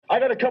I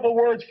got a couple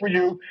words for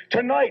you.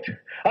 Tonight,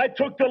 I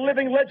took the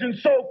living legend,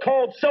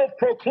 so-called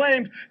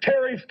self-proclaimed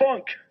Terry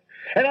Funk,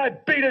 and I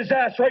beat his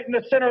ass right in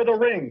the center of the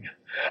ring.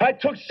 I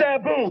took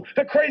Sabu,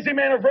 the crazy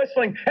man of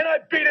wrestling, and I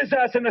beat his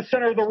ass in the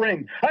center of the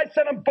ring. I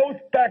sent them both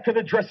back to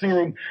the dressing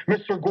room,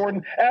 Mr.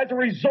 Gordon. As a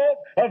result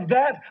of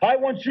that, I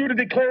want you to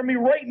declare me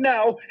right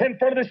now in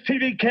front of this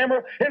TV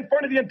camera, in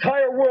front of the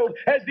entire world,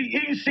 as the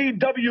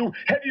ECW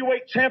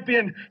heavyweight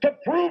champion to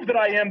prove that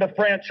I am the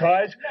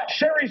franchise.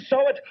 Sherry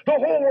saw it. The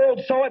whole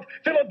world saw it.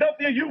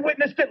 Philadelphia, you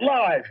witnessed it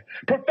live.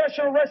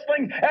 Professional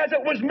wrestling as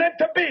it was meant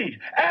to be.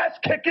 Ass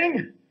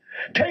kicking.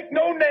 Take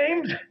no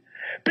names.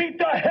 Beat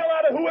the hell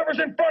out of whoever's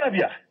in front of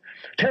you.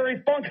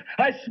 Terry Funk,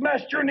 I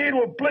smashed your knee to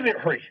oblivion.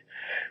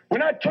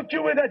 When I took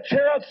you in that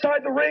chair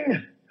outside the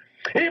ring,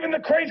 even the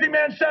crazy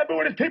man Sabu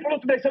and his people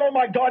looked at me and said, oh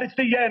my God, it's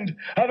the end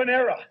of an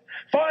era.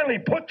 Finally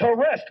put to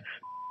rest.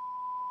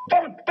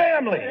 Funk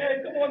family. I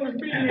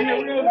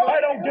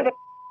don't give a.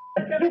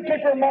 You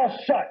keep your mouth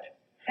shut.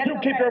 You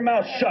keep your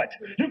mouth shut.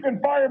 You can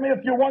fire me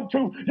if you want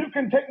to. You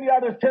can take me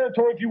out of this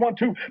territory if you want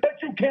to.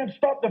 But you can't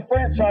stop the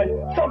franchise.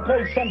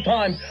 Someplace,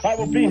 sometime, I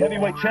will be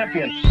heavyweight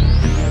champion.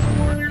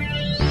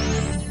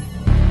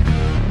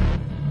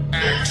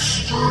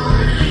 Extreme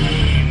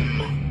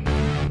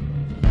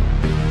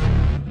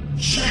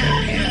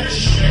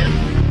Championship.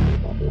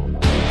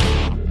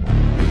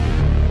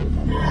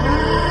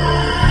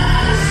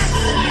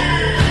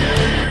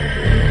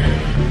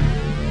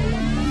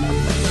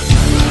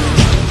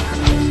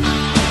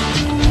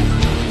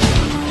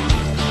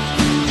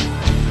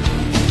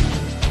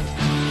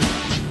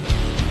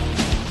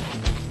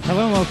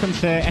 Hello and welcome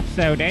to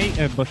episode 8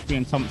 of Bushby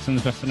and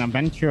Thompson's Wrestling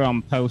Adventure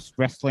on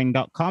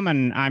postwrestling.com,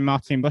 and I'm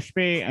Martin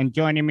Bushby, and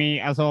joining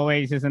me as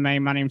always is the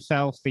main man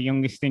himself, the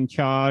youngest in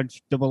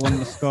charge,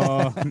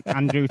 _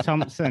 Andrew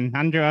Thompson.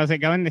 Andrew, how's it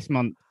going this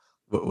month?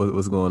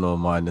 What's going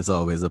on, Martin? It's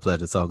always a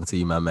pleasure talking to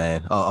you, my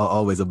man.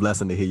 Always a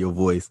blessing to hear your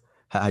voice.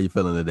 How you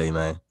feeling today,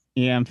 man?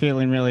 Yeah, I'm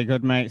feeling really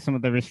good, mate. Some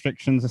of the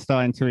restrictions are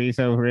starting to ease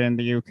over here in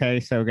the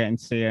UK, so getting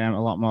to see a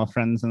lot more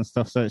friends and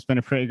stuff. So it's been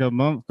a pretty good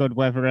month, good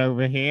weather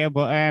over here.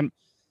 But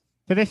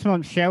for this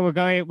month's show, we're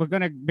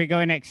going to be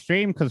going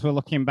extreme because we're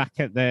looking back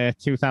at the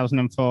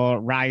 2004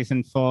 rise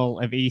and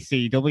fall of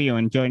ECW,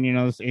 and joining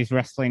us is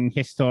wrestling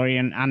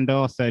historian and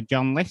author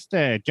John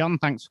Lister. John,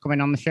 thanks for coming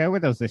on the show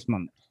with us this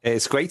month.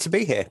 It's great to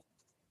be here.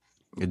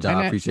 Good job.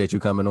 I appreciate you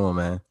coming on,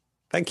 man.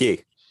 Thank you.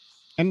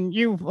 And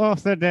you've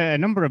authored a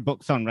number of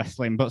books on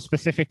wrestling, but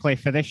specifically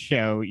for this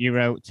show, you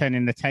wrote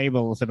Turning the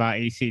Tables about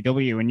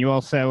ECW, and you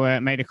also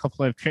made a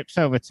couple of trips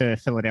over to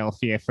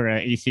Philadelphia for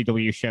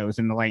ECW shows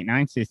in the late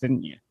 90s,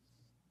 didn't you?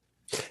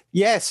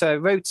 Yeah, so I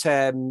wrote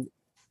Turning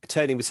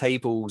the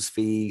Tables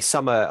the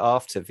summer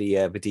after the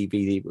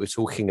DVD we were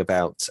talking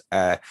about.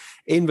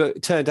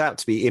 Turned out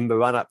to be in the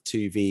run-up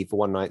to the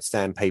One Night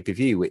Stand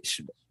pay-per-view,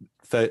 which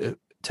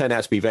turned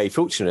out to be very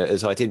fortunate,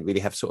 as I didn't really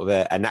have sort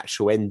of a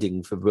natural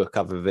ending for the book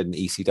other than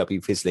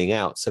ECW fizzling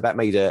out. So that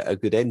made a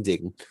good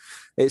ending.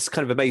 It's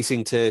kind of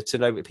amazing to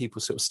know that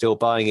people sort of still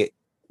buying it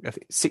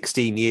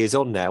 16 years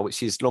on now,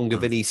 which is longer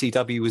than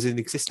ECW was in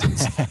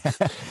existence.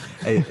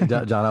 Hey,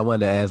 John, I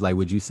wanted to ask,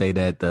 would you say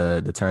that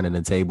the Turning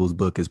the Tables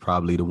book is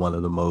probably one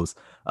of the most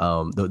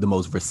the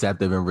most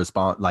receptive and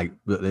response,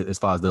 as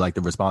far as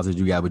the responses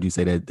you got? Would you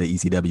say that the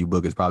ECW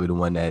book is probably the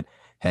one that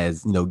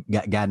has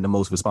gotten the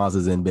most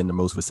responses and been the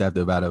most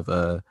receptive out of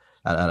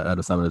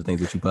some of the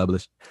things that you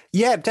published?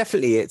 Yeah,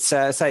 definitely. It's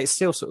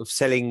still sort of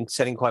selling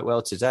quite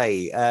well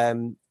today,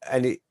 and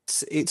it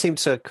seemed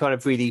to kind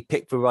of really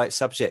pick the right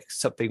subject.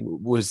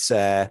 Something was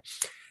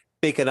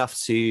big enough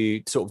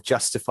to sort of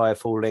justify a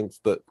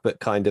full-length book, but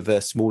kind of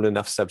a small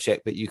enough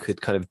subject that you could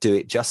kind of do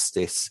it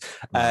justice.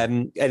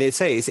 And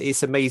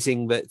it's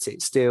amazing that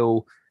it's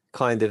still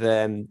kind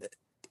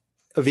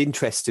of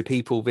interest to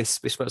people this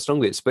much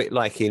longer. It's a bit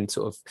like in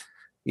sort of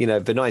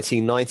the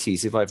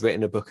 1990s, if I've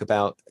written a book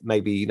about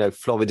maybe,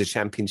 Florida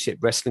Championship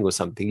Wrestling or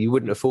something, you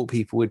wouldn't have thought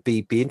people would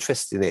be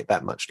interested in it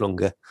that much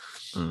longer.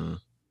 Mm.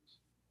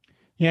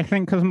 Yeah, I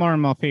think because more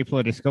and more people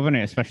are discovering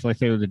it, especially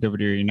through the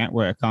WWE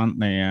network, aren't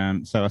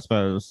they? So I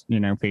suppose,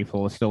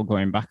 people are still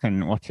going back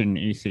and watching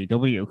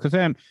ECW. Because,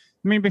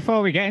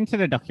 before we get into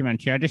the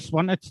documentary, I just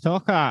wanted to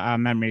talk about our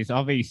memories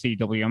of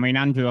ECW.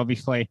 Andrew,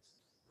 obviously,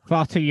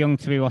 far too young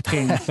to be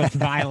watching such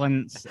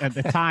violence at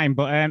the time,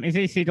 but is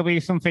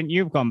ECW something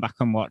you've gone back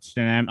and watched?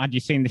 And had you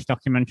seen this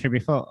documentary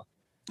before?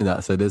 No,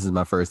 so this is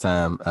my first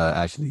time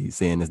actually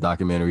seeing this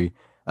documentary.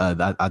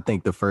 I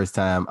think the first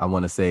time I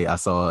want to say I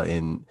saw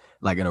in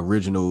an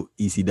original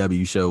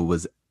ECW show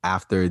was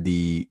after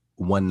the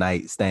One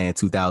Night Stand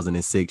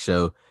 2006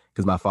 show,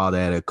 because my father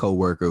had a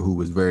coworker who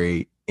was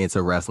very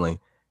into wrestling,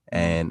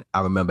 and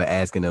I remember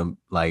asking him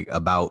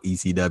about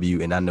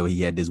ECW, and I know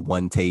he had this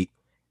one tape.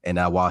 And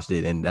I watched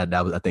it, and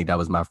I think that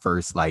was my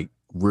first my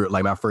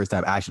first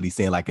time actually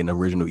seeing an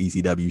original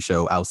ECW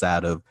show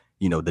outside of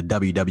the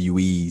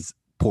WWE's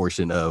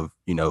portion of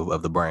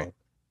of the brand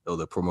or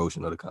the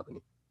promotion of the company.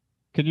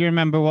 Could you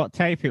remember what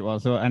tape it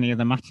was or any of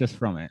the matches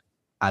from it?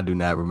 I do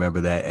not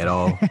remember that at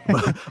all.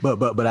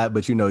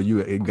 but you know,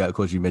 of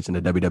course, you mentioned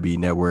the WWE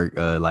Network.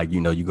 Like, you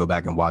know, you go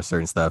back and watch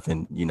certain stuff,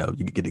 and you know,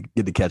 you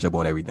get to catch up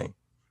on everything.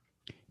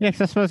 Yes,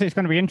 I suppose it's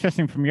going to be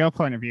interesting from your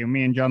point of view,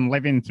 me and John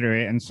living through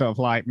it and sort of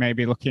like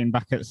maybe looking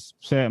back at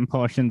certain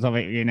portions of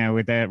it, you know,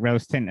 with the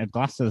rose-tinted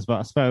glasses. But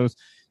I suppose,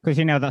 because,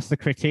 you know, that's the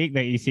critique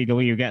that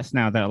ECW gets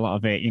now, that a lot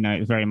of it, you know,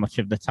 it's very much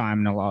of the time,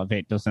 and a lot of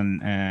it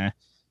doesn't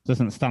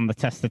stand the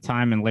test of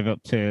time and live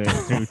up to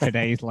through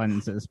today's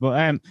lenses.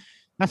 But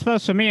I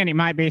suppose for me, and it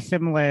might be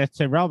similar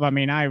to Rob, I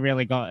mean, I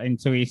really got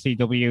into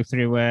ECW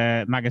through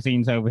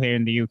magazines over here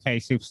in the UK,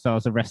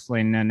 Superstars of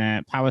Wrestling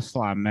and Power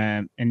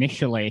Slam.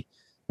 Initially,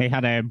 they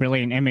had a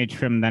brilliant image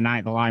from the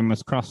night the line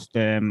was crossed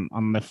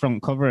on the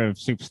front cover of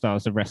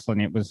Superstars of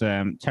Wrestling. It was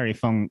Terry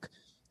Funk,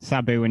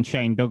 Sabu, and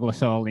Shane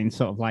Douglas all in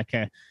sort of like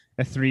a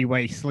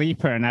three-way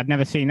sleeper. And I'd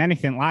never seen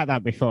anything like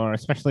that before,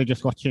 especially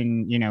just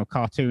watching, you know,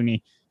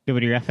 cartoony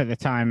WWF at the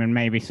time and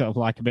maybe sort of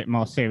like a bit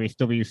more serious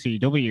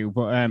WCW.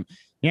 But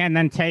yeah, and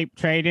then tape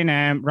trading.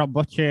 Rob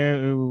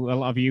Butcher, who a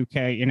lot of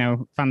UK, you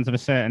know, fans of a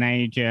certain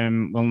age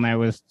will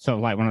know as sort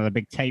of like one of the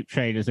big tape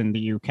traders in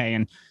the UK,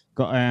 and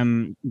got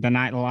the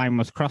night the line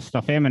was crossed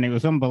off him, and it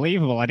was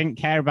unbelievable. I didn't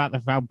care about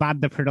how bad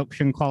the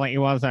production quality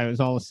was. It was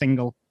all a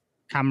single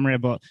camera,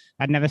 but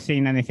I'd never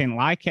seen anything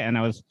like it, and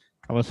I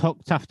was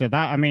hooked after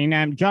that. I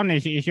mean, John,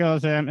 is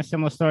yours a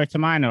similar story to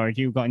mine, or had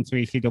you got into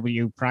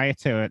ECW prior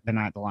to it, the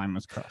night the line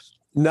was crossed?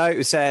 No, it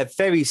was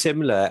very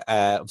similar.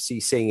 Obviously,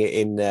 seeing it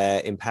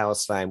in Power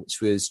Slam,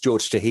 which was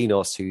George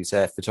Tahinos, who's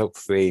a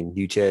photographer in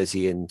New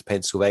Jersey and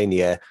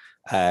Pennsylvania,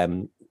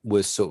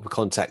 was sort of a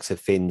contact of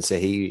Finn. So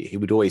he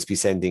would always be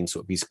sending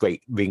sort of these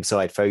great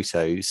ringside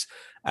photos.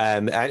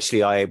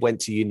 Actually, I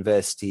went to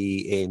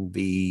university in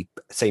the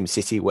same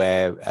city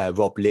where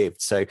Rob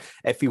lived. So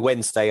every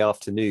Wednesday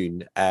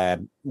afternoon,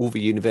 all the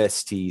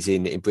universities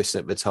in Britain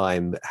at the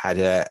time had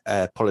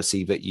a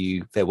policy that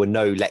there were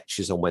no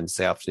lectures on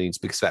Wednesday afternoons,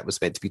 because that was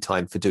meant to be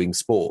time for doing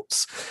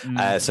sports.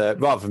 So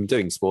rather than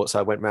doing sports,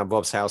 I went around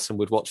Rob's house and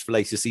would watch the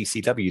latest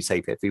ECW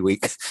tape every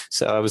week.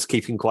 So I was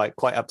keeping quite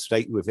up to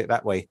date with it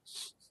that way.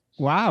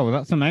 Wow,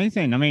 that's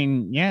amazing. I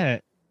mean, yeah,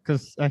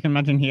 because I can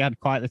imagine he had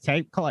quite the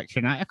tape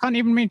collection. I can't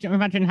even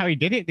imagine how he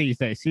did it these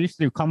days. He used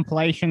to do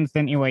compilations,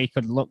 didn't he, where you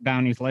could look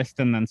down his list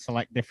and then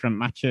select different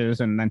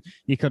matches, and then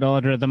you could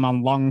order them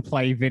on long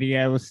play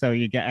videos, so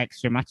you get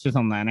extra matches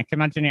on there. And I can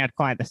imagine he had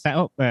quite the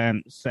setup,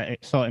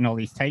 sorting all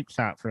these tapes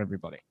out for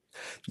everybody.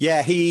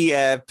 Yeah, he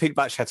pretty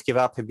much had to give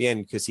up in the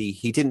end, because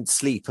he didn't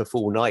sleep a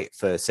full night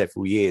for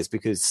several years,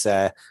 because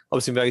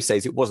obviously in those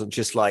days it wasn't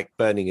just like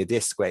burning a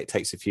disc where it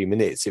takes a few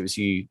minutes. It was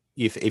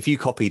if you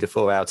copied a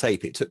 4-hour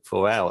tape, it took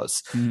 4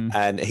 hours.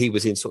 And he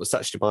was in sort of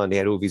such demand. He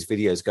had all these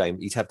videos going.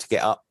 He'd have to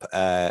get up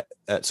at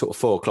sort of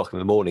 4 o'clock in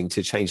the morning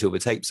to change all the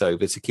tapes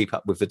over to keep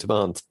up with the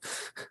demand.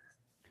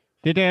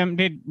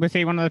 Was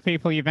he one of the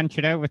people you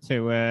ventured over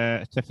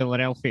to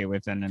Philadelphia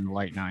with then in the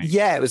late night?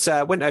 Yeah, it was.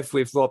 Went over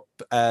with Rob.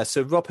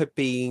 So Rob had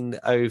been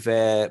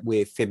over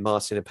with Finn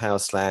Martin at Power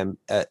Slam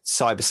at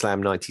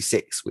CyberSlam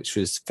 '96, which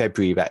was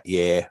February that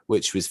year,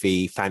 which was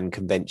the fan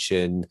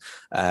convention,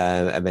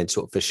 and then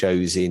sort of the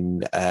shows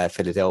in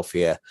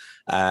Philadelphia.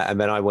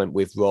 And then I went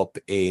with Rob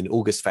in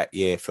August that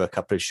year for a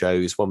couple of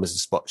shows. One was a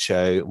spot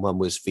show, and one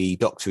was the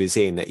Doctor Is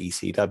In at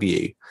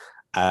ECW.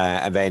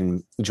 And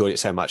then enjoyed it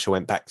so much, I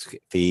went back to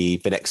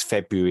the next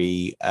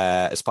February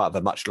as part of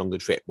a much longer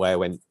trip, where I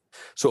went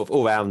sort of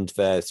all around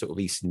the sort of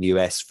eastern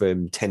US,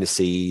 from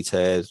Tennessee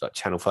to like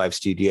Channel 5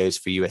 studios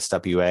for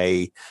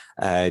USWA,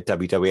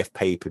 WWF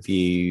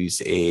pay-per-views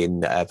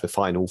in the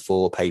Final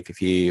Four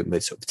pay-per-view, and the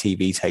sort of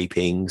TV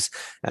tapings,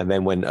 and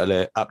then went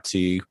up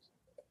to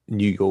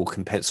New York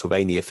and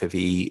Pennsylvania for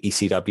the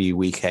ECW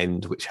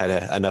weekend, which had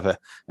another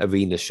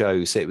arena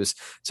show. So it was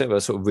something I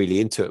was sort of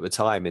really into at the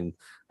time, and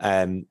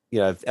you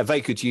know, a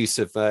very good use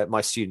of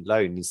my student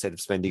loan instead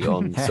of spending it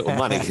on sort of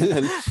money.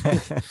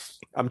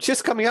 I'm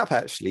just coming up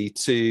actually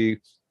to,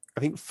 I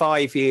think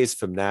 5 years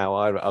from now,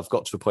 I've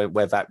got to a point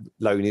where that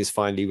loan is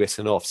finally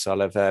written off. So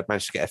I'll have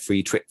managed to get a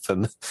free trip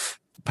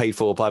paid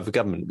for by the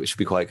government, which would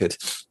be quite good.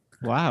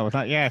 Wow,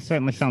 that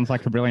certainly sounds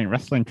like a brilliant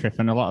wrestling trip,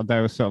 and a lot of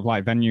those sort of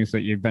like venues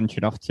that you've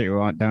ventured off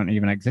to don't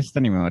even exist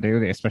anymore, do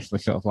they? Especially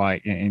sort of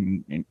like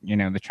in you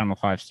know, the Channel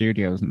 5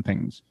 studios and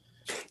things.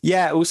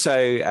 Yeah, also,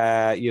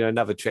 you know,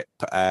 another trip,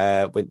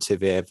 went to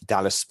the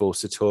Dallas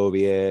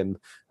Sportatorium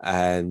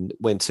and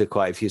went to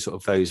quite a few sort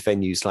of those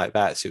venues like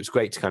that. So it was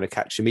great to kind of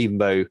catch them, even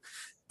though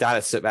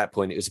Dallas at that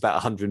point, it was about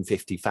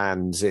 150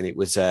 fans, and it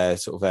was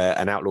sort of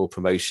an outlaw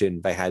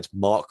promotion. They had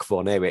Mark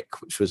Von Erich,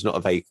 which was not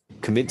a very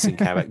convincing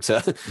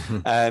character.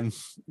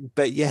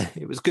 But yeah,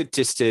 it was good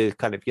just to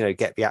kind of, you know,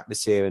 get the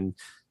atmosphere, and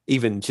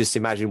even just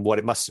imagine what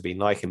it must have been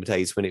like in the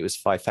days when it was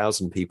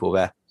 5,000 people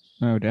there.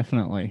 Oh,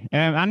 definitely.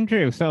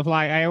 Andrew, sort of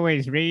like, I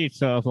always read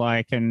sort of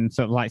like, and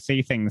sort of like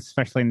see things,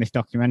 especially in this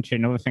documentary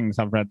and other things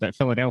I've read, that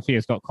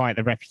Philadelphia's got quite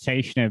the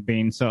reputation of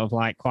being sort of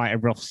like quite a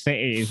rough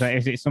city. Is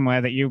it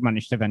somewhere that you've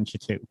managed to venture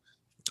to?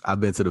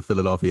 I've been to the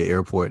Philadelphia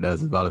airport.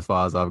 That's about as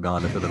far as I've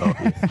gone to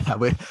Philadelphia.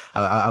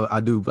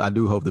 I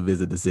do hope to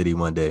visit the city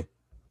one day.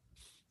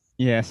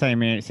 Yeah, same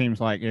here. It seems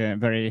like a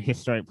very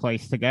historic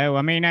place to go.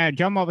 I mean,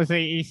 John, what was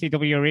the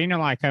ECW arena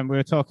like? We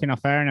were talking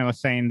off air, and I was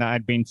saying that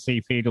I'd been to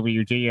see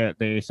PWG at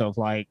the sort of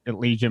like at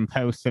Legion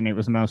Post, and it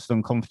was the most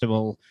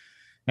uncomfortable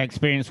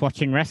experience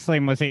watching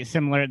wrestling. Was it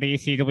similar at the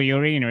ECW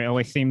arena? It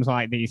always seems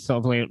like these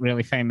sort of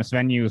really famous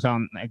venues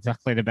aren't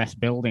exactly the best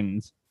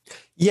buildings.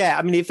 Yeah,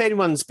 I mean, if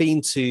anyone's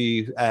been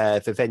to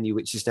the venue,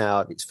 which is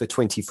now it's for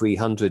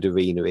 2300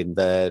 Arena in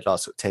the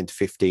last 10 to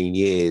 15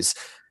 years,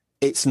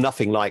 it's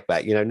nothing like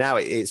that. Now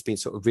it's been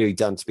sort of really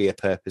done to be a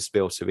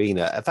purpose-built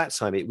arena. At that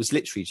time, it was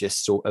literally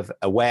just sort of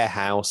a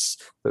warehouse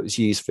that was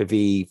used for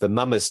the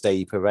Mama's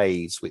Day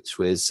parades, which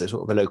was a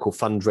sort of a local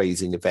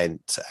fundraising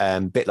event, a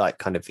bit like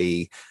kind of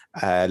the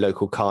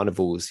local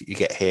carnivals that you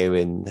get here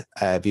in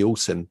the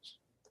autumn.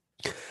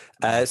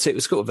 So it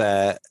was sort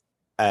of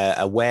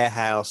a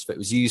warehouse that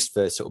was used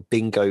for sort of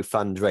bingo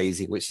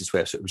fundraising, which is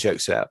where sort of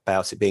jokes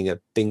about it being a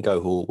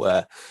bingo hall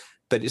were.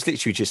 But it's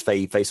literally just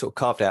they sort of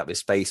carved out this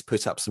space,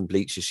 put up some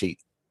bleacher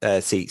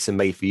seats and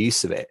made for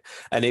use of it.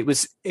 And it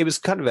was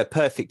kind of a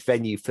perfect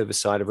venue for the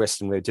side of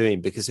wrestling we were doing,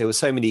 because there were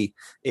so many,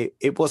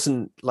 it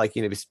wasn't like,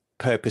 this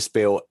purpose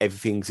built,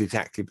 everything's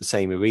exactly the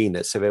same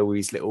arena. So there were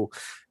these little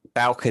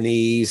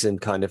balconies and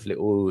kind of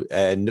little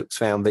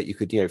nooks around that you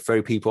could,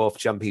 throw people off,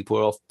 jump people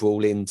off,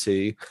 brawl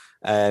into.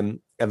 And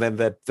then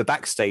the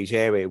backstage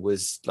area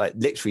was like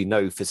literally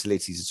no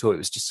facilities at all. It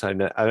was just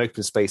an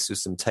open space with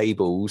some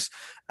tables,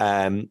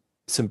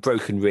 some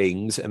broken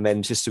rings, and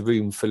then just a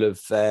room full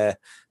of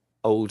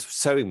old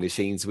sewing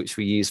machines, which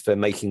we used for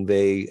making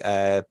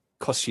the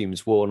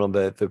costumes worn on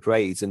the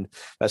parades. And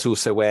that's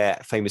also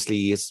where,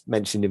 famously, as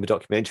mentioned in the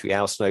documentary,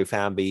 Al Snow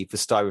found the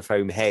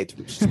styrofoam head,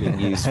 which has been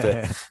used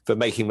for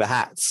making the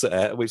hats,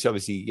 which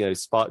obviously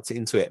sparked it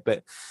into it.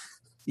 But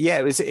yeah,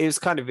 it was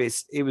kind of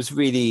it was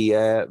really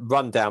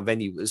rundown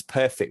venue. It was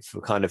perfect for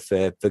kind of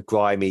the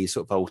grimy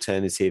sort of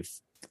alternative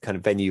kind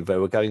of venue they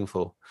were going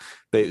for.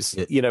 But it was,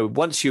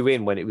 once you were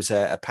in, when it was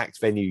a packed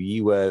venue,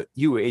 you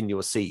were in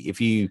your seat. If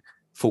you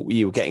thought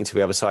you were getting to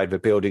the other side of the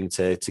building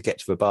to get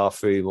to the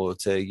bathroom or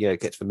to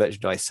get to the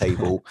merchandise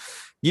table,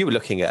 you were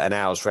looking at an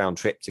hour's round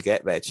trip to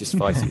get there, just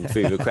fighting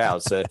through the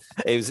crowd. So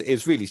it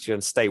was really trying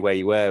to stay where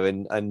you were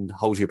and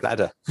hold your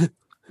bladder.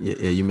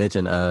 Yeah, you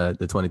mentioned the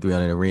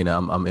 2300 Arena.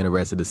 I'm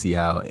interested to see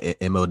how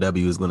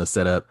MLW is going to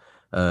set up.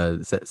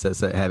 Have that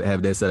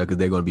set up, because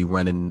they're going to be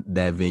running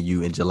that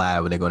venue in July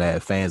when they're going to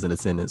have fans in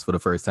attendance for the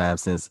first time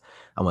since,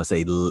 I want to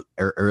say,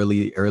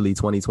 early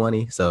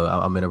 2020. So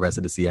I'm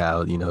interested to see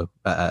how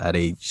how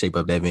they shape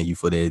up that venue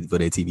for their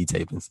TV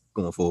tapings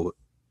going forward.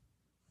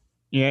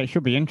 Yeah, it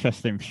should be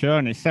interesting for sure.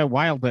 And it's so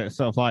wild that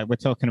sort of like we're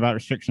talking about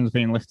restrictions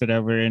being lifted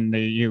over in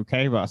the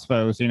UK, but I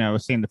suppose,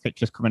 we've seen the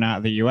pictures coming out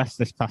of the US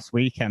this past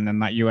weekend,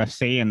 and that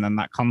UFC and then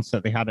that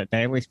concert they had at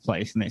Daly's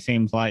Place. And it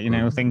seems like,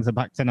 things are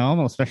back to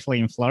normal,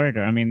 especially in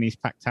Florida. I mean, these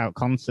packed out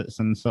concerts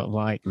and sort of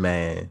like.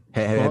 Man,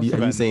 have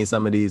you seen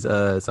some of these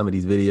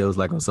videos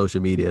like on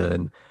social media?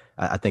 And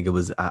I think it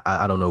was,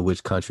 I don't know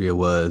which country it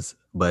was,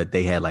 but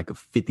they had like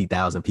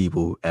 50,000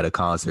 people at a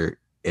concert,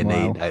 and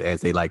wow.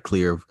 they like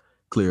clear of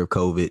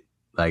COVID.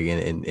 Like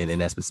in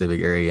that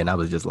specific area, and I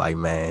was just like,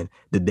 man,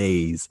 the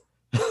days.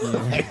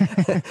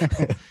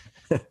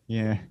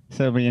 Yeah,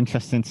 so it'll be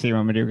interesting to see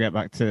when we do get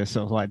back to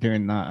sort of like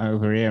doing that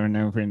over here and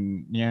over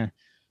in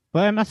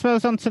But I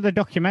suppose onto the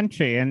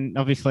documentary, and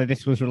obviously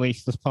this was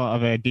released as part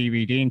of a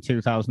DVD in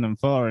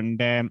 2004,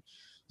 and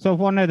so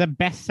one of the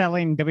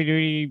best-selling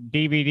WWE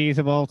DVDs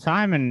of all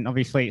time, and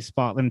obviously it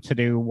sparked them to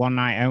do one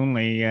night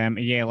only a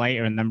year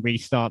later, and then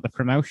restart the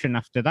promotion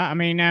after that. I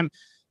mean.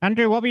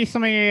 Andrew, what were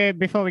some of your,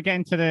 before we get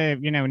into the,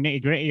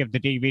 nitty gritty of the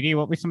DVD,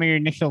 what were some of your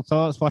initial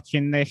thoughts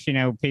watching this,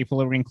 people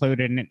who were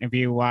included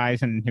interview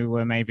wise and who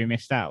were maybe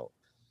missed out?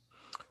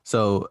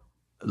 So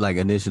like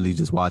initially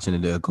just watching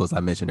it, of course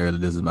I mentioned earlier,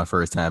 this is my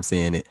first time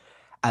seeing it.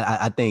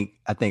 I think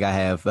I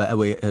have,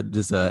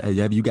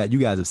 you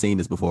guys have seen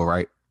this before,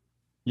 right?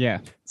 Yeah.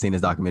 Seen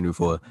this documentary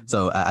before.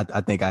 So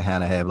I think I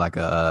kind of have like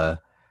a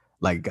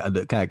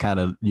kind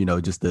of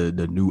just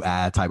the new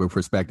eye type of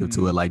perspective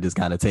to it, like just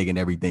kind of taking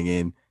everything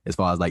in as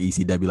far as like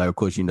ECW. Like, of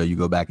course, you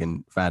go back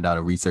and find out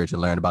and research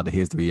and learn about the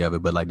history of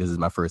it. But like, this is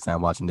my first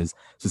time watching this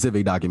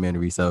specific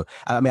documentary. So,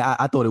 I mean,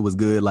 I thought it was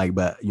good. Like,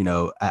 but,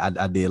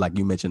 I did, like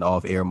you mentioned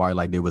off air, Mark,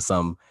 like there was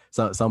some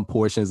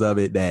portions of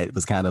it that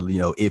was kind of,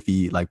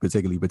 iffy, like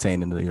particularly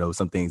pertaining to,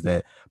 some things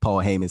that Paul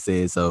Heyman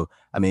said. So,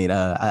 I mean,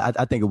 I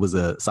think it was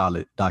a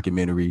solid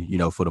documentary,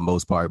 for the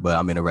most part, but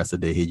I'm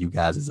interested to hear you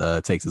guys'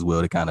 takes as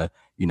well to kind of,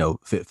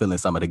 fill in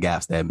some of the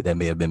gaps that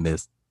may have been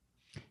missed.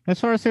 As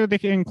far as who they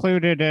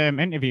included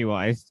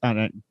interview-wise,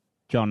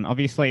 John,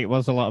 obviously it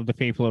was a lot of the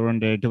people who are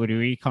under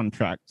WWE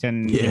contract,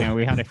 and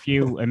we had a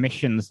few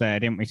omissions there,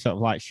 didn't we? Sort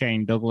of like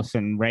Shane Douglas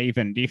and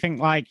Raven. Do you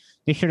think like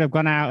they should have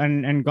gone out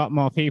and got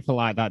more people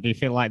like that? Do you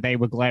feel like they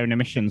were glaring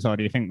omissions, or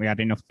do you think we had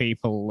enough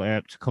people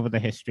to cover the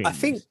history? I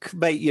think,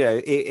 mate,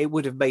 it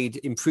would have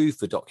improved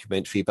the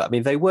documentary, but I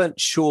mean, they weren't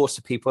short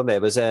of people on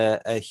there. There was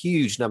a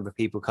huge number of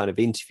people kind of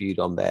interviewed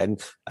on there,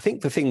 and I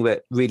think the thing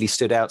that really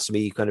stood out to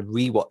me, kind of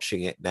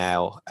rewatching it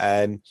now,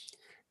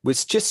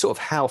 was just sort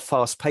of how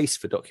fast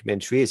paced the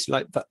documentary is.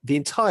 Like the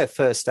entire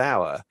first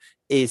hour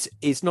is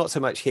not so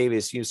much here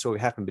as you saw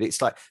it happen, but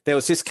it's like there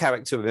was this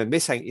character and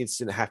this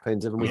incident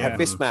happened and we had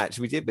this match,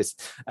 we did this.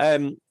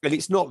 And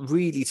it's not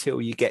really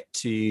till you get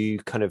to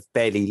kind of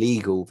Barely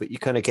Legal that you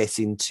kind of get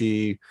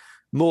into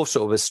more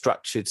sort of a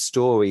structured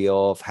story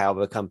of how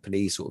the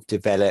company sort of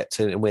developed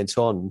and went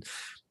on.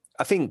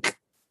 I think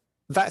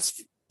that's,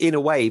 in a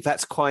way,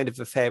 that's kind of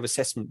a fair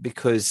assessment,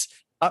 because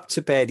up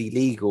to Barely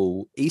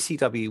Legal,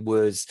 ECW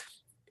was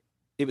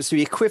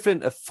the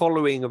equivalent of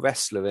following a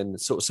wrestler and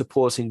sort of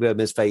supporting them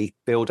as they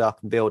build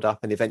up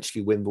and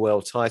eventually win the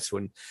world title.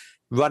 And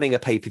running a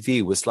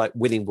pay-per-view was like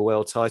winning the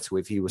world title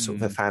if you were sort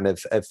of a fan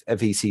of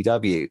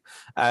ECW.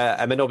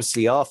 And then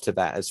obviously after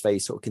that, as they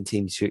sort of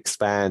continue to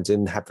expand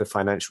and have the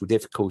financial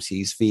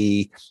difficulties,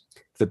 the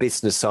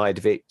business side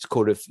of it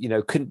kind of,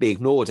 couldn't be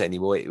ignored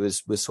anymore. It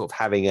was sort of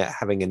having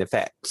an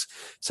effect.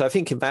 So I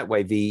think in that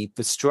way, the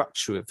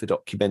structure of the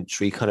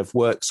documentary kind of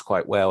works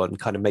quite well and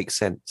kind of makes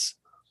sense.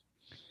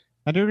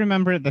 I do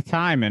remember at the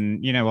time,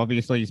 and,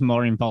 obviously he's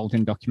more involved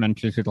in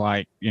documentaries with,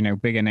 like,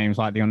 bigger names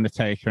like The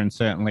Undertaker, and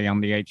certainly on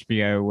the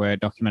HBO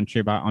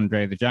documentary about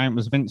Andre the Giant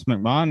was Vince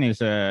McMahon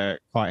is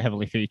quite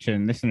heavily featured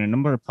in this in a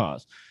number of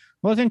parts.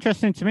 What's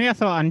interesting to me, I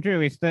thought,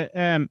 Andrew, is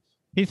that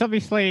he's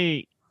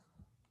obviously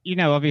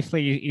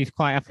he's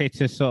quite happy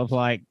to sort of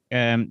like,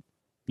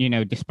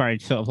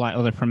 disparage sort of like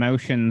other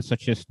promotions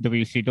such as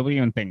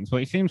WCW and things, but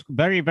he seems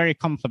very, very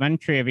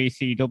complimentary of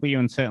ECW,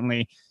 and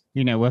certainly,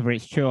 whether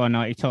it's true or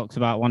not, he talks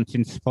about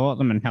wanting to support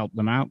them and help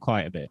them out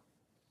quite a bit.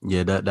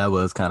 Yeah, that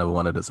was kind of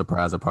one of the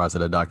surprising parts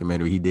of the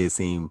documentary. He did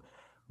seem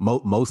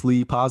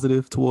mostly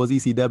positive towards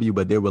ECW,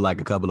 but there were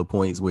like a couple of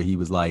points where he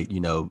was like,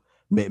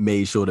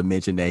 made sure to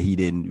mention that he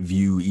didn't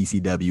view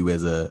ECW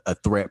as a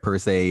threat per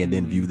se, and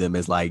didn't view them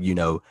as like,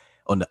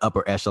 on the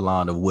upper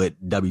echelon of what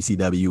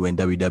WCW and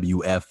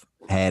WWF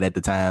had at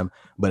the time.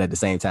 But at the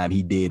same time,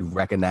 he did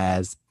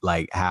recognize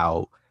like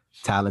how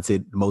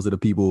talented most of the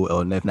people,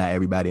 or if not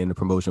everybody in the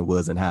promotion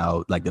was, and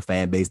how like the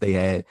fan base they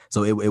had.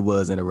 So it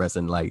was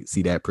interesting, like,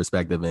 see that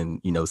perspective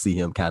and, see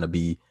him kind of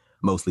be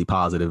mostly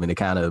positive. And it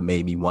kind of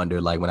made me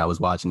wonder, like, when I was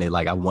watching it,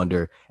 like, I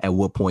wonder at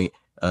what point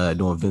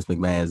during Vince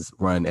McMahon's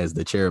run as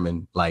the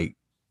chairman, like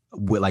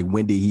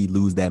when did he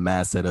lose that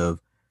mindset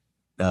of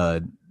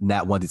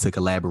not wanting to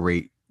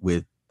collaborate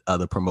with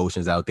other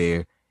promotions out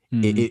there?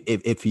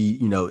 If he,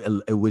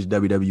 which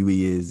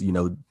WWE is,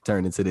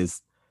 turned into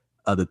this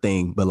other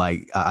thing, but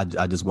like I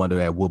just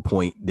wonder at what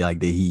point like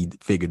did he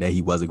figure that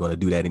he wasn't going to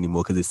do that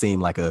anymore, because it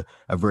seemed like a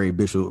very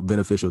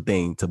beneficial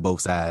thing to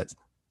both sides.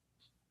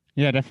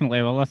 Yeah,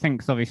 definitely. Well, I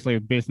think obviously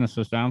business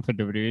was down for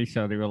WWE,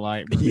 so they were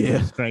like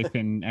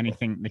scraping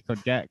anything they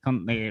could get,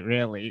 couldn't they,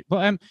 really?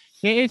 But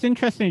it is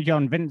interesting,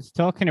 John, Vince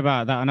talking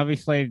about that, and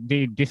obviously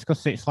they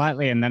discussed it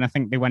slightly, and then I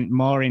think they went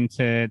more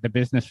into the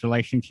business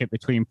relationship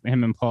between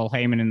him and Paul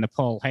Heyman in the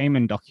Paul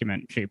Heyman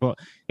documentary. But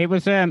it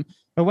was a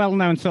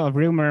well-known sort of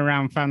rumor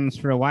around fans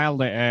for a while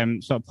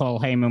that sort of Paul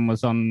Heyman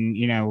was on,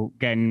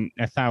 getting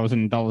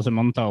 $1,000 a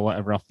month or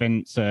whatever off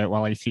Vince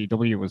while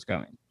ECW was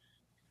going.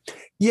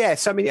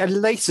 Yes, I mean, a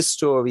later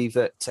story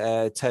that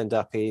turned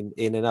up in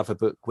another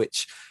book,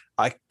 which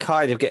I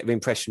kind of get the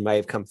impression may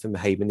have come from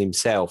Heyman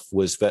himself,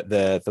 was that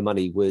the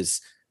money was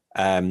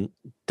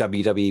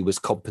WWE was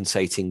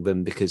compensating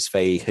them because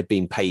they had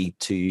been paid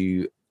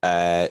to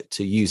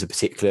use a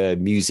particular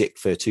music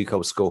for Too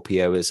Cold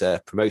Scorpio as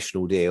a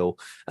promotional deal,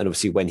 and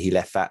obviously when he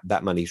left,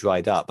 that money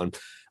dried up. And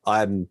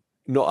I'm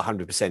not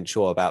 100%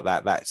 sure about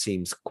that. That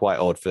seems quite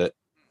odd that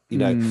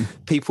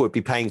people would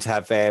be paying to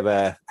have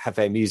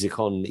their music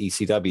on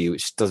ECW,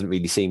 which doesn't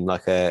really seem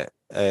like a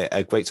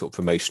great sort of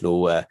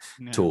promotional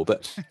tool.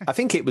 But I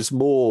think it was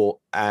more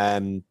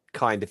kind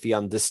of the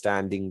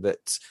understanding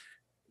that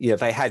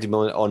they had him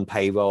on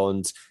payroll,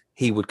 and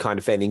he would kind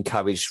of then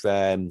encourage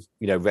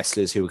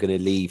wrestlers who were going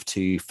to leave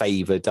to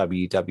favour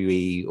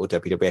WWE or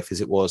WWF as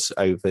it was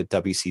over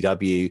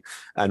WCW,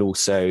 and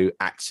also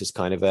act as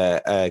kind of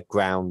a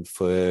ground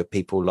for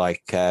people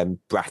like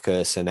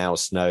Brackus and Al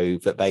Snow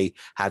that they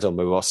had on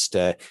the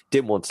roster.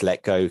 Didn't want to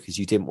let go because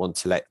you didn't want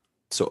to let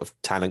sort of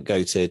talent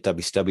go to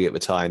WCW at the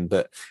time,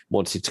 but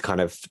wanted to kind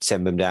of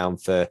send them down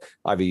for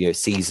either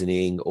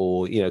seasoning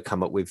or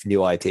come up with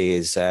new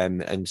ideas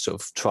and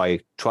sort of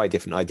try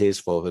different ideas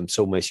for them.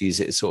 So almost use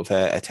it as sort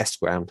of a test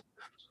ground,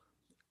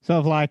 sort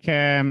of like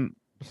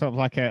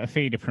a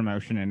feeder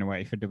promotion in a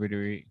way for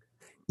WWE.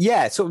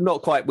 Yeah, sort of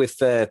not quite with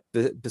the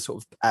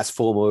sort of as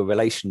formal a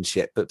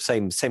relationship, but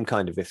same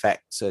kind of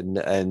effects.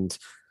 And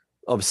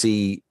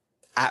obviously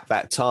at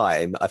that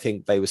time, I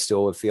think they were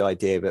still with the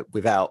idea that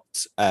without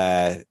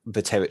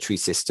the territory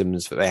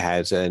systems that they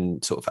had,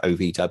 and sort of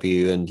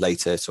OVW and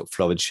later sort of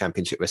Florence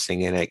Championship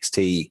Wrestling,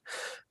 NXT,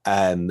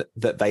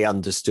 that they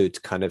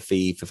understood kind of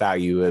the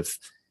value of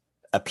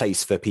a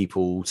place for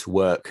people to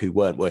work who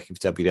weren't working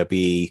for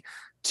WWE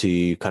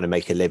to kind of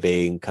make a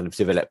living, kind of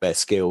develop their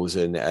skills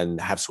and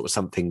have sort of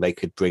something they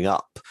could bring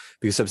up.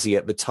 Because obviously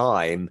at the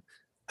time,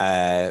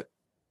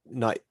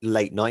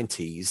 late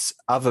 90s,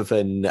 other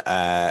than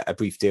a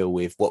brief deal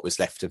with what was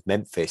left of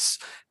Memphis,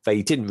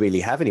 they didn't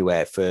really have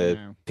anywhere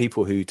for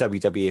people who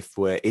WWF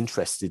were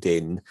interested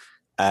in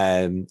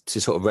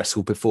to sort of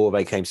wrestle before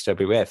they came to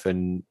WWF,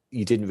 and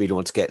you didn't really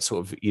want to get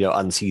sort of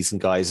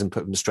unseasoned guys and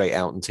put them straight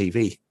out on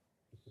TV.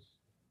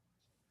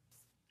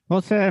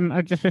 Well,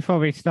 just before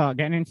we start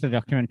getting into the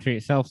documentary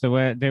itself,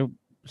 there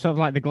sort of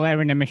like the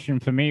glaring omission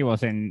for me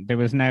there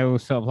was no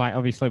sort of like,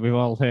 obviously we've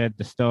all heard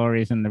the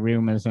stories and the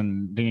rumors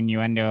and the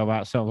innuendo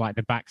about sort of like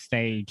the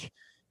backstage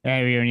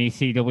area in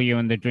ECW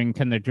and the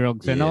drink and the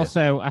drugs. And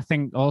also, I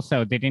think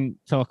also they didn't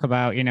talk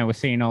about, we're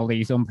seeing all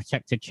these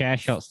unprotected chair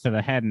shots to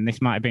the head. And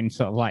this might have been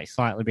sort of like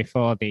slightly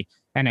before the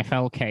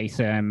NFL case,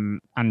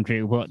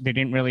 Andrew, but they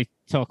didn't really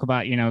talk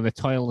about, the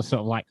toil, the sort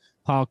of like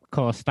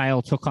hardcore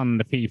style took on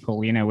the people,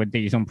 with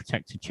these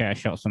unprotected chair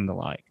shots and the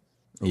like.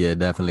 Yeah,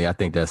 definitely. I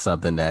think that's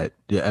something that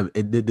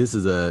this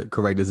is a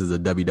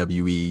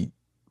WWE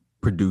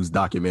produced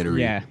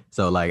documentary. Yeah.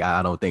 So like,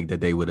 I don't think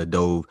that they would have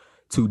dove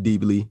too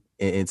deeply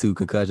into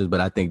concussions,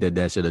 but I think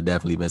that should have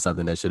definitely been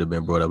something that should have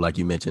been brought up. Like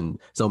you mentioned,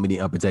 so many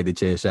unprotected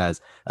chair shots,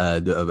 a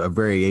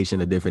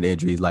variation of different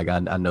injuries. Like I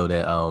know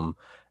that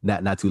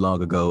not too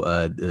long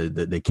ago,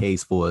 the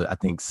case for I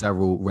think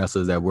several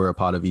wrestlers that were a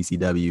part of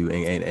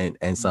ECW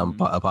and some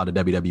a part of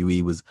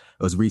WWE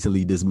was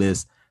recently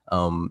dismissed.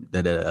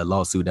 That a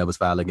lawsuit that was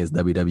filed against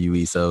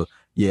WWE. So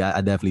yeah,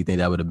 I definitely think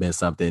that would have been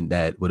something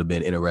that would have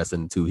been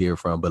interesting to hear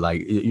from. But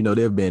like,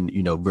 there have been,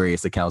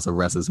 various accounts of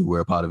wrestlers who were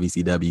a part of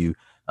ECW,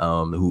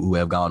 who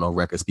have gone on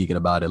record speaking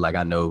about it. Like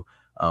I know,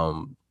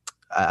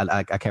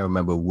 I can't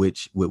remember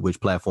which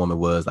platform it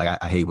was. Like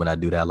I hate when I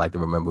do that. I like to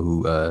remember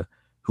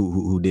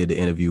who did the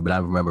interview, but I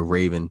remember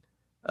Raven,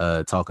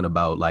 talking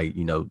about like,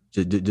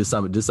 just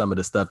some of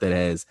the stuff that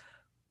has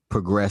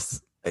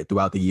progressed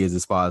throughout the years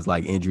as far as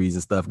like injuries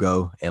and stuff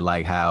go, and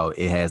like how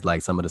it has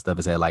like some of the stuff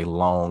has had like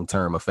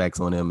long-term effects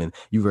on him, and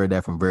you've heard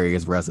that from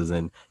various wrestlers.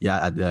 And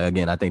I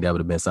think that would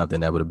have been something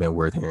that would have been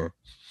worth hearing.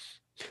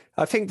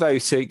 I think though,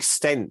 to an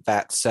extent,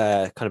 that's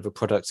kind of a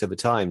product of the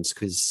times,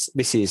 because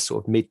this is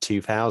sort of mid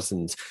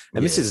 2000s,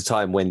 and this is a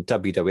time when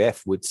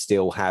WWF would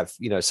still have,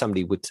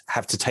 somebody would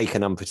have to take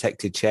an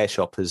unprotected chair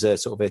shot as a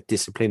sort of a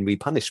disciplinary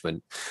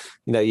punishment.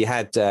 You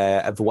had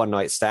at the one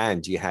night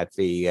stand, you had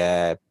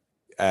the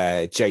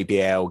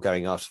JBL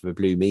going after the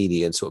Blue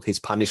Meanie, and sort of his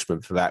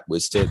punishment for that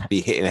was to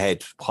be hitting the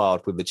head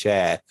hard with the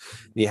chair.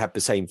 You have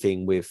the same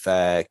thing with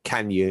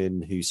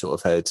Canyon, who sort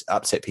of had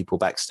upset people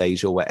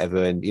backstage or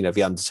whatever, and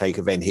the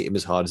Undertaker then hit him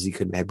as hard as he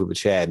could in the head with a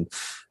chair. And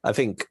I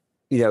think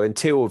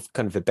until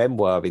kind of the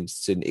Benoit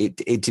incident,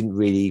 it didn't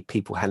really,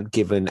 people hadn't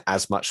given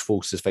as much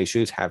force as they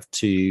should have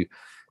to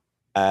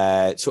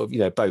sort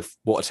of both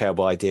what a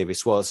terrible idea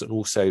this was, and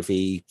also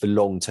the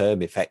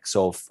long-term effects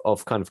of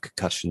kind of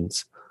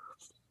concussions.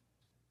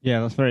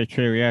 Yeah, that's very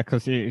true. Yeah,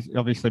 because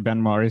obviously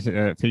Benoit is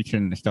featured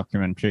in this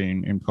documentary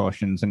in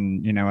portions,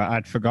 and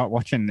I'd forgot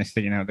watching this.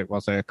 That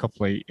was a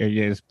couple of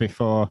years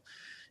before,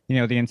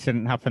 the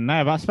incident happened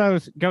there. But I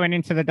suppose going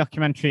into the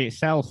documentary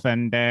itself,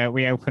 and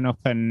we open up,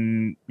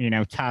 and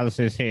Taz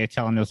is here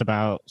telling us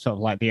about sort of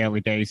like the early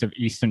days of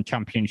Eastern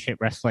Championship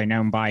Wrestling,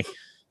 owned by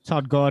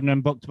Todd Gordon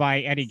and booked by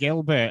Eddie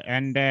Gilbert,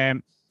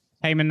 and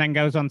Heyman then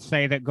goes on to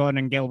say that Gordon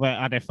and Gilbert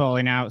had a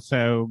falling out,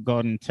 so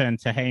Gordon turned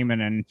to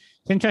Heyman. And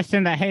it's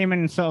interesting that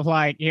Heyman sort of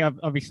like, he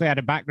obviously had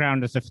a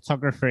background as a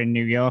photographer in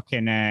New York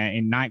in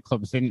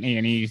nightclubs, didn't he?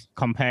 And he's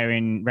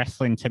comparing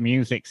wrestling to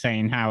music,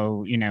 saying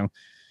how,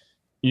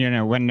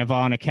 when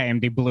Nirvana came,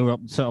 they blew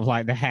up sort of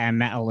like the hair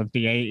metal of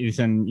the 80s,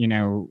 and,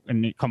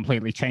 and it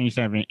completely changed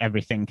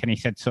everything. And he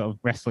said sort of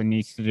wrestling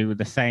needs to do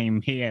the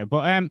same here.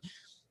 But,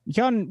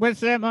 John,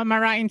 am I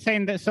right in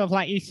saying that sort of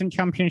like Eastern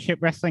Championship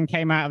Wrestling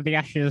came out of the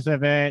ashes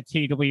of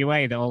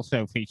TWA that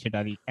also featured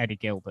Eddie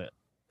Gilbert?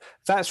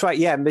 That's right,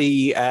 yeah.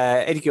 The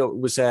Eddie Gilbert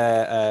was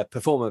a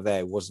performer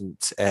there,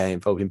 wasn't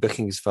involved in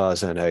booking as far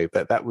as I know,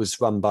 but that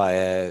was run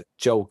by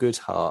Joel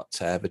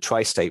Goodhart, the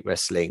Tri-State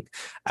Wrestling.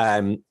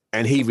 And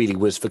he really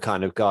was the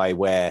kind of guy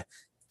where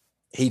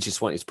he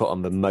just wanted to put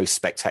on the most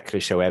spectacular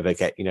show ever,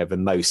 get, the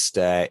most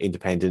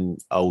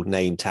independent old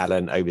name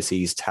talent,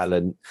 overseas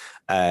talent,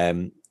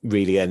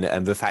 really.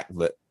 And the fact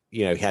that,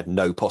 he had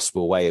no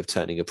possible way of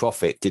turning a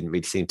profit didn't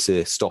really seem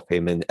to stop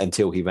him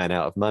until he ran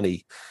out of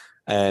money.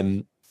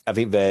 I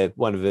think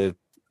one of the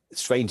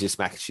strangest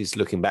matches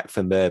looking back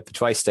from the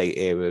Tri-State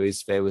era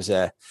is there was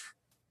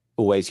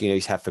always,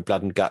 you'd have the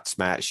blood and guts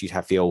match, you'd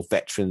have the old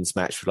veterans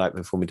match for like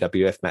the former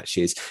WF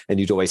matches, and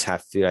you'd always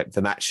have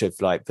the match of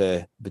like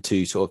the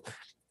two sort of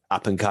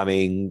up and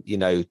coming,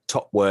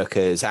 top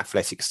workers,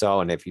 athletic style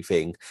and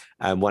everything.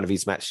 One of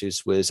his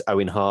matches was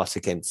Owen Hart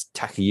against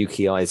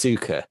Takayuki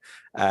Iizuka,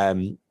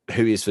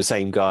 who is the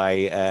same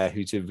guy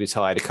who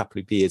retired a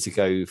couple of years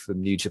ago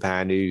from New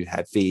Japan, who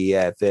had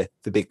the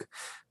big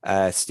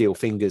steel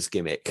fingers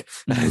gimmick.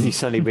 And you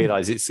suddenly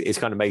realize it's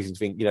kind of amazing to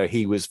think,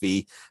 he was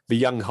the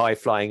young high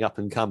flying up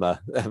and comer.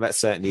 That's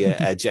certainly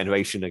a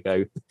generation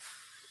ago.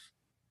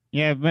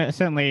 Yeah, but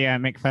certainly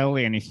Mick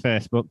Foley in his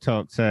first book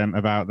talks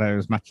about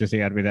those matches he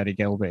had with Eddie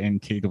Gilbert in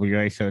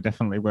TWA, so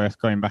definitely worth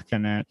going back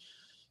and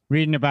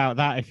reading about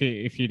that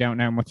if you don't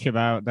know much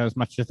about those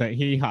matches that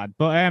he had.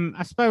 But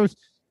I suppose,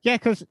 yeah,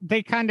 because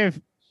they kind of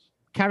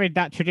carried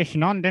that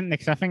tradition on, didn't they?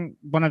 Because I think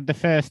one of the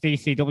first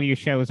ECW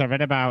shows I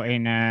read about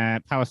in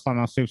Power Slam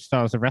or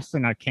Superstars of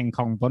Wrestling had King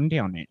Kong Bundy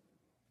on it.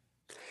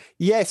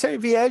 Yeah, so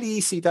the early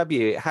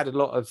ECW, it had a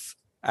lot of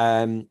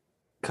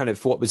kind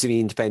of what was in the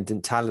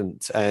independent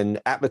talent.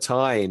 And at the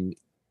time,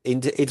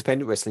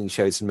 independent wrestling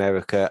shows in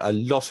America, a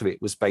lot of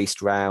it was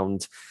based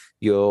around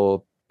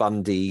your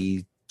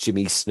Bundy,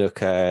 Jimmy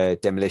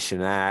Snuka,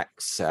 Demolition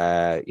Axe,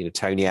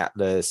 Tony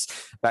Atlas,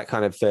 that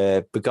kind of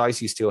the guys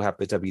who still have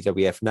the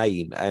WWF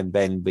name. And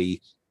then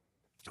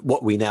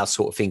what we now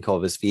sort of think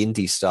of as the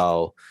indie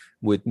style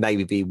would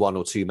maybe be one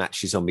or two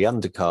matches on the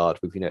undercard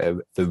with,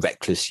 the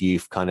Reckless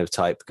Youth kind of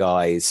type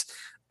guys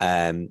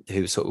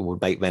who sort of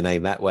would make their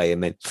name that way.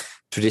 And then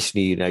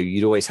traditionally,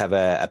 you'd always have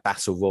a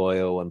battle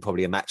royal and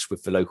probably a match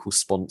with the local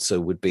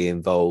sponsor would be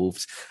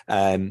involved.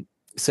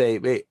 So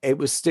it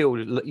was still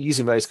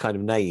using those kind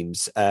of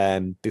names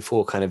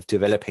before kind of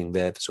developing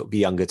the sort of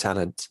younger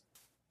talent.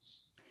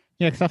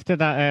 Yeah, because after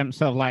that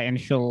sort of like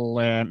initial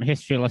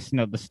history lesson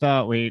at the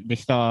start, they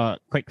start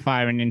quick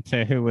firing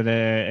into who were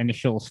the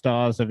initial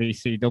stars of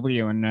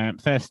ECW.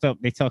 And first up,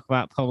 they talk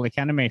about Public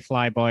Enemy,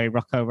 Flyboy,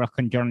 Rocco Rock,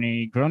 and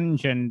Johnny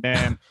Grunge.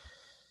 And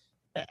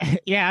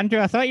yeah, Andrew,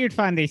 I thought you'd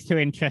find these two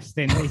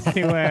interesting. These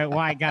two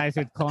white guys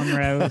with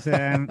cornrows,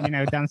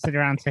 dancing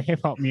around to hip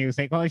hop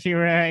music. What was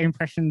your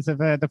impressions of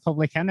the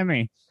Public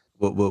Enemy?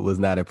 What was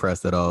not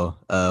impressed at all.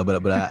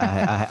 But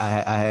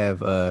I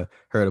have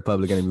heard of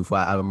Public Enemy before.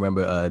 I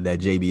remember that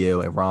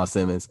JBL and Ron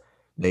Simmons.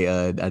 They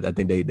I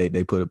think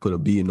they put a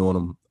beating on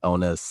them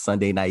on a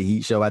Sunday Night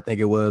Heat show. I think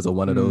it was, or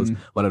one of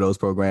those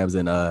programs.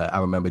 And I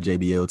remember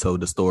JBL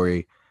told the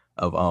story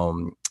of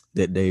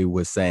that they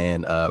were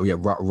saying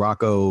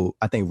Rocco.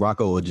 I think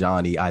Rocco or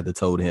Johnny either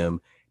told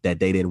him that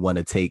they didn't want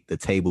to take the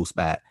table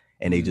spot.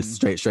 And they just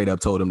straight up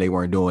told them they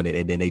weren't doing it.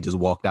 And then they just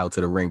walked out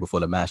to the ring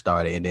before the match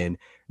started. And then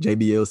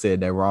JBL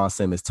said that Ron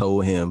Simmons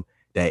told him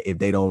that if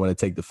they don't want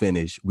to take the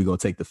finish, we're going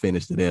to take the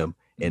finish to them.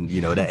 And,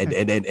 what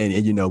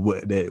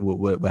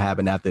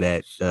happened after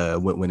that,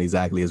 when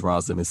exactly as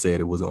Ron Simmons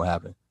said it was going to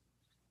happen.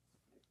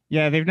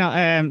 Yeah, they've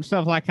not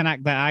sort of like an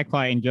act that I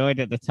quite enjoyed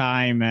at the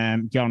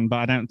time, John, but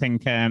I don't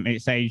think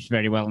it's aged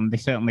very well. And they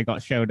certainly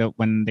got showed up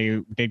when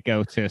they did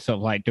go to sort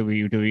of like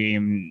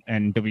WWE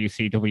and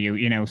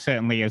WCW.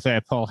 Certainly as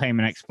Paul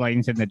Heyman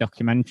explains in the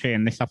documentary,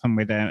 and this happened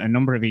with a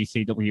number of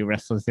ECW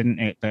wrestlers, didn't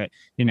it? That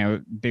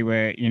they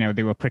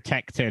were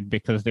protected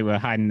because they were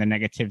hiding the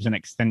negatives and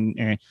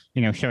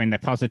showing their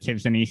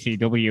positives in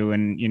ECW,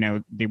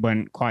 and they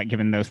weren't quite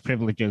given those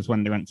privileges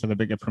when they went to the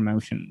bigger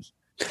promotions.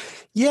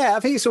 Yeah, I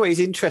think it's always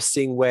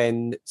interesting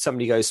when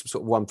somebody goes from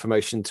sort of one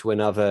promotion to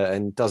another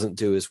and doesn't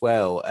do as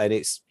well. And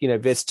it's,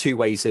 there's two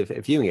ways of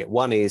viewing it.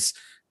 One is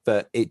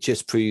that it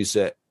just proves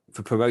that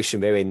the promotion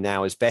they're in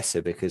now is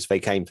better because they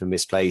came from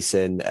this place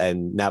and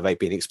now they've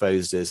been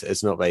exposed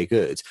as not very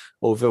good.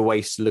 Or the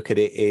way to look at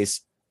it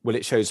is, well,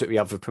 it shows that the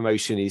other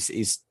promotion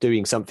is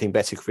doing something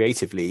better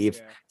creatively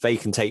if they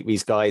can take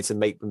these guys and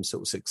make them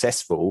sort of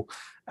successful,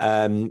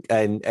 and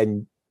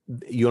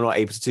you're not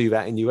able to do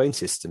that in your own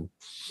system.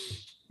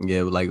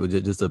 Yeah, like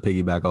just to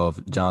piggyback off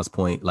John's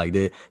point, like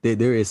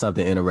there is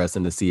something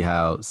interesting to see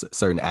how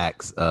certain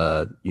acts,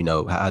 how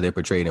they're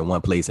portrayed in one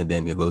place and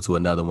then go to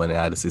another one and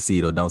either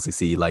succeed or don't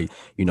succeed. Like,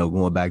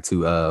 going back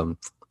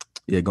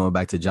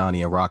to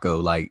Johnny and Rocco,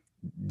 like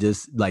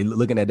just like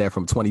looking at that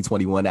from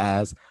 2021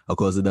 eyes, of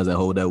course it doesn't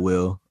hold that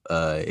well.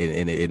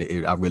 And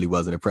I really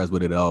wasn't impressed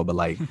with it at all. But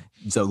like,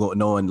 so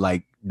knowing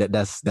like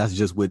that's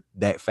just with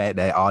that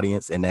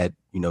audience and that,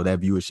 that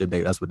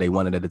viewership, that's what they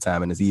wanted at the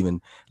time. And it's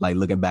even like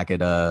looking back at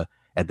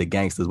the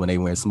Gangsters when they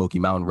were in Smoky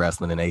Mountain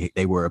Wrestling and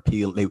they were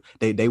appealing.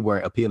 They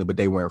weren't appealing, but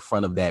they were in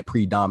front of that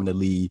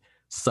predominantly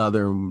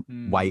Southern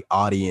white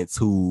audience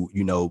who,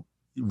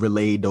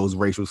 relayed those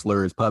racial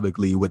slurs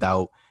publicly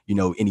without,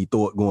 any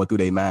thought going through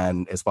their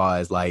mind as far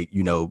as like,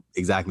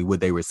 exactly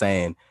what they were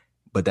saying.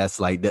 But that's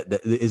like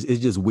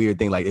it's just weird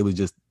thing. Like it was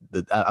just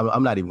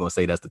I'm not even gonna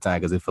say that's the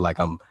time because I feel like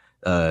I'm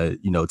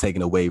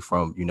taken away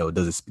from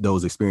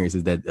those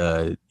experiences that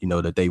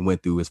that they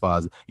went through as far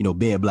as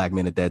being black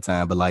men at that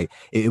time. But like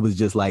it was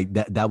just like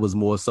that was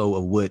more so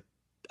of what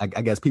I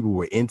guess people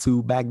were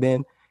into back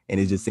then, and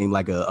it just seemed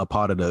like a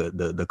part of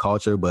the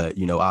culture. But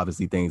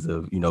obviously things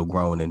have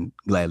grown and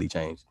gladly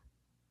changed.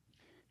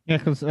 Yeah,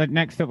 because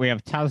next up we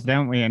have Taz,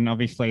 don't we? And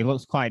obviously it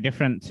looks quite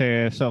different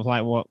to sort of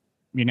like what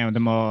the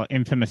more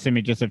infamous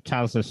images of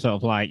Taz as sort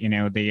of like,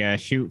 the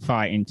shoot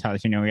fight in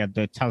Taz. We had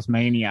the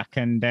Tasmaniac.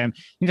 And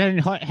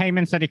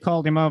Heyman said he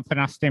called him up and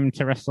asked him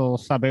to wrestle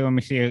Sabu, and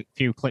we see a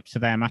few clips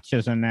of their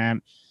matches.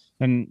 And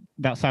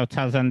that's how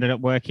Taz ended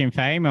up working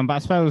for Heyman. But I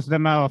suppose the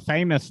more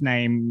famous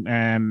name,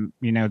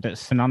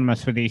 that's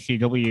synonymous with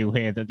ECW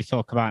here that they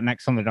talk about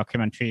next on the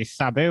documentary is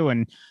Sabu.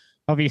 And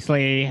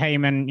obviously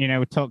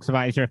Heyman, talks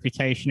about his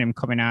reputation, him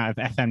coming out of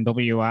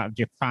FMW, out of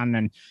Japan,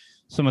 and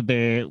some of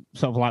the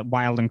sort of like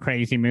wild and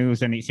crazy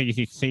moves, and it's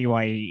easy to see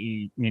why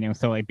he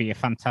thought it'd be a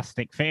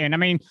fantastic fit. And I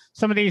mean,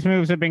 some of these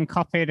moves have been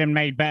copied and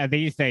made better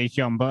these days,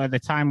 John. But at the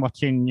time,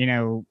 watching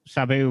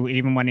Sabu,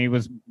 even when he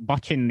was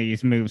botching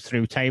these moves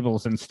through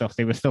tables and stuff,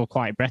 they were still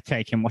quite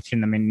breathtaking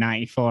watching them in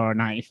 '94 or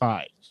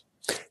 '95.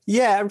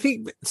 Yeah, I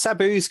think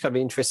Sabu's kind of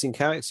an interesting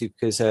character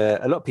because a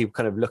lot of people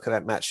kind of look at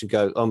that match and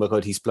go, "Oh my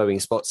God, he's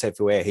blowing spots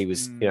everywhere. He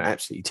was,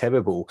 absolutely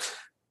terrible."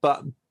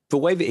 But the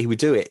way that he would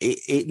do it,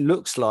 it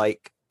looks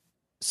like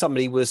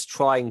somebody was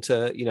trying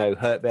to,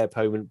 hurt their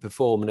opponent,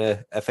 perform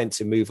an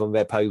offensive move on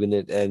their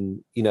opponent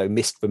and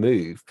missed the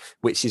move,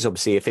 which is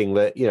obviously a thing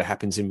that,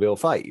 happens in real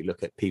fight. You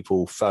look at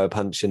people throw a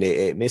punch and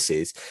it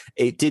misses.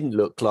 It didn't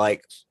look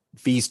like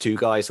these two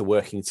guys are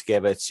working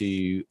together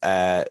to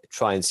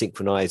try and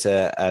synchronize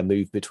a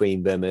move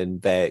between them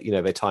and their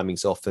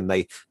timing's off and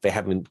they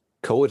haven't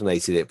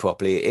coordinated it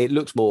properly. It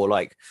looks more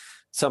like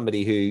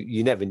somebody who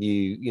you never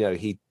knew,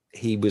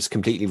 he was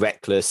completely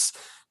reckless.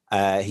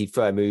 He'd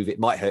throw a move, it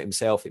might hurt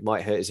himself, it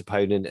might hurt his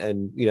opponent,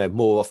 and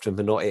more often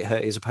than not, it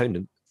hurt his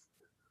opponent.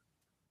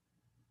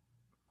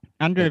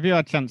 Andrew, have you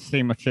had a chance to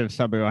see much of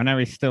Sabu? I know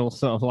he's still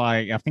sort of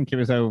like, I think he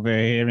was over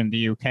here in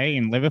the UK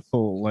in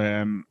Liverpool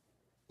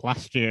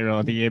last year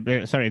or the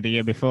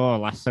year before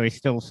last. So he's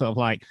still sort of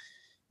like,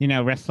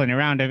 wrestling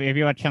around. Have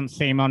you had a chance to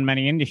see him on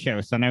many indie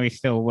shows? I know he's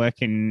still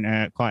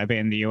working quite a bit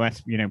in the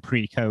US,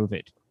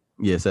 pre-COVID.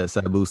 Yes,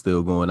 Sabu's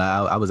still going.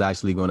 I was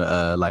actually going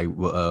to like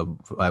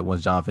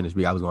once John finished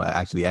me, I was going to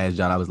actually ask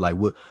John. I was like,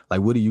 what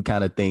do you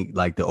kind of think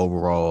like the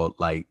overall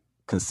like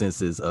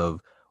consensus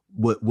of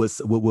what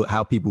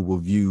how people will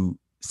view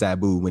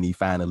Sabu when he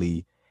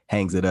finally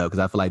hangs it up? Because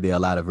I feel like there are a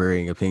lot of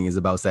varying opinions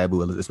about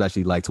Sabu,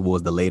 especially like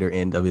towards the later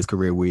end of his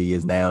career where he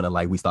is now, and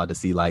like we start to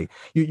see like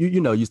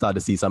you start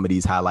to see some of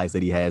these highlights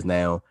that he has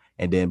now,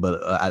 and then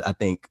but I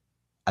think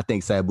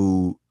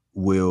Sabu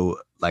will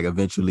like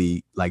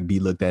eventually like be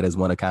looked at as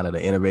one of kind of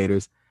the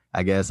innovators,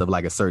 I guess, of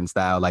like a certain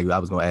style. Like I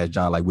was going to ask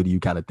John, like, what do you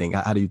kind of think?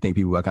 How do you think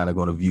people are kind of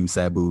going to view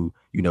Sabu,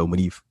 when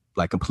he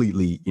like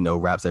completely,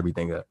 wraps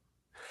everything up?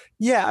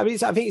 Yeah, I mean,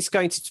 I think it's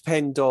going to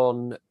depend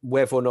on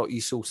whether or not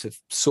you sort of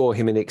saw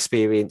him and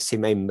experienced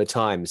him in the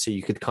time, so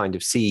you could kind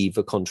of see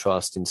the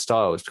contrast in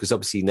styles. Because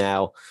obviously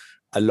now,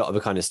 a lot of the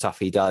kind of stuff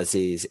he does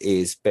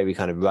is very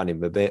kind of run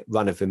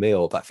of the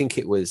mill. But I think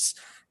it was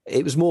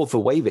more of the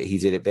way that he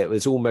did it. But it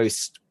was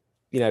almost,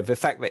 the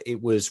fact that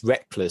it was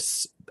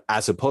reckless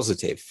as a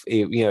positive.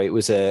 It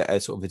was a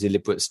sort of a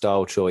deliberate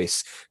style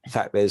choice. The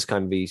fact there's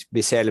kind of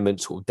this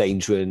element of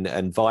danger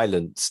and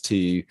violence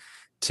to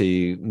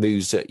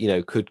moves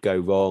that could go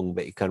wrong,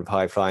 but he kind of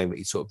high flying, but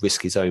he sort of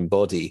risk his own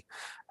body.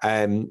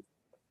 And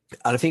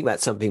I think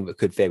that's something that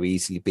could very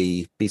easily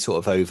be sort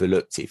of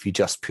overlooked if you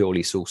just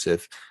purely sort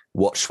of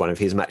watch one of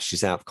his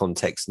matches out of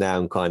context now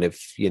and kind of,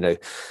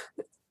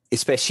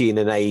 especially in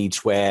an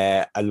age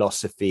where a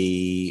lot of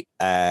the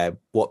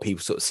what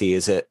people sort of see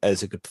as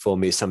a good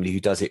performer is somebody who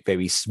does it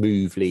very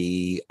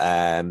smoothly,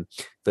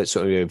 but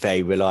sort of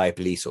very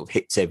reliably sort of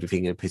hits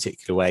everything in a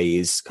particular way,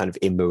 is kind of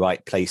in the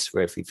right place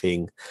for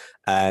everything.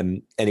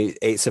 And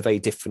it's a very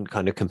different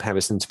kind of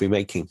comparison to be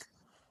making.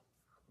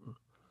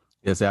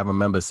 Yes, I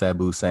remember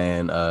Sabu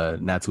saying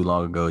not too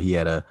long ago he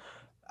had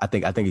I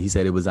think he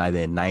said it was either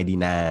in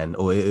 '99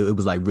 or it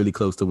was like really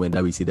close to when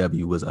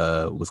WCW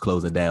was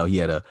closing down. He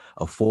had a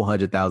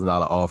 $400,000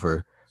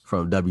 offer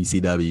from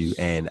WCW,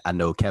 and I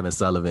know Kevin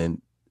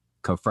Sullivan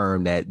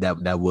confirmed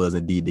that was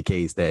indeed the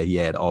case, that he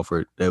had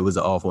offered. There was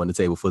an offer on the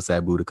table for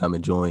Sabu to come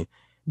and join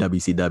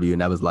WCW, and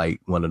that was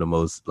like one of the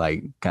most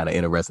like kind of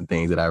interesting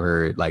things that I've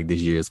heard like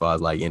this year as far as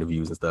like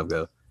interviews and stuff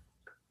go.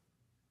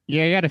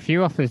 Yeah, he had a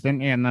few offers,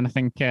 didn't he? And then I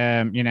think, he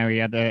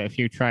had a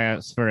few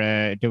tryouts for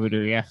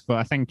WWF. But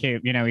I think,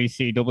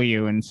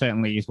 ECW and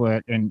certainly his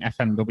work in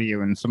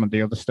FMW and some of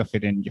the other stuff he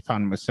did in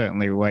Japan was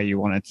certainly where you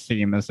wanted to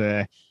see him as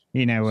an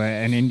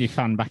indie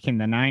fan back in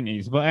the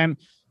 90s.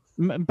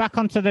 But back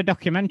onto the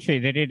documentary,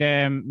 they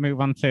did move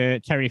on to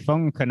Terry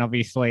Funk. And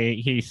obviously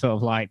he's sort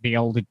of like the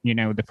older,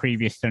 the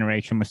previous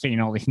generation. We're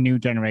seeing all this new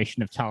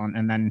generation of talent.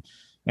 And then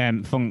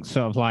Funk's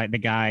sort of like the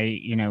guy,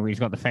 he's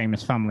got the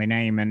famous family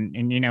name, and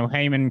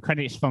Heyman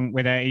credits Funk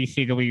with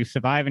ECW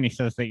Survive, and he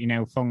says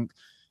that, Funk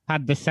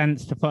had the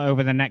sense to put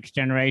over the next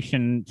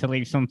generation to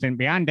leave something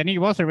behind, and he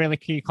was a really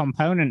key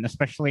component,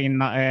 especially in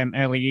that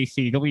early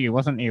ECW,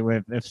 wasn't he,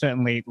 with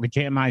certainly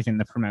legitimizing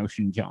the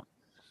promotion, John?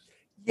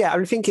 Yeah,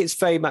 I think it's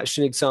very much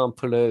an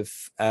example of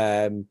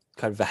kind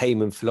of the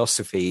Heyman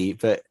philosophy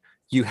that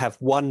you have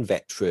one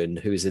veteran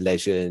who is a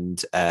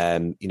legend,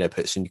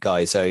 puts some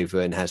guys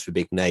over and has the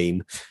big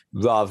name,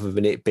 rather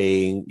than it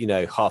being,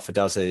 half a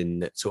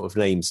dozen sort of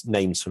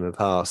names from the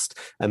past.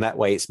 And that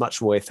way it's much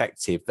more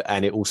effective.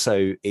 And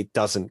it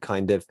doesn't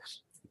kind of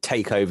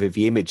take over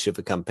the image of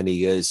a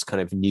company as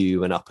kind of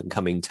new and up and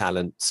coming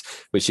talents,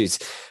 which is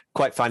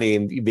quite funny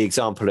in the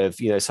example of,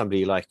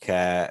 somebody like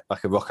a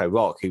Rocco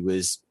Rock, who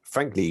was,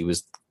 frankly, he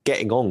was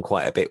getting on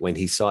quite a bit when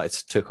he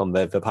took on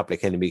the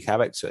Public Enemy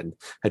character and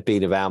had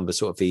been around the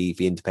sort of the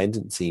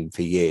independent scene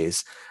for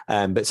years.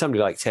 But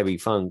somebody like Terry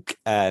Funk,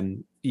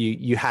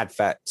 you had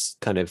that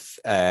kind of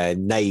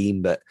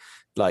name that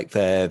like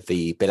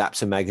the Bill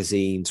Apter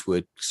magazines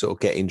would sort of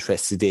get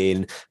interested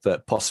in,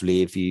 that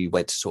possibly if you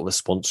went to sort of a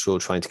sponsor or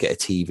trying to get a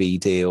TV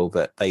deal,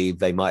 that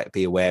they might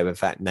be aware of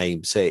that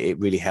name. So it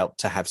really helped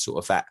to have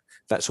sort of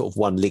that sort of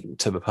one link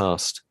to the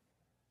past.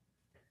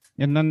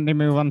 And then they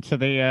move on to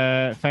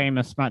the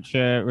famous match we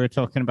were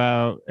talking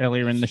about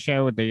earlier in the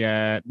show,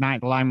 the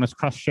Night the Line Was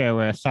Crossed show,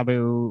 where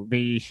Sabu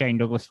v Shane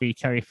Douglas v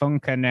Terry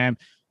Funk, and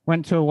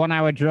went to a 1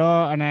 hour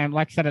draw. And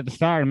like I said at the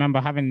start, I remember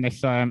having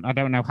this, I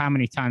don't know how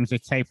many times the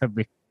tape had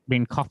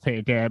been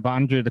copied, but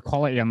Andrew, the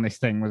quality on this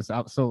thing was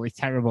absolutely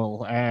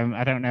terrible.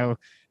 I don't know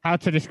how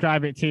to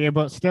describe it to you,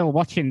 but still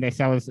watching this,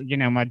 I was,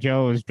 my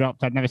jaw was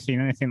dropped. I'd never seen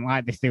anything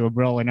like this. They were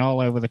brawling all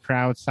over the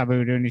crowd,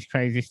 Sabu doing his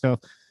crazy stuff.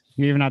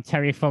 You even had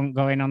Terry Funk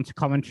going on to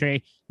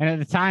commentary. And at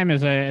the time,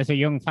 as a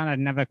young fan, I'd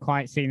never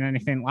quite seen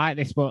anything like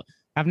this, but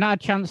I've not had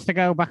a chance to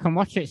go back and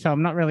watch it, so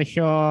I'm not really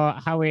sure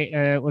how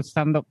it would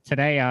stand up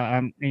today.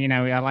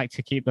 I like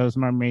to keep those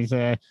memories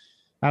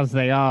as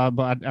they are,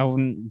 but I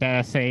wouldn't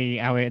dare say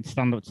how it'd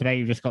stand up today.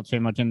 You've just got to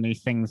imagine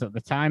these things at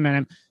the time.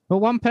 And but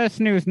one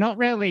person who's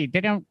they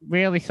don't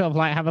really sort of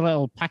like have a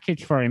little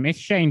package for him is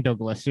Shane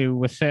Douglas, who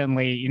was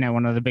certainly,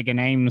 one of the bigger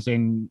names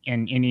in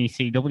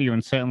ECW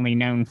and certainly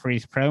known for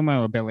his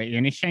promo ability.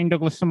 And is Shane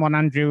Douglas someone,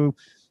 Andrew,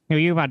 who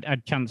you've had a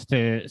chance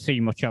to see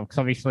much of? Because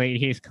obviously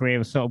his career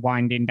was sort of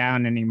winding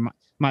down, and he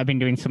might have been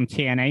doing some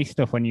TNA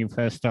stuff when you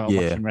first started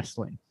watching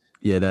wrestling.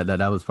 Yeah,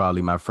 that was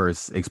probably my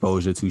first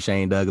exposure to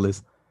Shane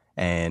Douglas.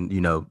 And,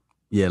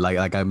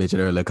 like I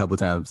mentioned earlier a couple of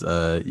times,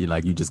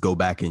 you just go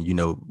back and,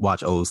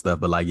 watch old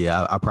stuff. But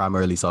I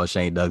primarily saw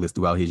Shane Douglas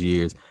throughout his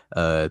years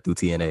through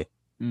TNA.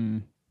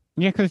 Mm.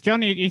 Yeah, because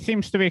Johnny, he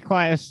seems to be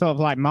quite a sort of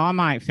like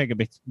Marmite figure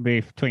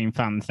between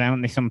fans,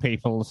 don't they? Some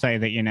people say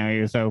that,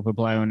 he was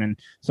overblown and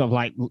sort of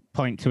like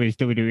point to his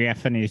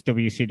WWF and his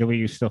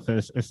WCW stuff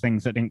as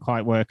things that didn't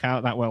quite work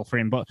out that well for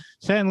him. But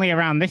certainly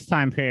around this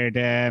time period,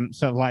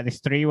 sort of like this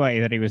three-way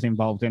that he was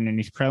involved in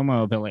his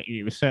promo ability,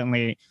 it was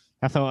certainly,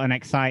 I thought, an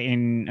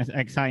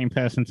exciting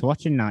person to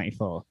watch in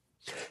 '94.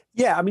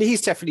 Yeah, I mean,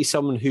 he's definitely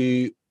someone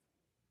who,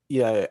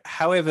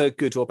 however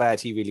good or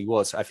bad he really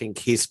was, I think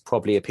his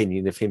probably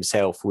opinion of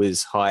himself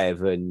was higher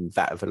than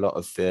that of a lot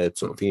of the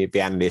sort of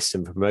the analysts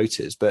and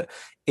promoters. But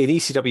in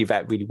ECW,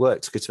 that really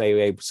worked because they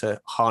were able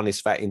to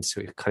harness that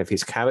into kind of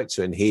his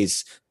character and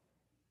his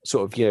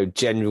sort of,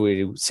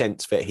 general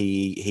sense that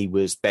he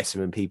was better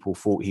than people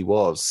thought he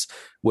was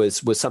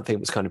something that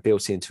was kind of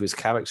built into his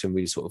character and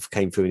really sort of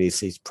came through in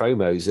his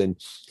promos. And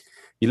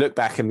you look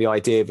back and the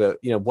idea that,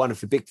 one of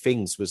the big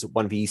things was that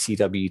one of the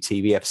ECW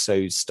TV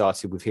episodes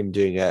started with him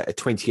doing a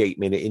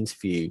 28-minute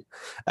interview.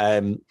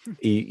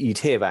 You'd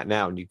hear that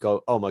now and you'd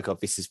go, oh my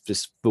God, this is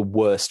just the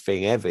worst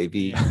thing ever. If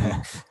you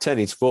turn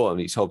into Raw and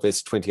you told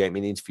this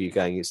 28-minute interview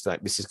going, it's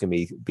like, this is going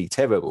to be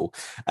terrible.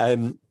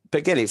 But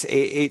again,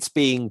 it's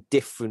being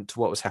different to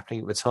what was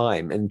happening at the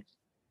time. And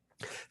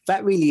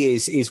that really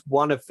is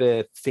one of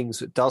the things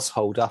that does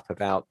hold up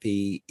about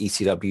the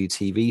ECW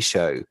TV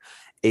show,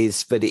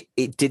 is that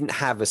it didn't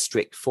have a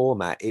strict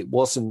format. It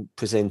wasn't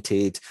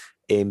presented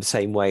in the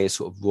same way as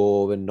sort of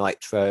Raw and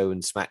Nitro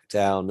and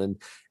SmackDown and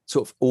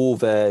sort of all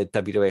the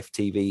WWF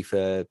TV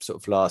for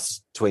sort of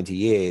last 20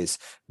 years,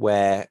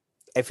 where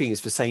everything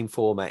is the same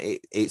format.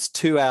 It's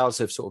 2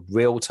 hours of sort of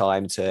real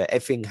time to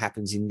everything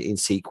happens in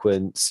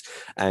sequence,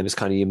 and it's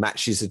kind of your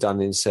matches are done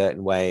in a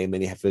certain way, and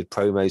then you have the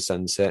promos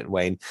done in a certain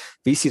way. And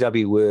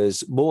VCW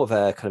was more of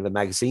a kind of a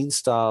magazine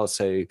style,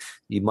 so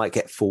you might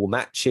get full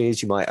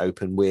matches, you might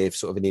open with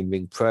sort of an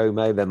in-ring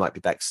promo, there might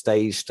be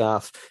backstage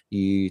stuff,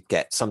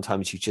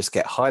 sometimes you just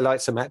get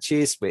highlights of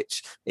matches,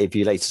 which if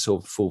you later saw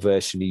the full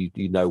version,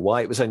 you know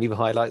why it was only the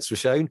highlights were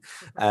shown.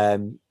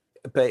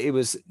 But it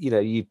was,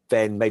 you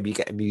then maybe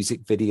get a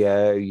music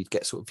video, you'd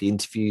get sort of the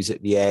interviews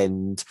at the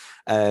end.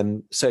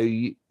 So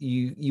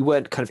you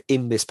weren't kind of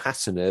in this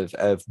pattern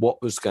of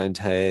what was going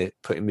to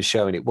put in the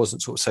show, and it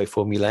wasn't sort of so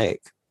formulaic.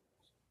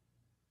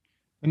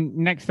 And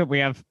next up, we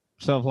have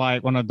sort of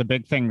like one of the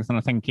big things, and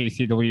I think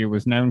ECW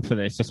was known for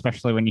this,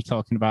 especially when you're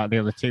talking about the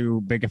other two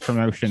bigger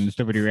promotions,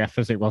 WWF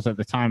as it was at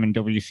the time and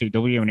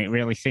WCW, and it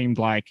really seemed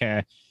like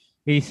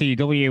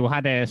ECW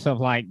had a sort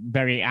of like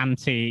very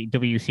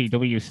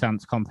anti-WCW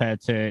stance compared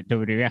to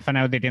WWF. I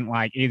know they didn't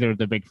like either of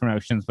the big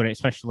promotions, but it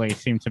especially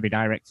seemed to be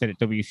directed at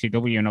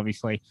WCW. And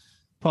obviously,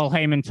 Paul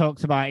Heyman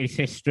talked about his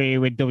history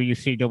with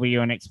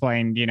WCW and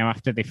explained,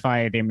 after they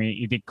fired him,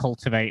 he did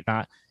cultivate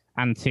that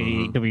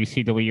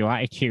anti-WCW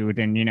attitude.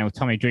 And,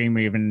 Tommy Dreamer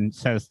even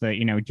says that,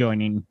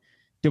 joining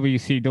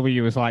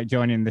WCW was like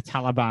joining the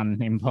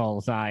Taliban in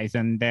Paul's eyes.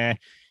 And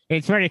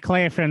it's very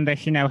clear from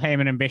this,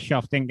 Heyman and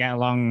Bischoff didn't get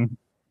along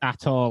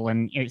at all,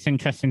 and it's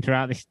interesting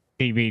throughout this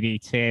DVD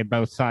to hear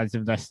both sides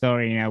of their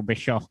story.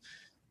 Bischoff,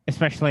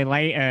 especially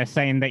later,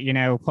 saying that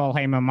Paul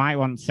Heyman might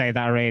want to say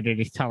that I raided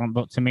his talent,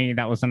 but to me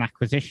that was an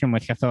acquisition,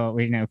 which I thought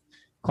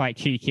quite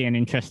cheeky and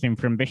interesting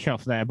from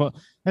Bischoff there. But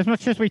as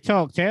much as we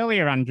talked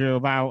earlier, Andrew,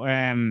 about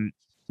a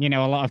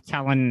lot of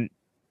talent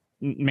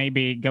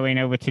maybe going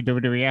over to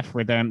WWF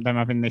with them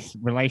having this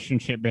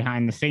relationship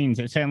behind the scenes,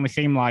 it certainly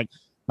seemed like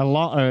a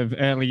lot of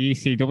early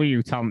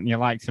ECW talent, your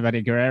likes of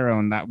Eddie Guerrero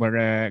and that,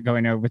 were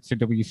going over to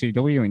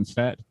WCW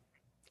instead.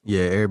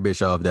 Yeah, Eric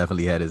Bischoff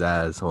definitely had his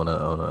eyes on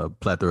a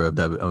plethora of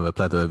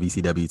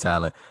ECW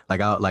talent.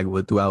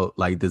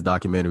 Throughout this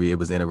documentary, it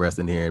was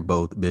interesting hearing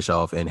both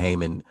Bischoff and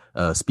Heyman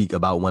speak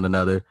about one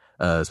another,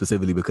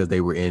 specifically because they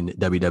were in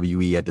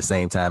WWE at the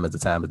same time as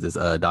this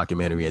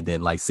documentary, and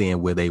then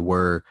seeing where they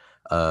were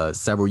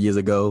several years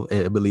ago.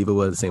 I believe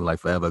it seemed like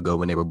forever ago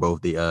when they were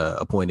both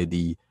appointed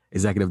the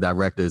executive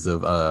directors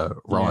of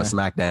Raw and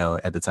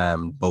SmackDown at the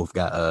time. Both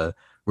got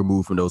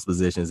removed from those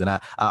positions, and I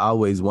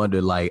always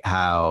wondered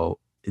how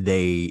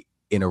they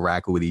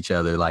interact with each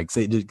other,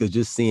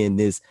 just seeing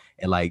this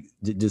and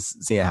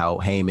just seeing how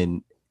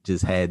Heyman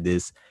just had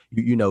this,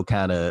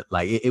 kind of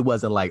it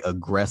wasn't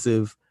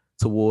aggressive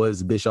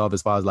towards Bischoff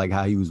as far as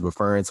how he was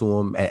referring to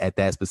him at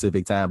that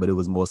specific time, but it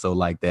was more so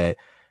that.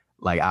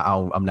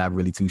 I'm not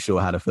really too sure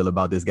how to feel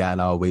about this guy,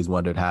 and I always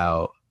wondered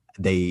how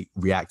they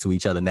react to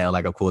each other now.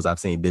 Of course, I've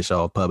seen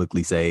Bischoff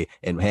publicly say,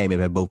 and Heyman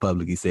have both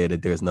publicly said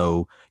that there's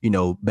no,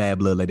 bad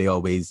blood. They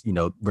always,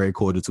 very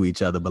cordial to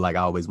each other. But I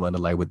always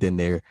wonder, within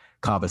their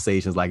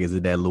conversations, is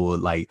it that little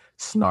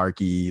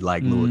snarky,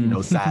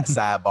 little,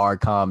 sidebar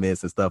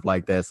comments and stuff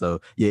like that. So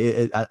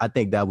yeah, I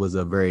think that was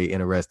a very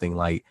interesting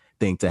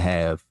thing to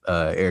have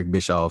Eric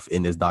Bischoff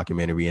in this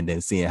documentary, and then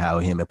seeing how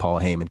him and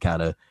Paul Heyman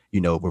kind of,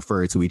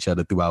 refer to each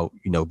other throughout,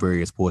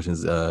 various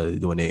portions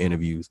during their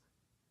interviews.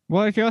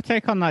 What is your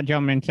take on that,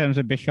 John, in terms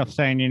of Bischoff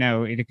saying,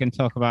 he can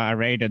talk about I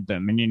raided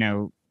them, and,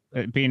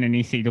 being an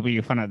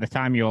ECW fan at the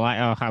time, you were like,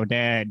 oh, how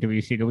dare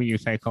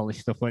WCW take all this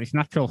stuff? But it's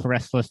natural for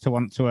wrestlers to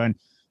want to earn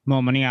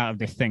more money out of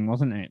this thing,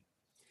 wasn't it?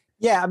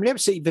 Yeah, I mean,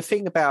 absolutely. The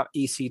thing about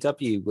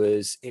ECW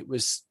was it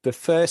was the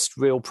first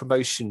real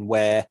promotion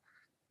where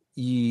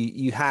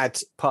you had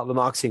part of the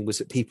marketing was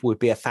that people would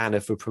be a fan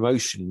of the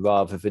promotion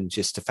rather than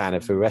just a fan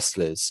of the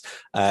wrestlers.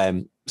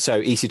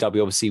 So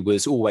ECW obviously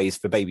was always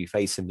the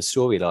babyface in the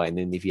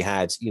storyline. And if you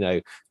had,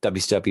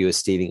 WCW was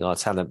stealing our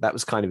talent, that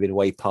was kind of in a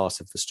way part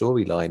of the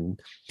storyline.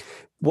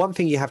 One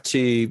thing you have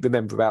to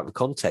remember about the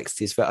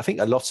context is that I think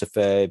a lot of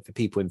the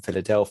people in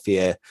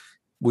Philadelphia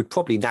would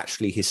probably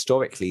naturally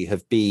historically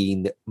have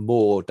been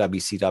more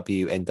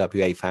WCW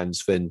NWA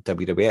fans than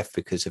WWF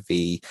because of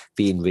the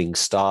in-ring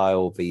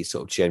style, the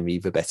sort of generally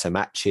the better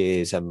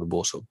matches and the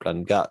more sort of blood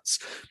and guts.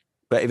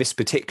 But at this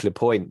particular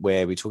point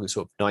where we're talking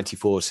sort of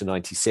 94 to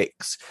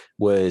 96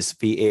 was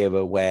the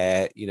era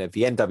where, the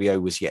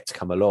NWO was yet to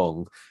come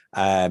along.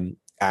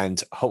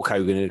 And Hulk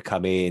Hogan had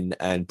come in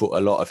and brought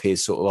a lot of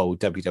his sort of old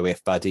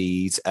WWF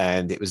buddies.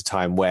 And it was a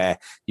time where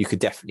you could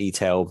definitely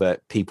tell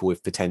that people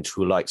with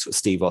potential like sort of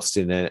Steve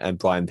Austin and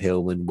Brian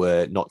Pillman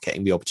were not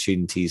getting the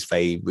opportunities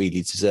they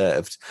really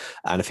deserved.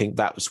 And I think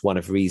that was one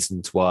of the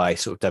reasons why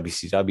sort of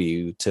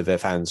WCW to their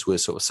fans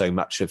was sort of so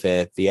much of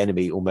the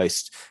enemy,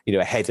 almost,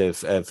 ahead of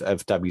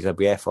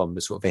WWF on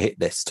the sort of a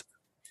hit list.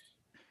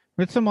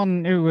 With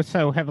someone who was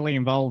so heavily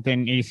involved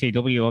in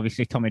ECW,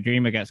 obviously Tommy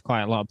Dreamer gets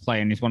quite a lot of play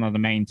and is one of the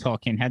main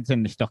talking heads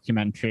in this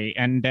documentary.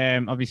 And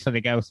obviously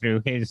they go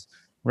through his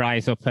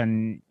rise up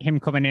and him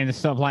coming in as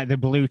sort of like the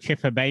blue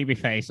chipper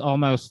babyface,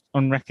 almost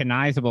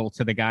unrecognizable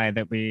to the guy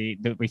that we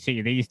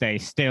see these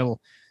days. Still,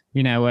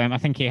 I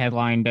think he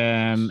headlined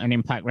an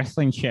Impact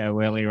Wrestling show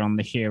earlier on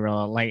this year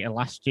or later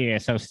last year,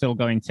 so still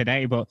going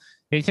today. But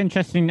it's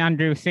interesting,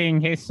 Andrew,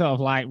 seeing his sort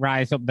of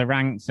rise up the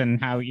ranks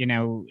and how,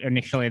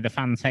 initially the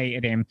fans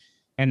hated him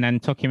and then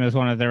took him as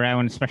one of their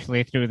own,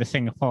 especially through the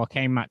Singapore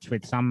Cane match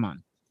with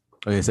Sandman.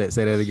 Oh, yeah, say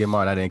that again,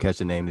 Martin. I didn't catch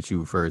the name that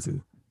you referred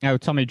to. Oh,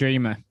 Tommy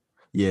Dreamer.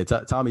 Yeah,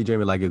 Tommy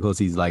Dreamer, of course,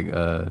 he's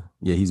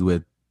he's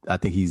with, I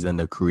think he's in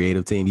the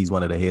creative team. He's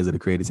one of the heads of the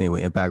creative team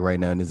with Impact right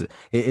now. And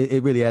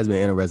it really has been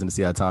interesting to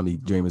see how Tommy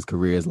Dreamer's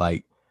career is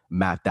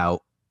mapped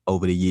out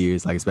over the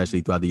years, especially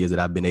throughout the years that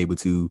I've been able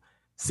to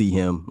see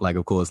him.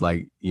 Of course,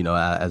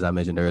 as I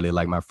mentioned earlier,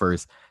 my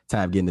first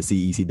time getting to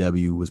see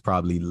ECW was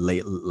probably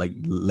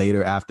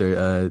later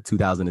after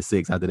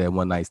 2006, after that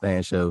One Night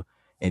Stand show.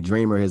 And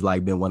Dreamer has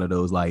been one of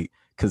those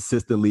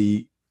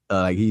consistently,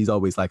 he's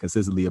always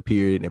consistently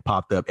appeared and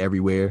popped up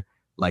everywhere.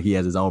 He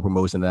has his own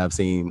promotion that I've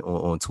seen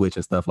on Twitch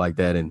and stuff like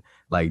that. And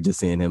just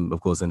seeing him,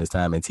 of course, in his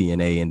time in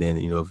TNA, and then,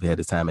 if he had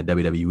his time in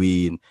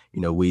WWE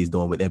and, what he's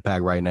doing with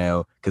Impact right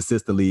now,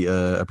 consistently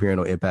appearing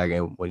on Impact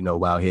and,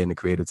 while here in the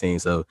creative team.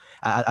 So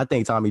I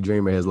think Tommy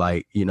Dreamer has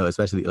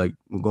especially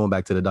going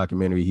back to the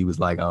documentary, he was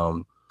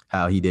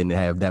how he didn't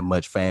have that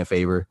much fan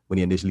favor when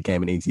he initially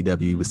came in ECW.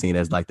 He was seen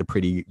as the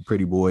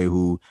pretty boy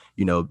who,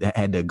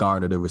 had to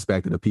garner the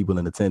respect of the people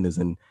in attendance.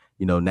 And,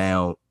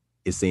 now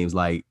it seems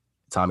like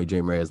Tommy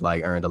Dreamer has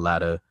earned a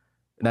lot of,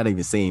 not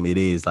even seem, it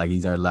is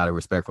he's earned a lot of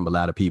respect from a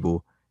lot of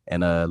people.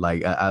 And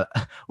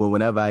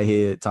whenever I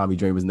hear Tommy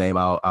Dreamer's name,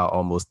 I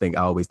always think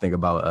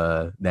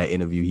about that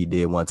interview he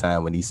did one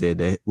time when he said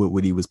that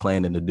what he was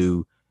planning to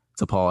do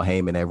to Paul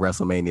Heyman at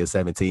WrestleMania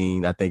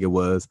 17, I think it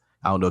was.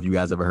 I don't know if you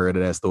guys ever heard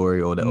of that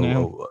story or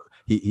No.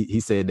 he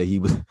said that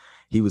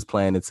he was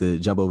planning to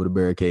jump over the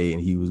barricade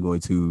and he was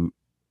going to,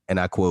 and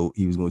I quote,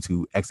 he was going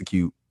to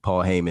execute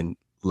Paul Heyman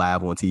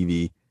live on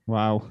TV.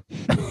 Wow.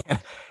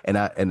 and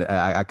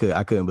I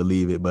couldn't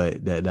believe it,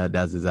 but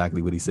that's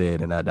exactly what he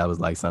said, and that was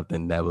like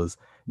something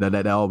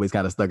that always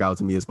kind of stuck out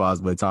to me as far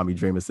as what Tommy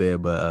Dreamer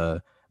said.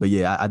 But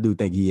yeah, I do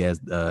think he has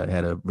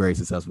had a very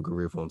successful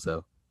career for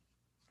himself.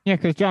 Yeah,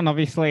 because John,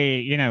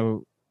 obviously, you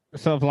know,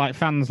 sort of like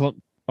fans look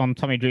on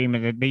Tommy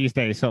Dreamer these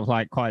days sort of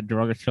like quite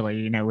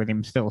derogatorily, you know, with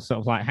him still sort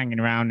of like hanging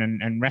around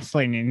and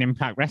wrestling in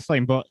Impact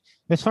Wrestling. But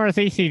as far as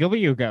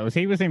ECW goes,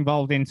 he was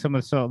involved in some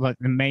of sort of like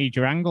the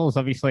major angles.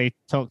 Obviously,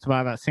 talked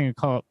about that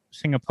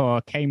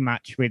Singapore Kane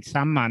match with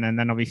Sandman, and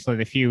then obviously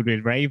the feud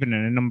with Raven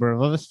and a number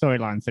of other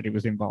storylines that he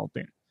was involved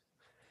in.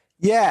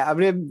 Yeah, I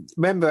mean, I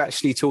remember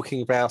actually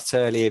talking about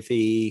earlier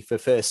the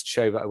first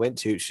show that I went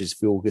to, which was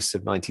the August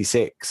of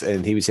 '96,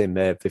 and he was in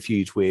the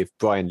feud with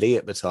Brian Lee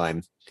at the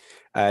time.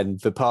 And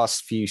the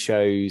past few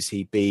shows,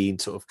 he'd been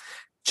sort of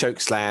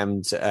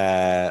chokeslammed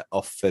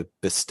off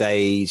the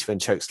stage, then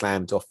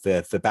chokeslammed off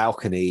the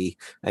balcony,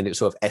 and it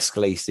sort of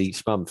escalated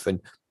each month. And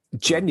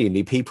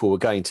genuinely, people were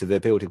going to the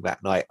building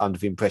that night under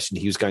the impression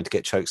he was going to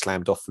get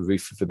chokeslammed off the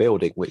roof of the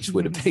building, which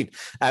would have been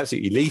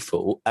absolutely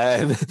lethal.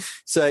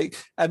 So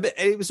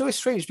it was always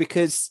strange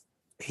because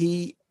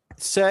he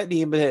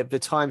certainly in the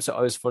times that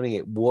I was following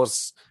it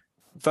was,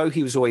 though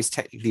he was always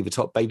technically the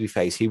top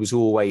babyface, he was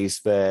always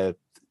the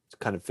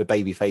kind of the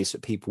babyface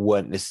that people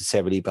weren't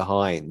necessarily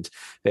behind.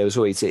 There was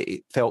always,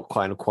 it felt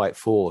quite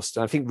forced.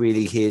 And I think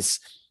really he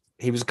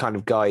was a kind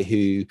of guy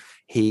who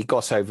he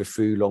got over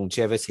through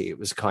longevity. It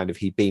was kind of,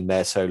 he'd been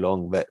there so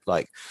long that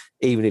like,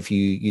 even if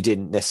you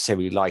didn't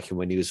necessarily like him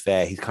when he was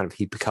there,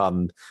 he'd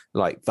become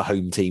like the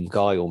home team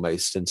guy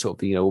almost, and sort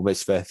of, you know,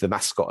 almost the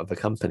mascot of the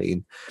company,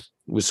 and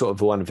was sort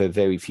of one of the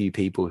very few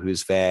people who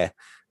was there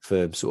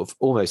for sort of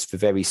almost the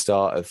very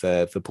start of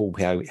the Paul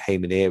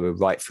Heyman era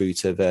right through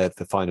to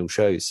the final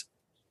shows.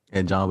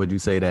 And John, would you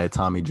say that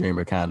Tommy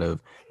Dreamer kind of,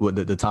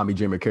 the Tommy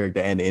Dreamer character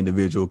and the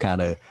individual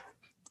kind of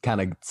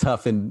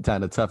toughened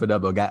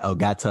up or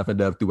got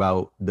toughened up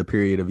throughout the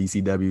period of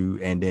ECW,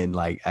 and then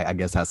like I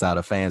guess that's how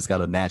the fans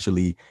kind of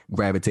naturally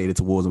gravitated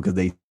towards him because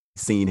they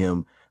seen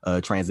him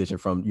transition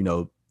from, you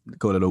know,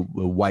 go to the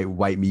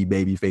white meat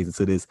baby face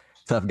into this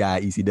tough guy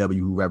ECW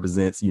who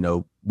represents, you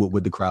know,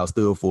 what the crowd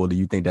stood for. Do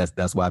you think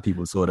that's why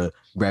people sort of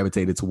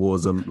gravitated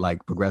towards him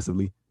like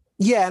progressively?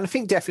 Yeah, and I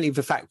think definitely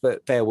the fact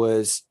that there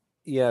was,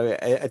 you know,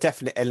 a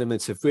definite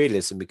element of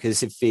realism,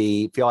 because if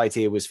the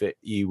idea was that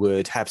you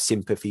would have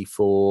sympathy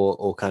for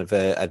or kind of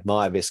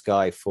admire this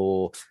guy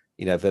for,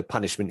 you know, the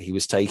punishment he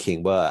was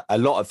taking, well, a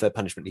lot of the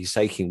punishment he's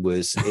taking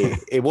was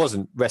it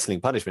wasn't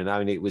wrestling punishment. I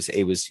mean, it was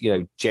you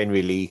know,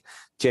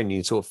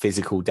 genuine sort of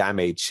physical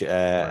damage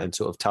and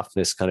sort of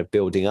toughness kind of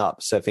building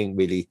up. So I think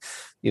really,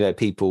 you know,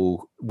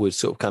 people would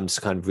sort of come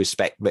to kind of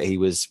respect that he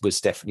was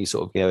definitely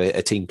sort of, you know,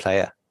 a team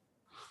player.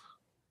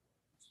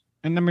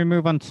 And then we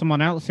move on to someone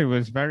else who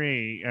was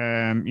very,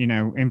 you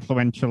know,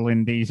 influential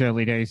in these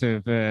early days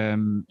of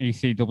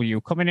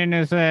ECW, coming in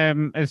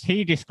as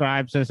he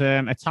describes as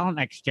a talent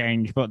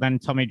exchange, but then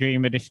Tommy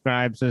Dreamer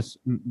describes as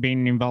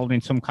being involved in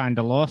some kind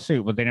of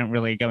lawsuit, but they don't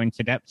really go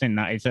into depth in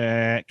that. Is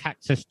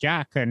Cactus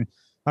Jack, and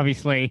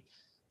obviously,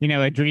 you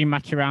know, a dream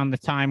match around the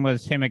time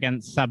was him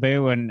against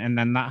Sabu, and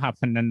then that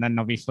happened, and then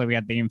obviously we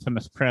had the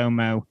infamous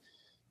promo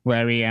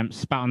where he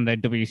spat on the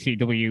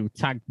WCW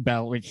tag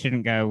belt, which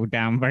didn't go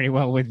down very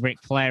well with Ric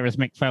Flair, as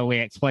Mick Foley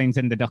explains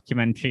in the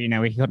documentary. You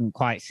know, he couldn't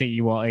quite see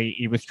what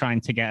he was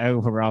trying to get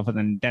over. Rather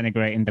than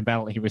denigrating the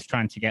belt, he was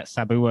trying to get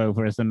Sabu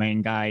over as the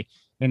main guy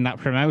in that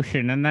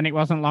promotion. And then it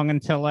wasn't long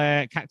until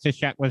Cactus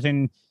Jack was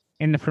in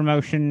the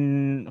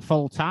promotion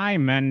full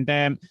time.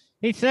 And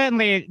it's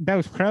certainly,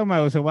 those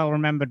promos are well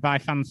remembered by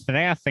fans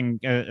today, I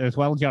think, as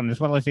well, John, as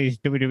well as these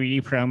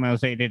WWE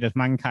promos that he did as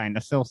Mankind. I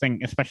still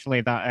think,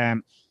 especially that...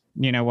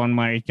 you know, one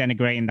where he's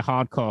denigrating the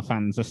hardcore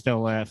fans are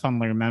still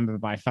fondly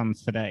remembered by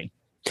fans today.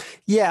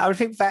 Yeah, I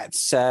think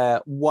that's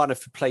one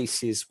of the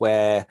places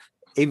where,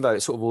 even though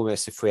it's sort of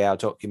almost a 3-hour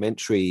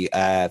documentary,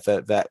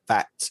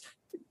 that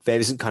there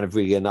isn't kind of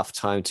really enough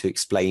time to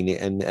explain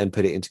it and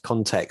put it into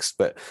context.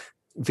 But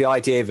the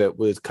idea that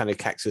was kind of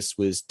Cactus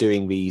was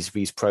doing these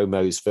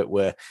promos that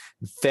were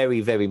very,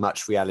 very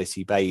much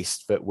reality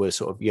based, that were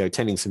sort of, you know,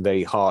 telling some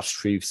very harsh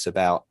truths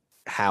about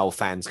how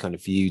fans kind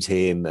of viewed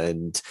him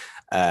and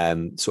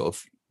sort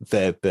of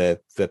the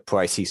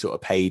price he sort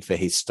of paid for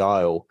his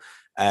style,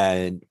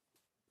 and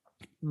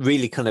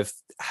really kind of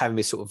having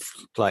this sort of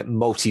like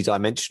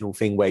multi-dimensional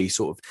thing where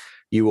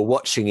you were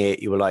watching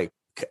it, you were like,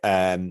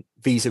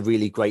 these are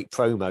really great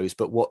promos,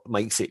 but what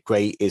makes it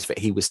great is that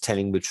he was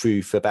telling the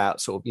truth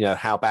about sort of, you know,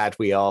 how bad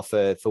we are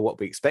for what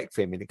we expect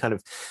from him. And it kind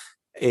of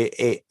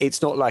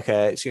it's not like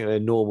it's, you know, a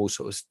normal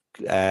sort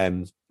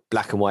of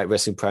black and white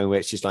wrestling promo where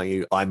it's just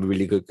like, I'm a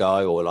really good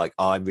guy, or like,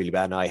 I'm really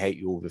bad and I hate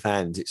you, all the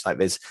fans. It's like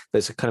there's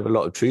a kind of a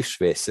lot of truth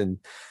to this, and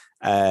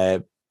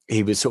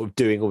he was sort of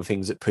doing all the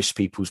things that push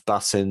people's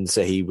buttons.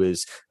 So I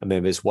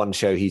remember there's one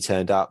show he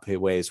turned up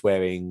where he's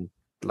wearing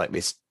like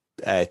this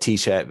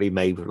T-shirt we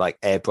made with like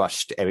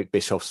airbrushed Eric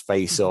Bischoff's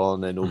face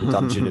on and all the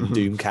Dungeon and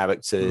Doom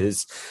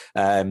characters.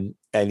 And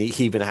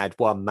he even had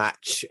one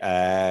match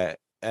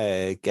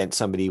against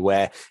somebody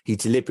where he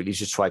deliberately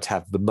just tried to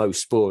have the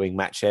most boring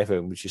match ever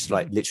and was just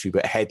like literally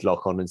put a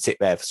headlock on and sit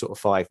there for sort of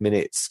 5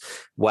 minutes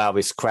while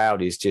this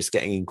crowd is just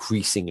getting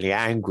increasingly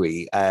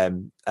angry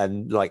and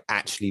like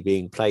actually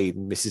being played.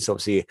 And this is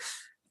obviously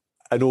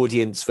an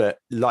audience that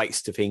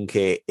likes to think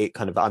it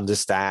kind of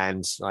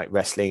understands like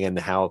wrestling and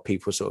how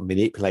people sort of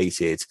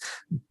manipulated,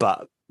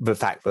 but the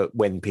fact that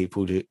when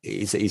people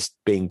is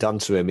being done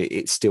to him,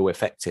 it's still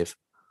effective.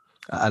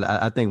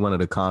 I think one of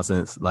the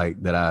constants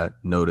like that I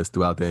noticed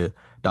throughout the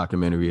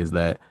documentary is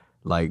that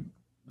like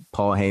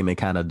Paul Heyman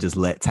kind of just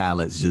let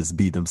talents just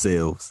be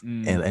themselves.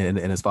 And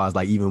as far as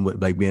like even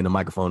with like being the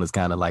microphone is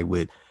kind of like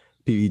with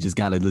he just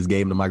kind of just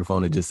gave him the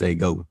microphone and just say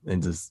go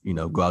and just, you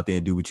know, go out there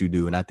and do what you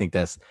do. And I think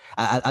that's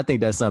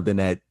something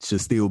that should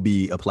still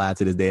be applied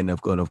to this day. And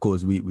of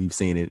course we've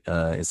seen it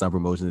in some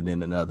promotions, and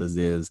then in others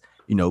there's,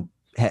 you know,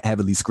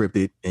 heavily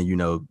scripted and, you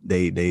know,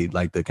 they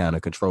like to kind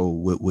of control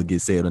what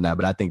gets said or not.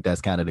 But I think that's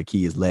kind of the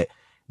key, is let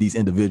these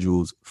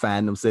individuals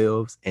find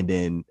themselves, and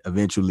then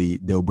eventually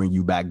they'll bring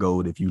you back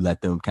gold if you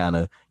let them kind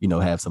of, you know,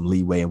 have some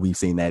leeway. And we've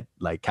seen that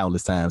like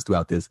countless times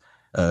throughout this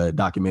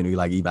documentary.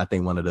 Like even I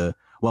think one of the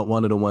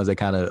ones that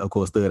kind of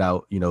course stood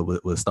out, you know,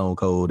 was Stone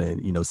Cold,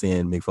 and, you know,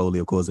 seeing Mick Foley,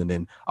 of course, and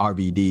then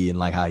RVD, and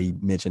like how he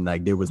mentioned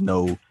like there was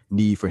no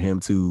need for him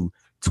to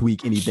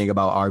tweak anything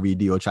about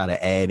RVD or try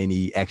to add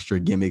any extra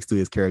gimmicks to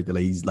his character.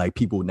 Like he's like,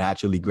 people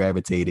naturally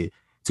gravitated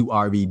to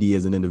RVD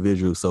as an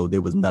individual, so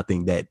there was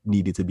nothing that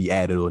needed to be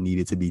added or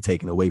needed to be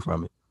taken away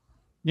from it.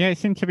 Yeah, it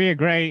seemed to be a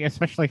great,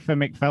 especially for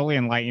Mick Foley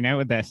and, like, you know,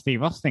 with their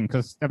Steve Austin,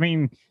 because I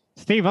mean,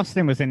 Steve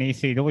Austin was in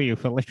ECW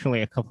for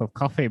literally a cup of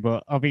coffee,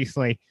 but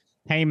obviously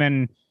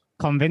Heyman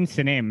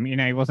convincing him, you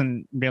know, he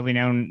wasn't really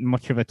known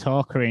much of a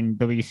talker in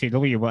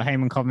WCW, but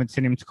Heyman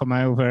convincing him to come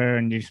over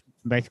and just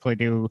basically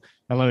do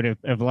a load of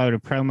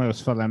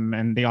promos for them,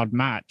 and the odd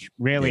match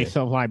really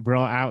sort of like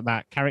brought out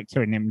that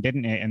character in him,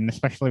 didn't it? And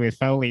especially with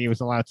Foley, he was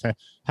allowed to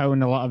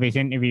hone a lot of his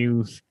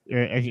interview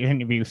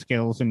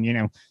skills and, you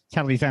know,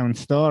 tell his own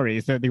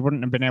stories that they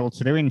wouldn't have been able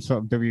to do in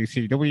sort of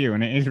WCW.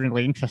 And it is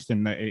really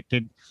interesting that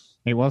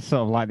it was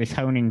sort of like this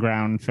honing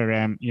ground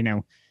for, you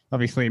know,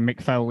 obviously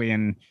Mick Foley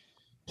and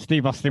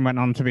Steve Austin went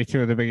on to be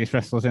two of the biggest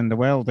wrestlers in the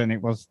world, and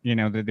it was, you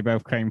know, that they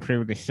both came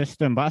through this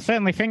system. But I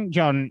certainly think,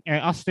 John,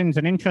 Austin's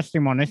an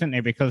interesting one, isn't he?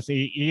 Because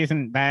he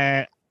isn't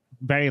there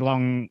very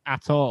long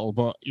at all.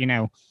 But, you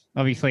know,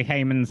 obviously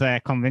Heyman's there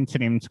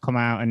convincing him to come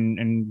out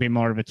and be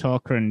more of a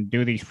talker and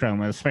do these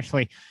promos,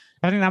 especially.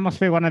 I think that must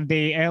be one of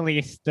the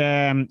earliest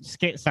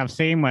skits I've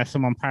seen where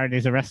someone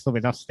parodies a wrestler,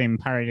 with Austin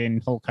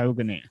parodying Hulk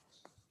Hogan here.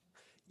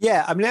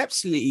 Yeah, I mean,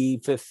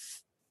 absolutely.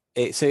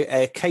 It's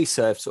a case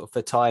of sort of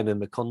the time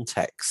and the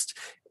context,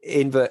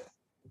 in that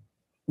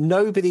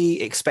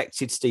nobody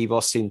expected Steve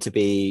Austin to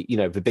be, you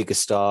know, the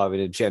biggest star in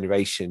a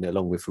generation,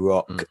 along with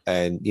Rock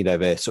and, you know,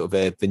 the sort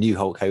of the new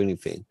Hulk Hogan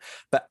thing.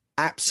 But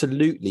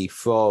absolutely,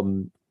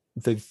 from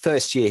the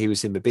first year he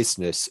was in the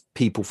business,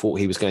 people thought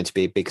he was going to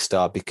be a big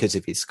star because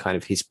of his kind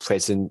of his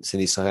presence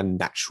and his kind of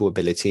natural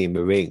ability in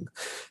the ring.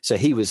 So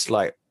he was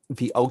like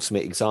the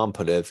ultimate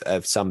example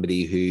of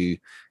somebody who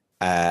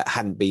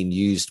hadn't been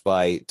used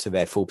to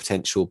their full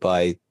potential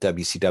by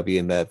WCW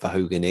in the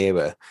Hogan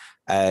era.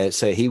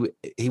 So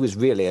he was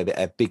really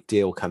a big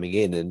deal coming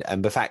in,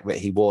 and the fact that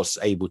he was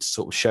able to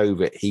sort of show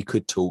that he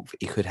could talk,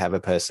 he could have a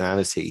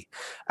personality,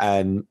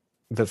 and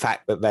the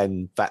fact that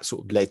then that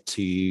sort of led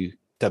to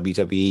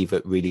WWE,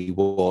 that really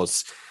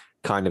was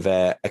kind of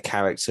a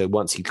character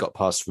once he got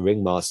past the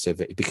ringmaster,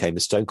 that it became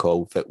a Stone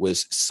Cold, that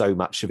was so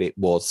much of it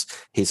was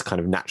his kind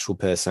of natural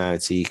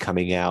personality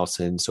coming out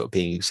and sort of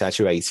being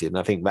exaggerated. And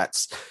I think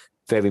that's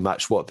very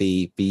much what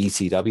the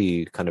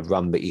ECW kind of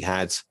run that he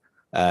had.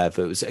 But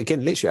it was,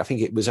 again, literally, I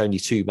think it was only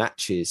 2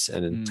 matches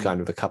and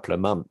kind of a couple of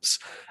months.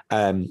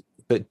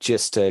 But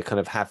just to kind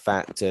of have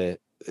that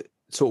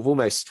sort of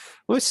almost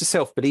a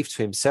self-belief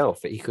to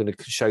himself, that he could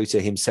show to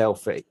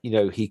himself that, you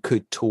know, he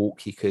could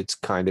talk, he could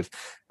kind of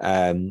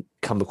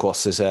come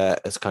across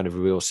as kind of a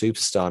real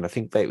superstar. And I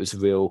think that it was a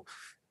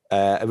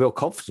real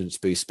confidence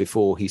boost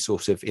before he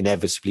sort of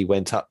inevitably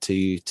went up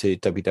to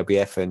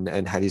WWF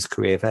and had his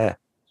career there.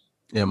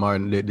 Yeah,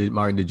 Martin,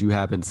 did you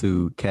happen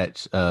to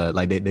catch,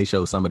 like they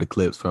showed some of the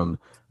clips from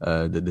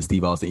the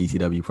Steve Austin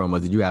ECW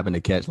promos? Did you happen to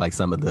catch like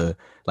some of the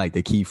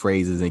key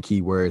phrases and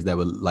key words that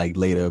would like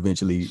later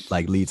eventually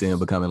like lead to him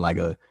becoming like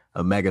a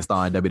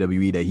megastar in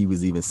WWE, that he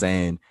was even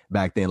saying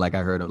back then? Like I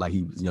heard him, like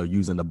he was, you know,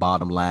 using the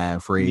bottom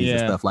line phrase and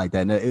stuff like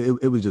that. And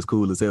it was just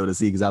cool as hell to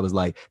see, because I was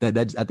like, that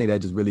I think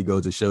that just really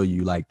goes to show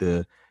you like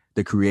the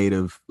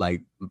creative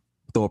like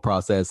thought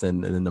process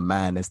and the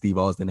mind that Steve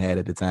Austin had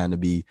at the time to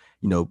be,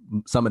 you know,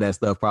 some of that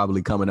stuff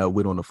probably coming up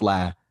with on the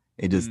fly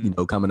and just, you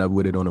know, coming up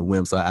with it on a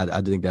whim. So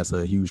I think that's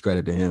a huge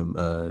credit to him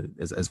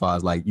as far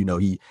as like, you know,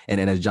 he, and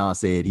as John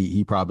said,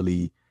 he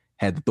probably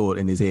had the thought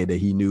in his head that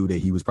he knew that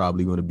he was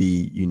probably going to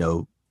be, you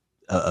know,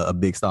 a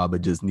big star,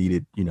 but just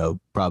needed, you know,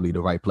 probably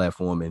the right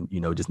platform and, you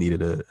know, just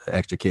needed a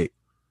extra kick.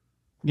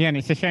 Yeah, and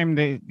it's a shame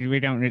that we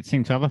don't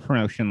seem to have a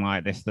promotion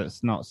like this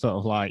that's not sort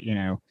of like, you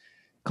know,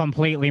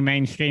 completely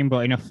mainstream,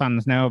 but enough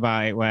fans know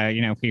about it where,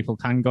 you know, people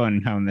can go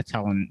and hone the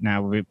talent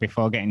now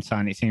before getting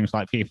signed. It seems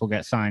like people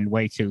get signed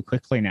way too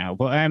quickly now.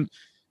 But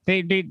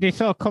they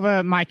sort of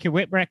cover Mikey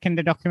Whipwreck in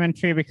the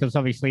documentary because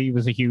obviously he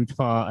was a huge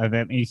part of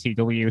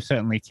ECW,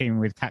 certainly teaming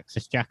with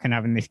Cactus Jack and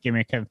having this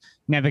gimmick of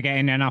never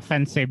getting an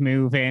offensive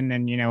move in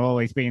and, you know,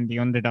 always being the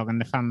underdog and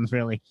the fans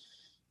really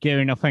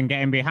gearing up and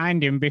getting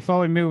behind him.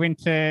 Before we move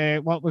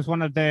into what was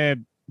one of the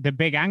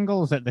big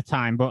angles at the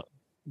time, but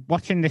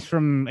watching this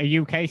from a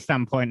UK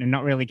standpoint and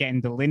not really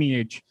getting the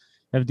lineage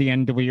of the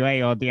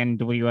NWA or the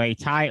NWA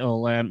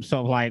title,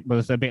 sort of like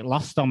was a bit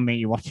lost on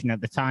me watching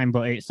at the time.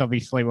 But it's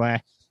obviously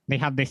where they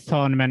had this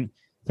tournament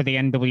for the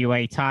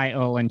NWA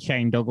title and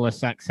Shane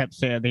Douglas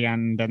accepts it at the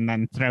end and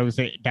then throws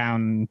it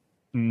down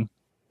and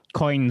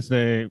coins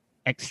the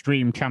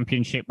Extreme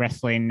Championship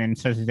Wrestling and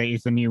says that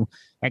he's the new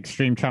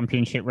Extreme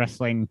Championship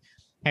Wrestling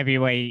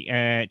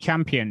heavyweight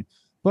champion.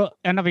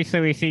 And obviously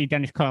we see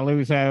Dennis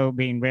Coralluzzo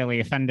being really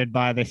offended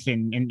by this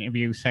in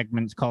interview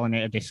segments, calling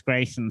it a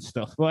disgrace and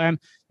stuff. But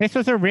this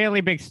was a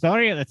really big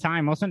story at the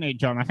time, wasn't it,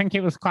 John? I think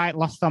it was quite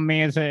lost on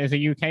me as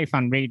a UK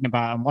fan reading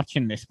about and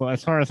watching this. But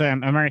as far as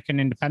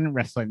American independent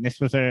wrestling, this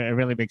was a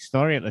really big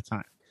story at the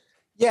time.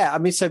 Yeah, I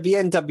mean, so the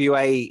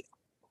NWA,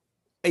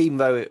 even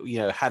though it, you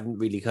know, hadn't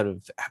really kind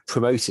of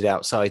promoted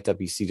outside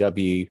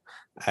WCW,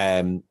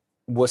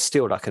 was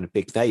still like a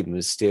big name,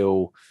 was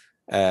still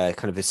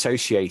kind of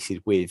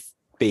associated with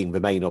being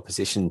the main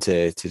opposition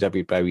to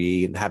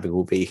WWE and having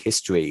all the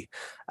history.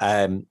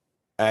 And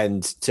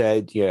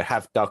to, you know,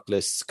 have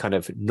Douglas kind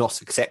of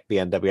not accept the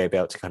NWA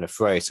belt to kind of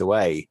throw it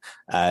away,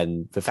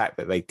 and the fact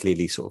that they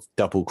clearly sort of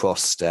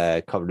double-crossed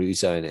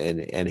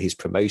Coralluzzo and his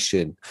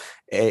promotion,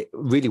 it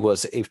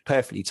was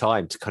perfectly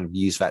timed to kind of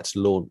use that to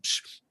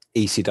launch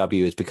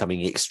ECW as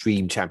becoming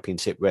Extreme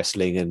Championship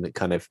Wrestling, and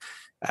kind of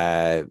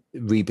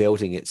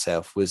rebuilding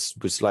itself was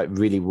like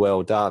really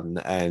well done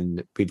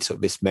and really sort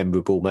of this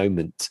memorable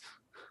moment.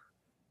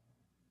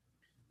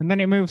 And then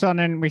it moves on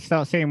and we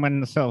start seeing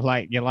when sort of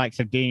like your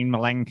likes of Dean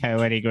Malenko,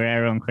 Eddie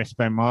Guerrero and Chris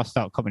Benoit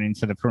start coming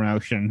into the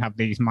promotion and have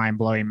these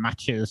mind-blowing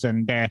matches.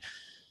 And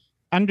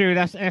Andrew,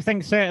 I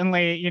think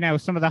certainly, you know,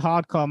 some of the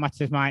hardcore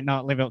matches might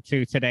not live up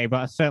to today, but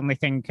I certainly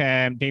think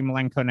Dean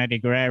Malenko and Eddie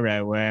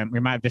Guerrero,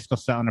 we might have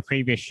discussed that on a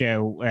previous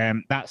show.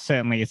 That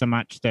certainly is a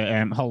match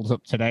that holds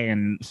up today,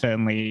 and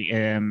certainly,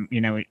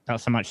 you know,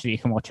 that's a match that you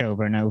can watch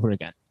over and over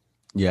again.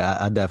 Yeah,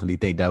 I definitely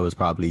think that was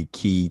probably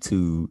key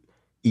to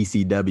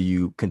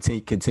ECW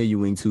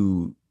continuing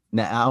to.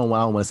 Now, I don't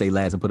want to say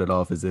last and put it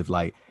off as if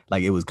like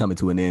it was coming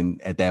to an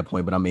end at that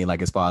point, but I mean,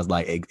 like, as far as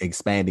like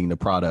expanding the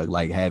product,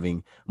 like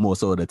having more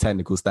sort of the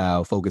technical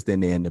style focused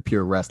in there and the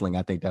pure wrestling,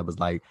 I think that was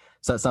like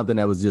something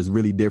that was just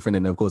really different.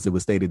 And of course, it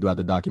was stated throughout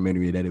the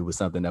documentary that it was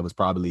something that was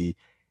probably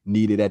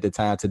needed at the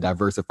time to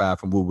diversify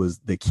from what was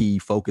the key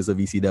focus of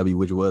ECW,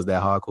 which was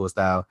that hardcore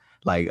style.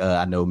 Like,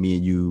 I know me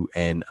and you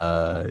and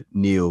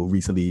Neil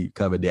recently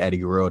covered the Eddie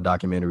Guerrero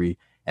documentary.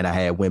 And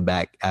I went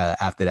back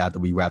after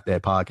we wrapped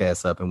that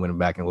podcast up and went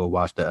back and we'll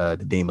watch the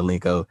Dean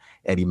Malenko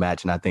Eddie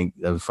match. And I think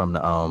that was from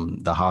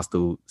the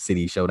Hostile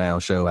City Showdown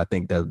show. I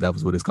think that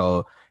was what it's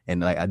called.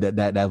 And like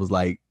that was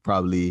like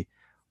probably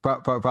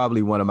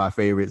one of my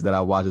favorites that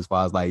I watched as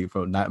far as like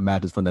from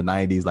matches from the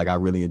 90s. Like, I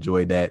really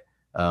enjoyed that.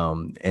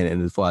 And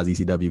as far as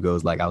ECW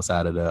goes, like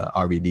outside of the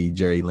RVD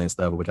Jerry Lynn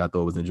stuff, which I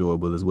thought was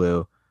enjoyable as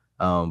well.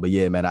 But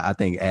yeah, man, I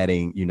think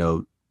adding, you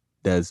know,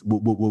 that's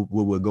what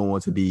would go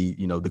on to be,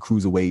 you know, the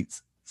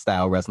cruiserweights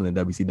style wrestling in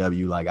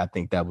WCW. Like, I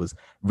think that was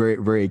very,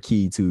 very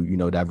key to, you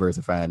know,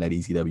 diversifying that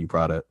ECW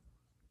product.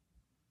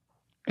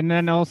 And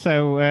then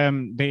also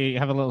they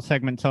have a little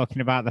segment talking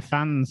about the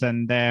fans,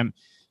 and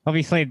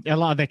obviously a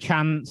lot of the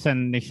chants,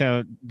 and they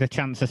show the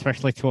chants,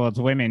 especially towards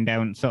women,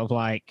 don't sort of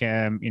like,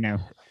 you know,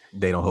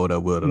 they don't hold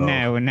up well at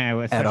all.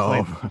 No, at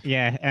all.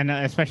 Yeah, and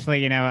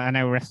especially, you know, I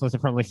know wrestlers are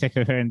probably sick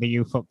of hearing the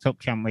 "You fucked up"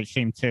 chant, which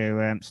seemed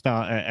to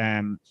start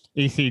at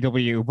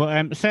ECW,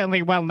 but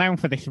certainly well known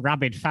for this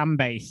rabid fan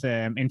base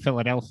in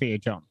Philadelphia,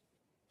 John.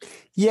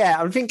 Yeah,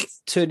 I think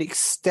to an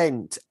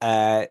extent, you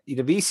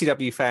know, the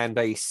ECW fan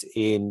base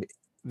in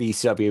the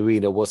ECW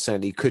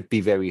arena could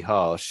be very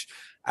harsh.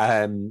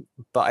 But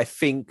I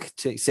think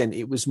to an extent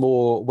it was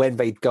more when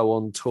they'd go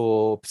on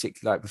tour,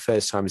 particularly like the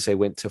first time they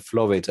went to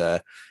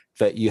Florida,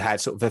 that you had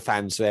sort of the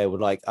fans there were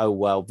like, oh,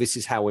 well, this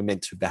is how we're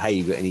meant to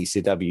behave at an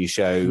ECW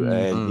show.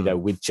 And, you know,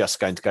 we're just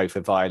going to go for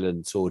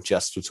violence or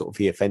just for sort of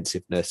the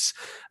offensiveness.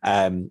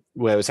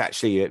 Whereas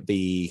actually at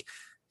the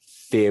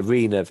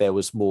arena, there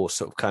was more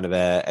sort of kind of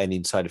an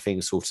insider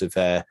thing, sort of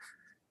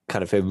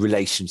kind of a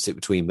relationship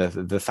between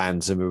the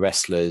fans and the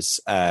wrestlers.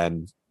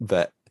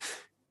 But,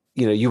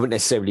 you know, you wouldn't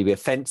necessarily be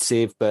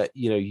offensive, but,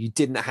 you know, you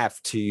didn't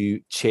have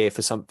to cheer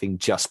for something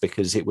just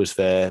because it was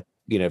the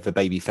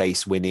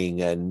babyface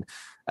winning. And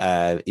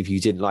if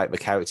you didn't like the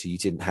character, you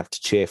didn't have to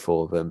cheer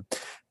for them.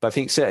 But I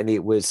think certainly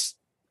it was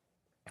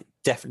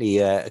definitely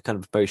a kind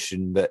of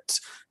motion that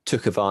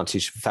took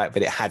advantage of the fact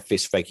that it had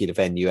this regular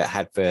venue, it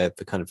had the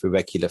kind of the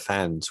regular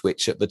fans,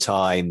 which at the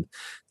time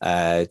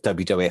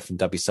WWF and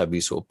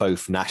WCW sort of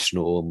both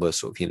national and were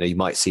sort of, you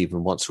might see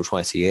them once or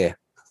twice a year.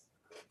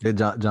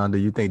 Yeah, John, do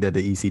you think that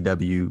the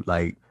ECW,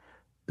 like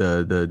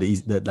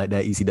the like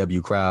that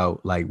ECW crowd,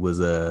 like was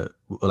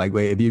like,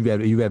 if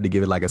you have to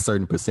give it like a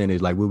certain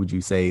percentage, like what would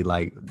you say,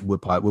 like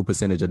what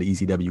percentage of the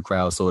ECW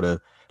crowd sort of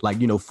like,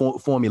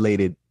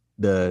 formulated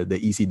the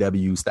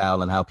ECW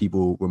style and how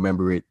people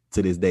remember it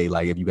to this day?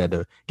 Like if you had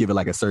to give it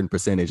like a certain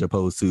percentage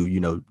opposed to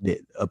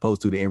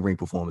the in-ring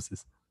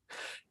performances.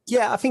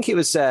 Yeah, I think it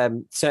was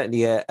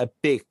certainly a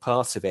big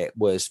part of it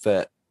was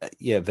that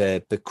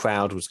the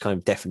crowd was kind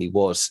of definitely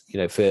was,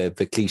 for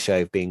the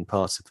cliche of being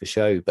part of the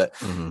show. But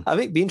I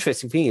think the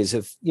interesting thing is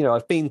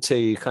I've been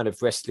to kind of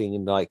wrestling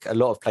in like a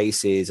lot of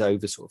places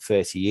over sort of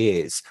 30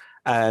 years.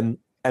 And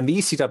the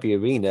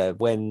ECW arena,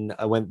 when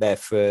I went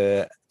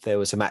there there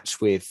was a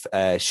match with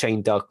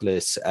Shane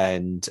Douglas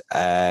and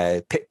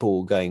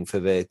Pitbull going for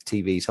the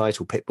TV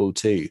title, Pitbull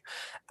 2.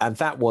 And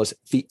that was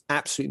the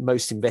absolute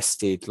most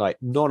invested, like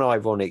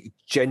non-ironic,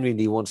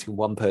 genuinely wanting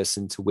one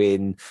person to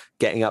win,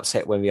 getting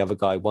upset when the other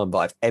guy won, but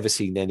I've ever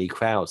seen any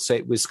crowd. So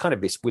it was kind of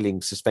this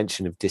willing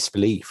suspension of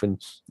disbelief.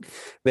 And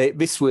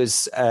this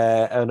was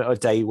a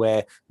day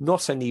where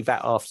not only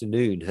that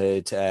afternoon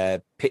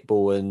had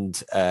Pitbull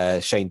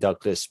and Shane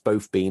Douglas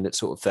both been at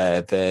sort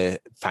of the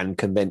fan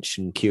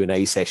convention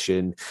Q&A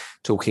session,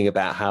 talking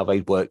about how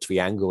they'd worked the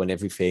angle and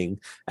everything.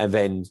 And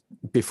then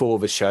before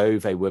the show,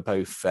 they were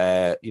both,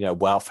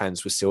 while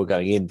fans were still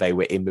going in, they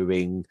were in the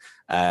ring,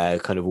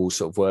 kind of all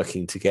sort of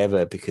working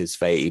together because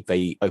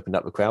they opened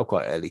up the crowd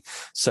quite early.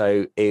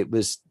 So it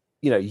was,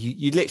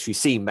 you literally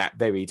seen that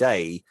very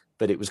day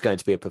that it was going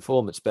to be a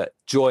performance. But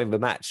during the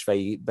match,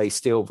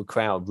 the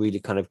crowd really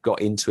kind of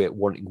got into it,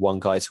 wanting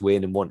one guy to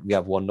win and wanting the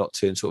other one not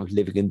to, and sort of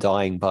living and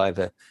dying by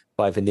the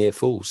near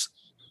falls.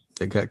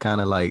 It got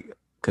kind of like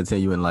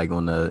continuing like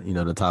on the,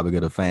 the topic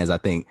of the fans. I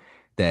think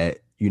that,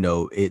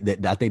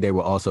 I think they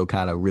were also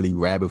kind of really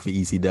rabid for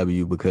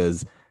ECW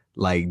because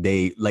like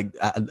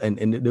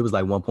and there was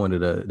like one point of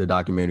the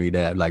documentary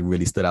that like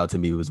really stood out to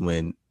me was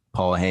when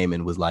Paul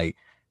Heyman was like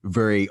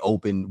very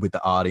open with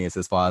the audience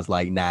as far as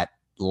like not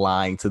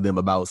lying to them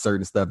about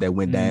certain stuff that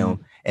went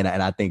down. And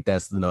I think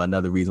that's,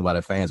 another reason why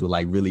the fans were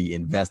like really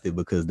invested,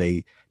 because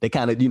they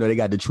kind of, they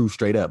got the truth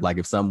straight up. Like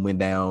if something went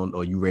down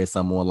or you read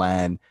something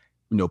online,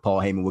 Paul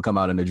Heyman would come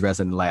out and address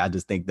it. And like, I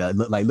just think that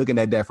like looking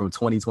at that from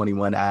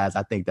 2021 eyes,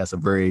 I think that's a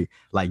very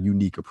like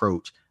unique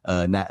approach,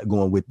 not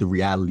going with the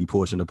reality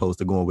portion opposed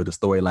to going with the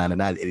storyline, and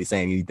not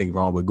saying anything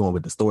wrong with going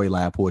with the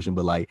storyline portion.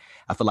 But like,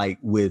 I feel like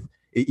with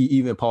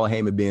even Paul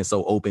Heyman being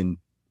so open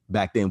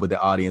back then with the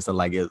audience, and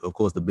like, of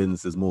course the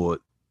business is more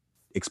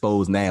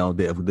exposed now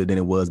than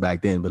it was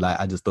back then. But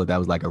I just thought that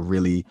was like a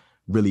really,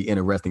 really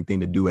interesting thing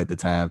to do at the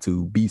time,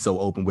 to be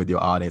so open with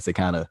your audience and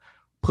kind of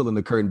pulling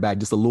the curtain back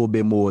just a little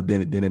bit more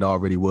than it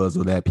already was,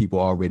 or that people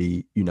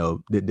already,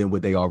 than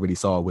what they already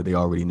saw, what they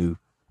already knew.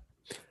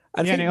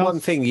 I think one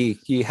thing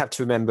you have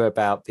to remember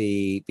about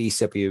the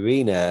ECW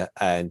arena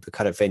and the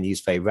kind of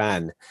venues they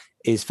ran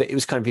is that it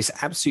was kind of this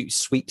absolute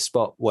sweet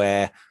spot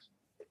where,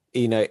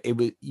 it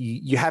was,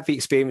 you have the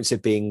experience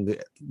of being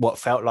what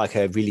felt like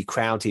a really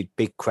crowded,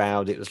 big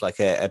crowd. It was like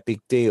a big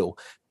deal.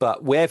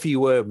 But wherever you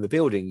were in the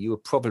building, you were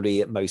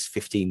probably at most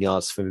 15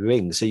 yards from the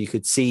ring. So you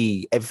could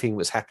see everything that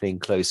was happening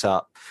close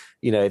up.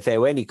 If there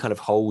were any kind of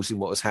holes in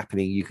what was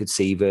happening, you could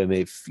see them.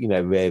 If,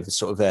 there was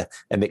sort of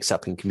a mix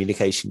up in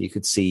communication, you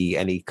could see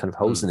any kind of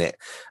holes in it.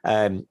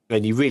 And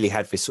you really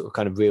had this sort of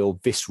kind of real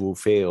visceral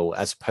feel,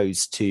 as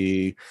opposed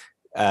to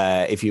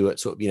if you were at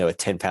sort of, a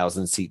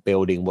 10,000 seat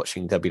building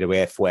watching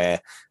WWF,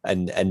 where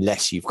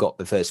unless you've got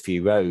the first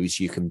few rows,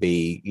 you can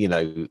be,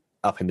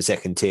 up in the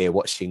second tier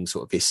watching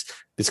sort of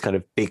this kind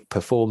of big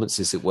performance,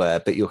 as it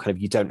were, but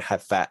you don't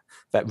have that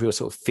real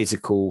sort of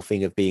physical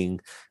thing of being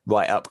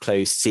right up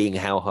close, seeing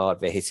how hard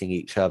they're hitting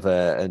each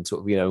other, and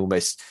sort of,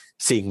 almost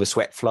seeing the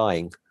sweat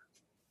flying.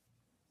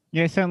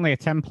 Yeah, certainly a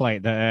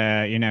template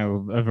that,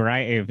 a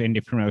variety of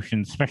indie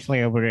promotions,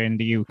 especially over in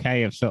the UK,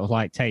 have sort of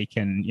like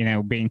taken,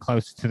 being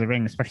closer to the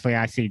ring, especially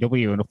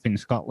ICW and up in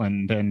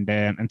Scotland, and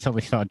until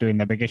they started doing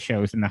their bigger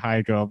shows in the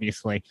Hydro,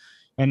 obviously,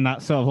 and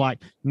that sort of like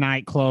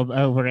nightclub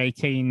over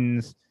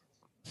 18s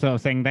sort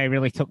of thing. They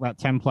really took that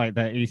template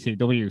that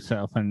ECW sort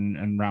of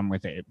and ran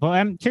with it.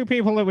 But two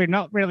people that we've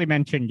not really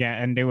mentioned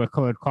yet and who were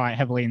covered quite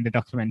heavily in the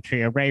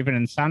documentary are Raven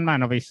and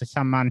Sandman. Obviously,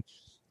 Sandman,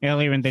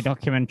 earlier in the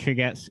documentary,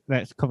 gets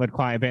covered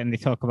quite a bit, and they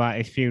talk about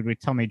his feud with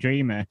Tommy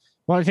Dreamer.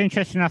 What was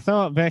interesting, I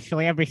thought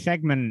virtually every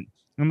segment,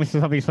 and this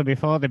was obviously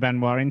before the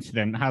Benoit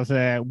incident, has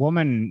a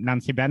woman,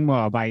 Nancy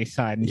Benoit, by his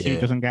side, and she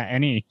doesn't get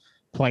any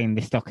play in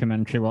this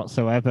documentary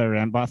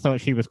whatsoever. But I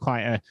thought she was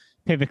quite a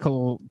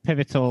pivotal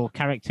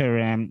character,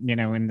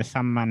 in the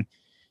Sandman,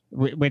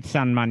 with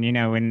Sandman,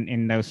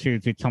 in those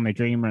feuds with Tommy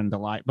Dreamer and the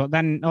like. But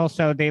then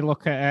also they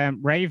look at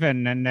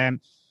Raven,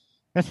 and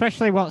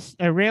especially what's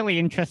a really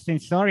interesting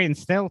story, and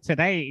still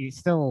today, it's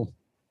still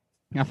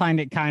I find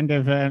it kind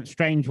of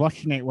strange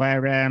watching it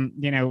where,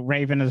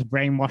 Raven has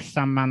brainwashed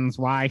Sandman's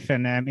wife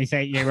and his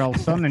 8-year-old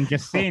son and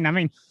just seeing, I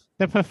mean,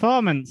 the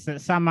performance that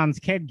Sandman's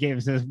kid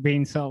gives has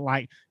been sort of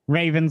like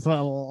Raven's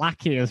little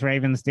lackey as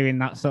Raven's doing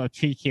that sort of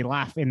cheeky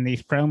laugh in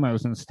these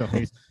promos and stuff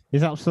is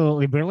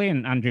absolutely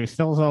brilliant, Andrew.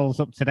 Still holds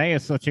up today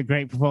as such a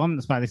great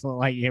performance by this little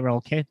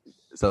 8-year-old kid.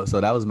 So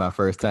that was my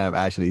first time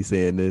actually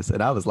seeing this,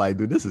 and I was like,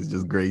 dude, this is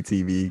just great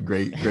TV,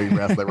 great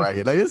wrestling right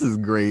here. Like, this is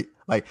great.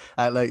 Like,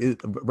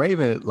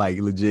 Raven, like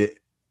legit,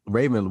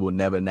 Raven will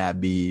never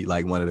not be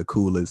like one of the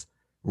coolest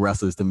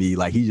wrestlers to me.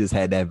 Like, he just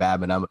had that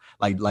vibe, and I'm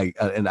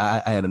and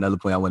I had another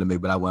point I want to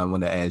make, but I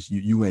want to ask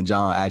you and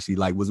John actually,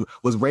 like,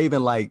 was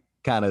Raven like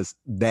kind of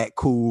that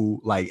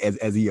cool, like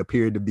as he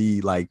appeared to be,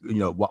 like,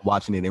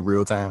 watching it in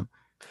real time?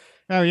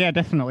 Oh, yeah,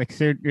 definitely.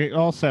 Because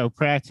also,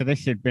 prior to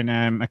this, there'd been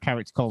a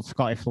character called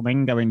Scotty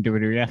Flamingo in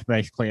WWF,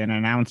 basically an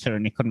announcer,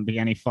 and he couldn't be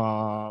any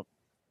far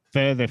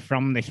further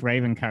from this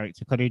Raven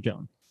character, could he,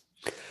 John?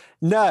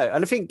 No,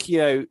 and I think,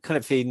 kind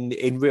of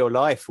in real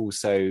life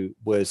also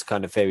was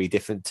kind of very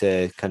different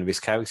to kind of his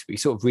character. But he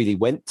sort of really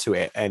went to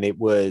it, and it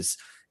was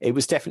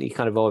definitely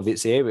kind of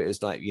its era. It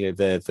was like,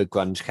 the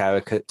grunge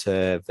character,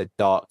 the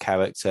dark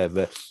character,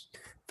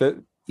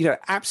 the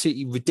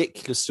absolutely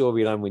ridiculous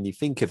storyline when you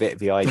think of it.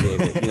 The idea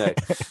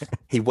that,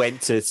 he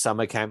went to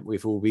summer camp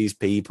with all these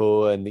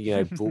people and,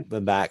 brought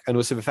them back. And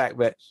also the fact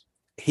that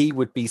he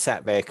would be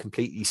sat there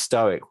completely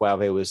stoic while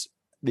there was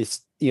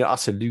this,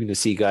 utter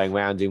lunacy going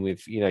around him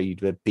with,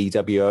 the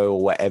BWO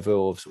or whatever,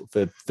 or sort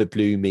of the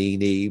blue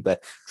meanie,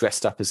 but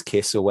dressed up as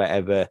Kiss or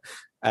whatever.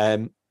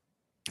 And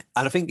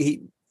I think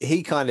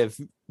he kind of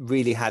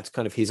really had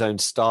kind of his own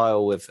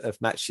style of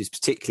matches,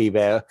 particularly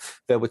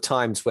there were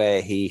times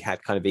where he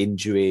had kind of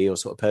injury or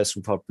sort of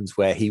personal problems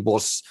where he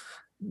was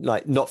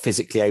like not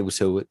physically able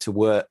to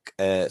work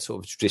a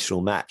sort of traditional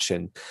match.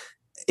 And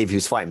if he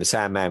was fighting the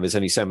Sandman, there's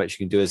only so much you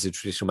can do as a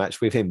traditional match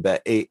with him,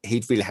 but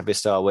he'd really have a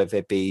style where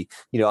there'd be,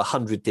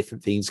 100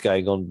 different things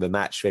going on in the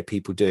match, where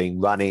people doing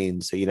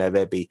run-ins, so,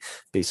 there'd be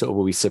sort of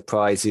always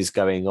surprises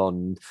going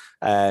on.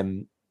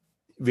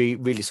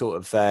 Really sort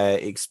of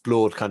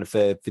explored kind of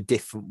the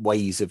different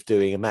ways of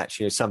doing a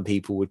match. Some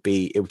people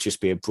it would just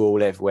be a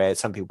brawl everywhere.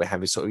 Some people would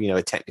have a sort of,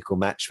 a technical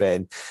match there,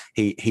 and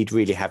he'd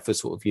really have the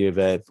sort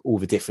of, all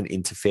the different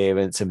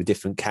interference and the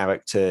different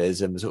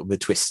characters and the sort of the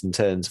twists and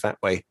turns that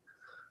way.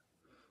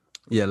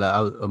 Yeah,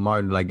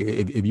 Martin, like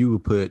if you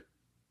would put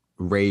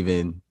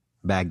Raven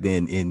back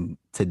then in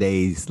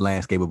today's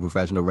landscape of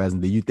professional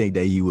wrestling, do you think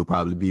that he would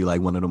probably be like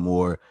one of the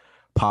more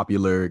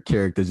popular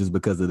characters just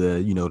because of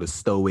the, the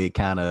stoic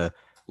kind of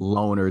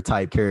loner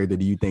type character?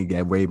 Do you think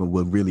that Raven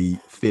would really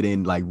fit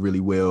in like really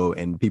well,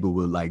 and people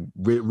would like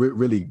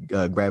really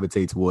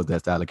gravitate towards that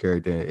style of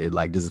character,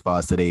 like just as far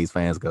as today's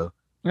fans go?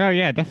 Oh,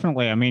 yeah,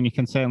 definitely. I mean, you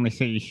can certainly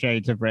see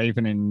shades of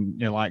Raven in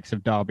the likes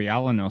of Darby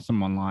Allin or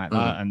someone like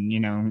that.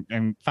 And,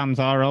 and fans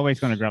are always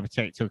going to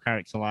gravitate to a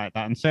character like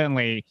that. And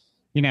certainly,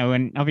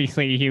 and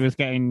obviously he was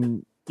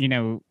getting,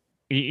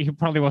 he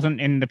probably wasn't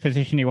in the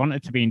position he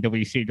wanted to be in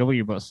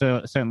WCW, but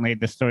certainly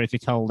the stories he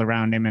told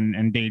around him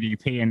and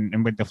DDP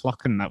and with the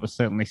Flocken, that was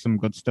certainly some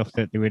good stuff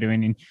that they were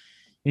doing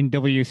in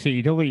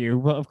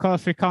WCW. But of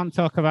course, we can't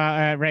talk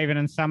about Raven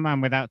and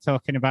Sandman without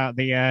talking about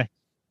the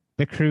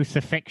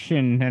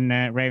crucifixion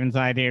and Raven's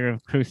idea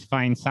of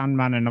crucifying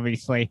Sandman. And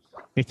obviously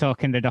they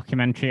talk in the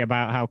documentary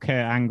about how Kurt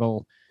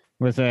Angle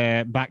was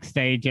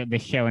backstage at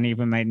this show and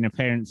even made an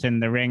appearance in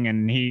the ring.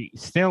 And he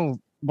still,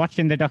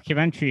 watching the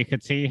documentary, you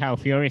could see how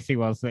furious he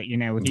was that,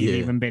 he'd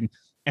even been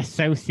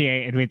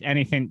associated with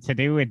anything to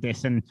do with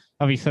this. And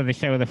obviously they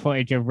show the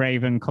footage of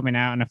Raven coming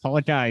out and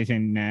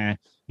apologizing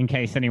in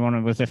case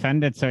anyone was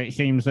offended. So it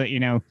seems that,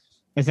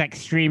 as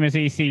extreme as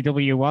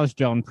ECW was,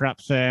 John,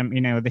 perhaps,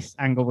 this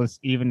angle was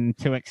even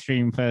too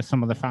extreme for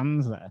some of the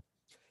fans there.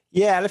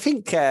 Yeah, and I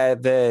think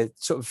the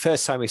sort of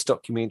first time this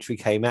documentary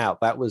came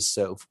out, that was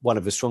sort of one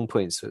of the strong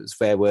points. Was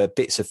there were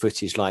bits of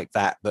footage like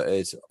that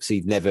has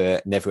obviously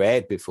never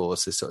aired before.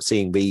 So sort of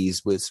seeing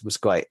these was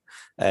quite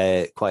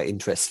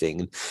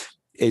interesting. And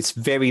it's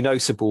very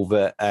noticeable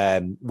that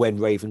when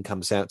Raven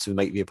comes out to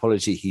make the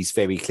apology, he's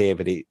very clear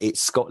that it's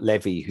Scott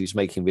Levy who's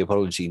making the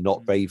apology,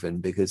 not Raven,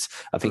 because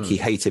I think he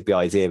hated the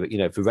idea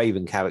that, the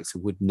Raven character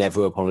would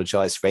never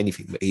apologize for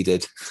anything that he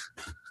did.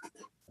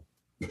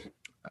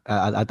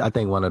 I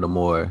think one of the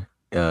more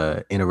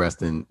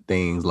interesting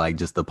things, like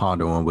just to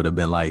ponder on, would have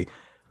been like,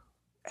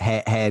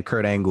 had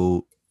Kurt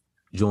Angle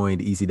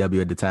joined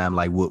ECW at the time,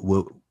 like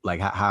what like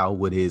how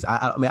would his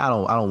I mean I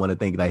don't want to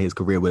think that his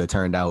career would have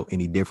turned out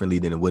any differently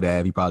than it would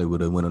have. He probably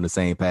would have went on the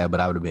same path, but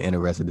I would have been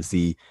interested to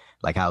see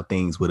like how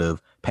things would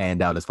have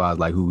panned out as far as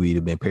like who he'd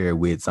have been paired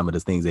with, some of the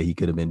things that he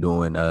could have been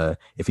doing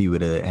if he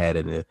would have had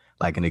an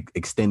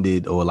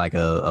extended or like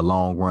a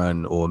long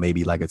run, or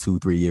maybe like a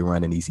 2-3 year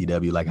run in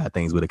ECW, like how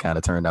things would have kind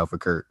of turned out for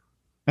Kurt.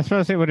 I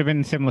suppose it would have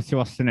been similar to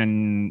Austin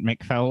and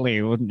Mick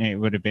Foley, wouldn't it? It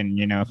would have been,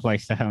 a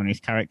place to hone his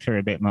character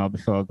a bit more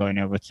before going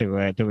over to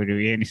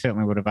WWE. And he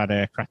certainly would have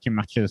had cracking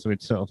matches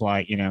with sort of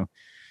like,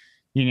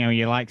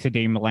 you like to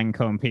Dean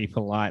Malenko and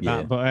people like Yeah.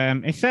 that.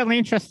 But it's certainly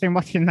interesting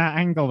watching that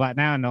angle back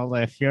now and all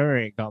the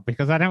fury it got,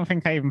 because I don't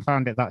think I even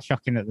found it that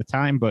shocking at the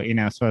time. But,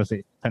 I suppose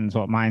it depends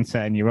what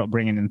mindset and your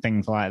upbringing and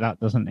things like that,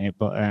 doesn't it?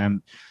 But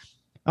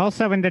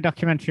also in the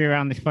documentary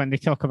around this point, they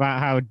talk about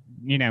how,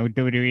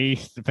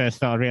 WWE first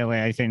started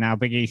realizing how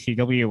big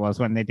ECW was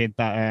when they did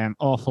that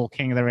awful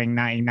King of the Ring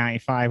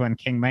 1995 when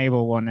King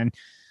Mabel won.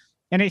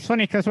 And it's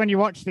funny because when you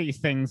watch these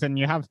things and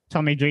you have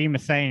Tommy Dreamer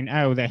saying,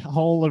 oh, the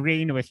whole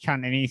arena was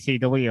chanting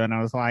ECW, and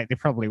I was like, they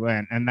probably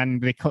weren't. And then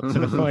they cut to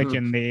the footage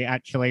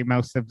and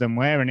most of them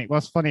were. And it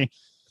was funny.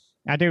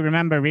 I do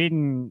remember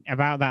reading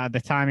about that at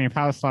the time in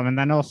Power Slam. And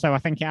then also, I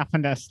think it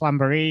happened at a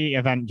Slamboree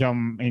event,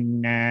 John,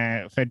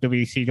 for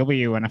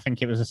WCW. And I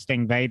think it was a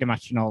Sting Vader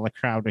match and all the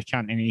crowd was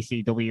chanting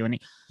ECW. And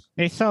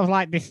it's sort of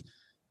like this.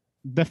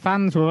 The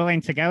fans were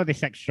willing to go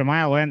this extra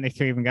mile, weren't they,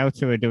 to even go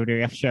to a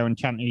WWF show and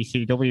chant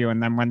ECW.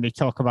 And then when they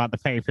talk about the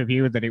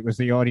pay-per-view, that it was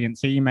the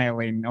audience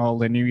emailing all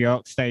the New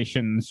York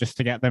stations just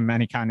to get them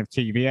any kind of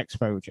TV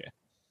exposure.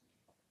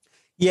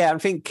 Yeah, I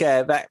think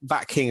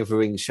that King of the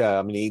Ring show,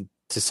 I mean,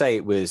 to say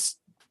it was,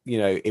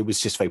 it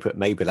was just they put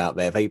Mabel out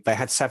there. They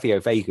had Savio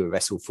Vega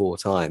wrestle 4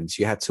 times.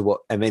 You had to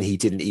what, and then he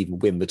didn't even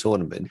win the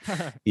tournament.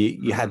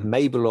 You had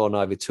Mabel on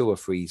either 2 or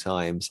 3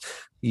 times.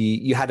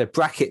 You had a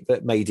bracket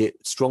that made it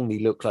strongly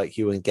look like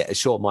you would get a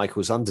Shawn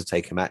Michaels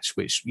Undertaker match,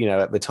 which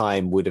at the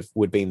time would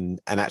been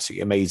an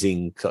absolutely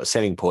amazing sort of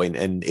selling point.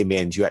 And in the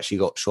end, you actually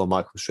got Shawn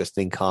Michaels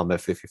wrestling Karma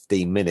for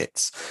 15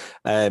 minutes.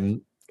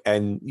 And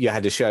you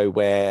had a show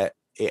where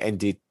it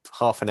ended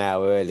half an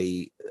hour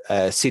early.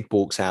 Sid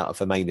walks out of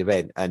the main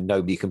event and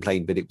nobody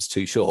complained, but it was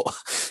too short.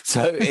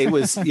 So it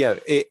was,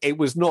 it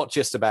was not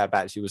just a bad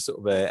match. It was sort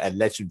of a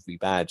legendary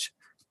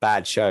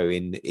bad show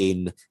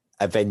in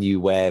a venue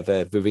where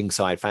the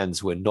ringside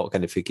fans were not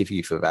going to forgive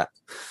you for that.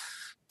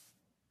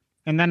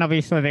 And then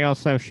obviously they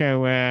also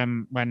show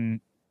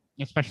when,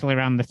 especially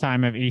around the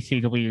time of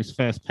ECW's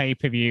first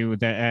pay-per-view,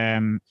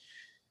 that,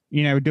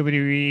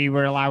 WWE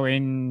were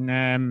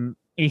allowing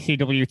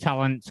ECW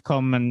talent to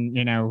come and,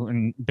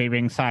 and be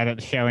ringside at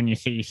the show, and you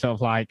see sort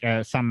of like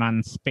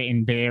Sandman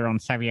spitting beer on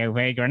Savio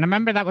Vega. And I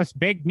remember that was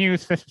big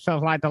news for sort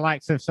of like the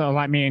likes of sort of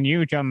like me and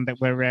you, John, that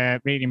were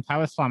reading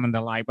Power Slam and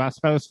the like. But I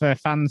suppose for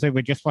fans who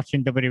were just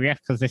watching WWF,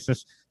 because this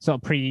was sort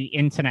of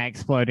pre-internet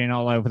exploding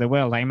all over the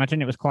world, I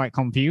imagine it was quite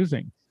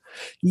confusing.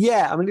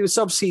 Yeah, I mean, it was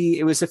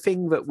a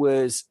thing that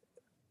was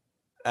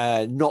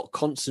not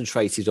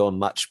concentrated on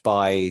much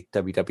by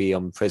WWE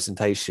on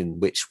presentation,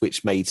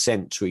 which made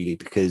sense really,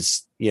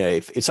 because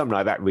if something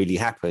like that really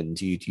happened,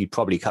 you'd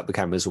probably cut the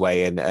cameras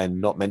away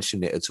and not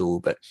mention it at all.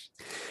 But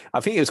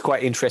I think it was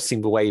quite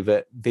interesting the way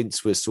that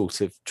Vince was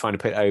sort of trying to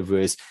put it over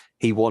as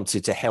he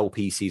wanted to help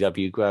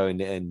ECW grow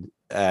and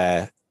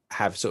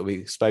have sort of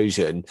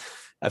exposure. And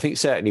I think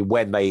certainly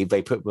when they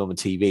put them on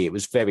TV, it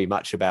was very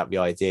much about the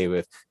idea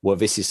of, well,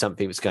 this is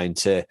something that's going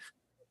to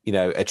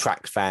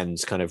attract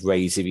fans, kind of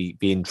raise the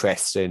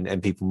interest,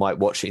 and people might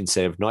watch it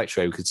instead of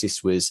Nitro, because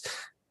this was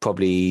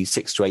probably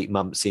 6 to 8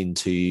 months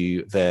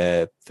into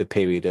the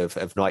period of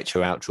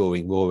Nitro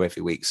outdrawing Raw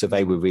every week. So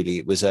they were really,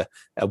 it was a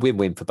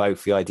win-win for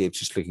both. The idea of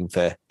just looking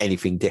for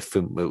anything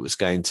different that was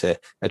going to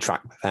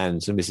attract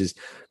fans. And this is,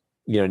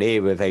 an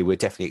era they were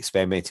definitely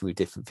experimenting with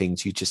different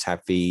things. You just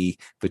have the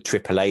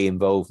AAA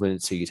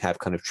involvement, so you'd have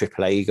kind of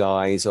AAA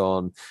guys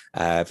on.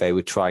 They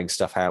were trying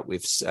stuff out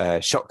with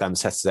Shotgun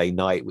Saturday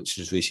Night, which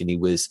originally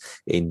was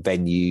in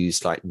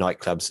venues like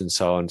nightclubs and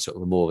so on, sort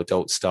of a more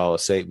adult style.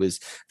 So it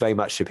was very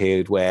much a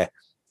period where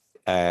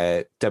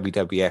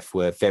WWF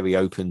were very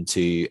open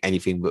to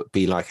anything that would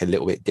be like a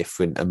little bit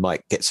different and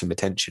might get some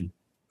attention.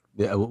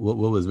 Yeah, what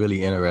was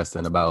really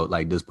interesting about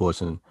like this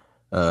portion,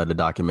 the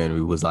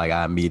documentary, was like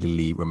I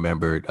immediately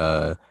remembered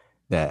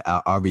that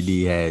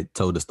RVD had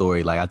told the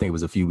story. Like I think it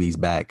was a few weeks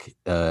back.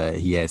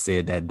 He had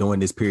said that during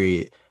this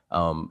period,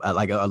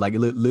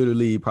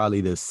 literally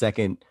probably the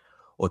second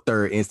or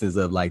third instance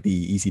of like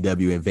the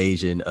ECW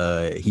invasion,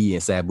 he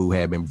and Sabu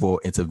had been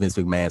brought into Vince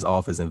McMahon's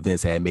office, and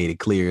Vince had made it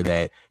clear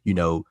that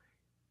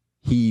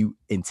he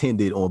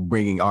intended on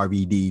bringing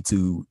RVD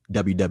to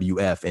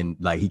WWF, and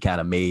like he kind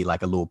of made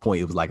like a little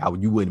point. It was like,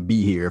 you wouldn't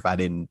be here if I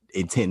didn't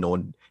intend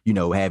on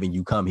having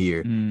you come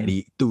here. And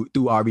he threw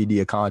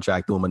RVD a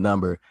contract, threw him a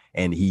number,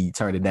 and he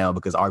turned it down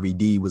because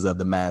RVD was of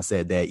the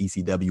mindset that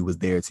ECW was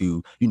there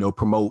to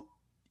promote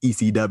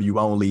ECW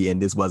only, and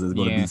this wasn't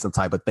going to be some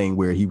type of thing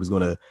where he was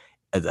going to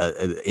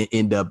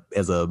end up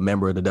as a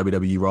member of the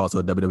WWE roster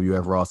or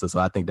WWF roster. So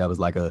I think that was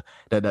like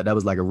that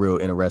was like a real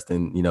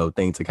interesting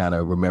thing to kind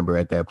of remember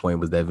at that point,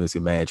 was that Vince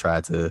McMahon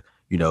tried to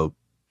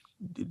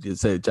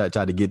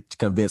try to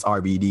convince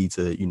RVD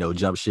to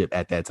jump ship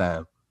at that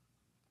time.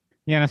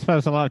 Yeah, and I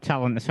suppose a lot of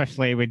talent,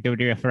 especially with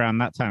WWF around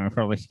that time, are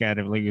probably scared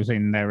of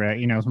losing their,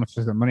 as much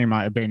as the money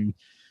might have been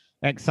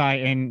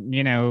exciting,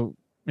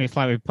 it's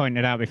like we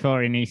pointed out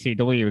before, in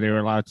ECW, they were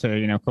allowed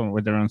to, come up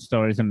with their own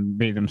stories and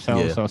be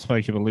themselves. Yeah. So I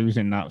suppose you were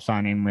losing that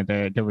signing with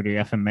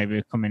WWF and maybe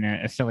becoming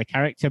a silly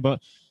character.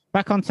 But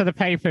back onto the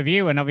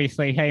pay-per-view, and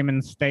obviously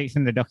Heyman states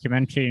in the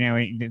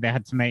documentary, they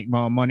had to make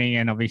more money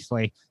and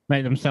obviously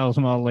make themselves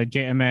more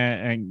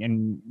legitimate,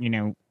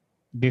 and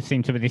there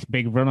seemed to be this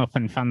big run-up,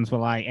 and fans were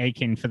like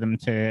aching for them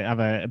to have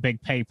a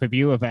big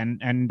pay-per-view event,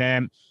 and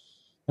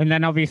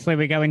then obviously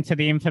we go into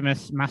the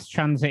infamous mass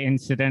transit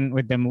incident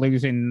with them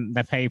losing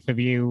the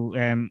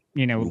pay-per-view.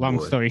 Long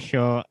story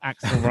short,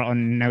 Axel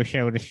Rotten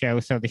no-showed the show,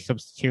 so they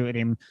substituted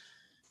him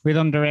with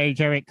underage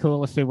Eric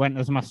Coulis, who went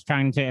as mass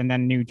transit, and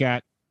then New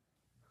Jack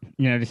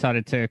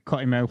decided to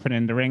cut him open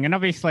in the ring. And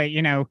obviously,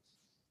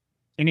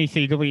 in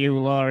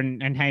ECW lore,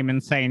 and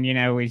Heyman saying,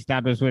 his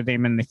dad was with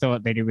him and they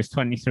thought that he was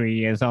 23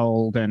 years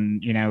old.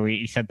 And,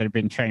 he said they'd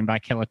been trained by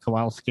Killer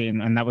Kowalski,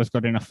 and that was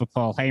good enough for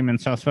Paul Heyman.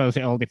 So I suppose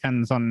it all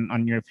depends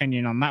on your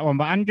opinion on that one.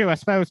 But Andrew, I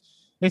suppose,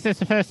 is this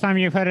the first time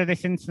you've heard of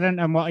this incident?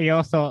 And what are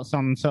your thoughts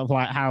on sort of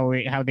like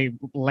how they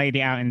laid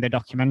it out in the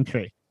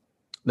documentary?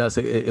 No,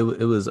 so it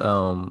was,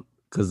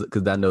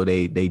 because I know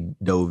they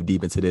dove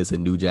deep into this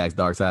in New Jack's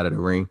Dark Side of the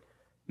Ring.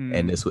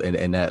 And this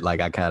and that,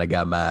 like, I kind of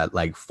got my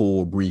like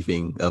full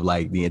briefing of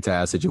like the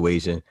entire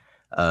situation.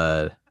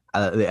 I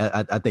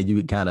think you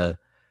would kind of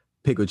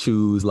pick or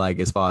choose, like,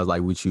 as far as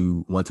like what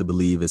you want to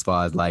believe, as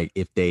far as like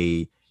if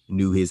they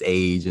knew his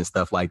age and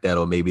stuff like that,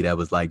 or maybe that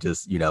was like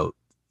just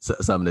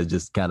something to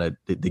just kind of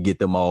to get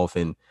them off.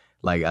 And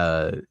like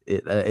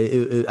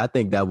I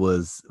think that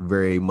was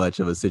very much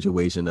of a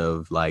situation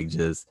of like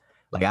just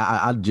like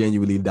I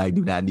genuinely like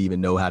do not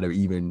even know how to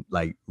even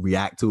like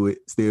react to it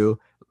still.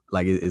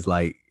 Like it's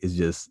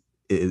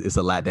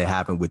a lot that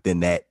happened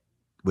within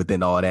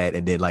all that,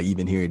 and then like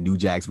even hearing New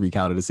Jack's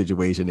recount of the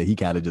situation, and he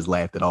kind of just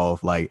laughed it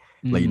off, like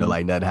like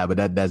nothing happened.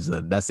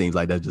 That seems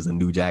like that's just a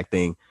New Jack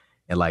thing,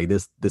 and like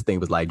this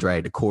thing was like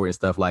dragged to court and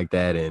stuff like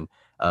that. And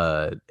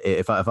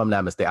if I'm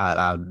not mistaken,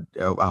 I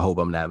hope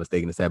I'm not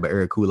mistaken to say, but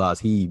Eric Koulos,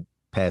 he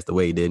passed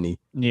away, didn't he?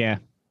 Yeah.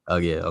 Oh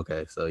yeah.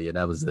 Okay. So yeah,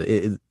 that was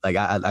like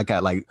I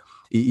got like.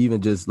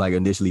 Even just like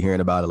initially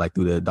hearing about it, like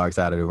through the Dark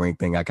Side of the Ring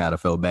thing, I kind of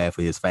felt bad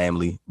for his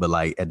family. But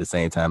like at the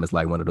same time, it's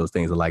like one of those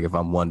things of like, if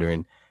I'm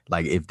wondering,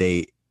 like if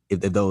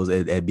those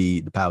at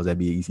the powers that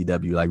be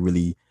ECW like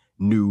really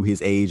knew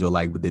his age, or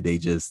like did they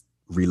just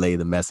relay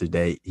the message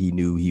that he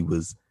knew he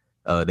was,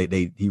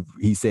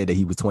 he said that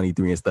he was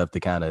 23 and stuff to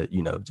kind of,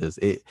 just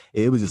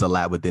it was just a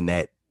lot within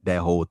that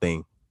whole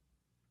thing.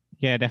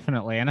 Yeah,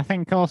 definitely. And I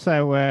think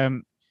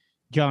also,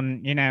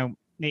 John,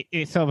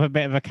 it's sort of a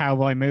bit of a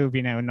cowboy move,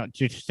 not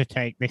just to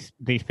take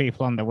these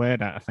people on the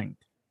word out, I think.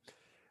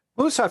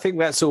 Also, I think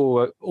that's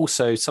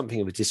also something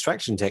of a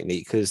distraction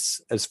technique, because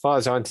as far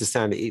as I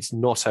understand it, it's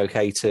not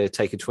okay to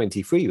take a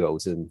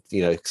 23-year-old and,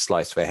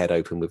 slice their head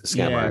open with a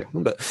scammer. Yeah.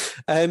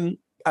 But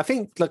I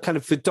think like kind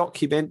of the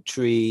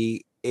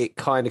documentary, it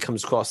kind of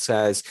comes across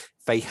as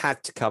they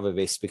had to cover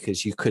this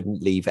because you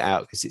couldn't leave it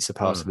out because it's a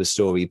part of the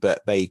story,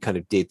 but they kind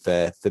of did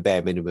the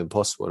bare minimum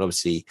possible, and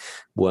obviously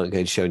weren't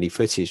going to show any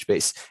footage.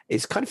 But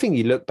it's kind of thing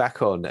you look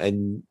back on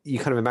and you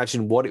kind of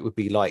imagine what it would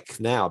be like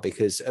now,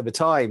 because at the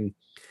time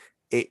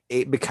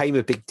it became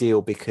a big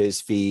deal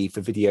because the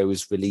video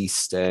was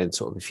released and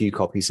sort of a few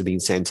copies have been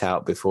sent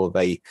out before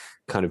they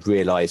kind of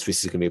realized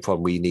this is going to be a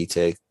problem. We need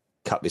to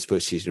cut this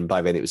footage, and by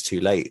then it was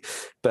too late.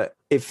 But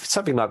if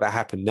something like that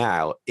happened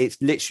now, it's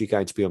literally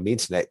going to be on the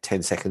internet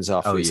 10 seconds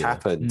after it's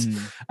happened.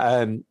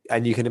 And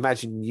you can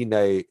imagine,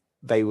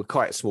 they were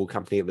quite a small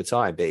company at the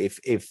time, but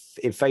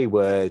if they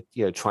were,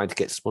 trying to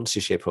get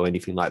sponsorship or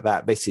anything like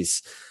that, this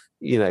is,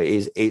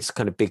 it's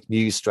kind of big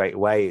news straight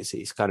away.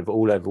 It's kind of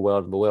all over the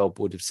world, and the world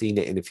would have seen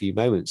it in a few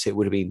moments. It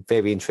would have been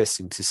very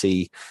interesting to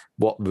see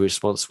what the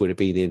response would have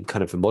been in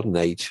kind of the modern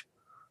age.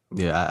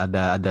 Yeah,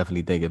 I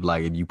definitely think if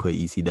you put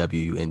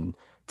ECW in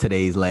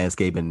today's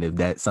landscape, and if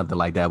that something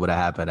like that would have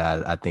happened,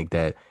 I think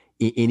that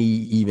any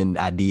even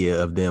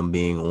idea of them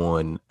being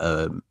on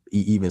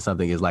even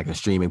something as like a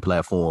streaming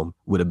platform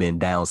would have been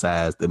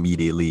downsized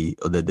immediately,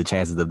 or the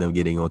chances of them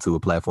getting onto a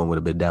platform would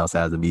have been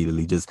downsized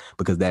immediately, just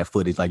because that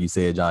footage, like you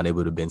said, John, it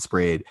would have been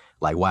spread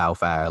like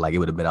wildfire, like it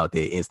would have been out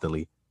there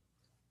instantly.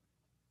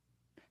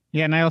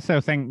 Yeah, and I also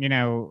think,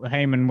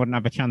 Heyman wouldn't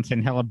have a chance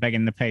in hell of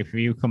begging the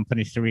pay-per-view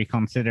companies to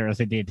reconsider as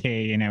he did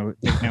here.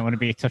 They don't want to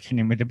be touching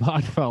him with the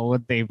ball,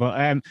 would they?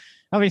 But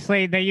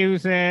obviously, they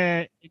use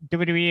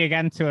WWE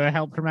again to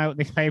help promote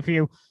this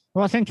pay-per-view.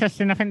 What's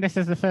interesting, I think this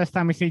is the first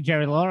time we see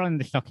Jerry Lawler in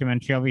this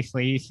documentary.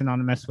 Obviously, he's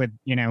synonymous with,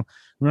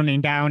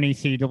 running down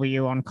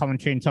ECW on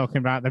commentary and talking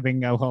about the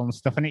bingo hall and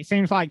stuff. And it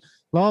seems like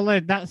Lawler,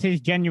 that's his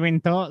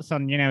genuine thoughts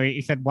on,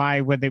 he said, why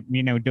were the,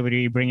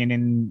 WWE bringing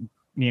in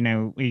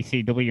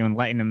ECW and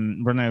letting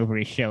them run over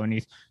his show, and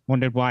he's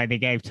wondered why they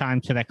gave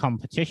time to their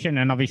competition.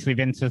 And obviously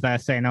Vince is there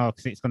saying,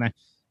 because it's going to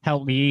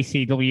help the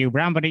ECW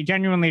brand, but it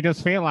genuinely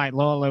does feel like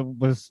Lawler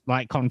was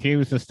like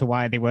confused as to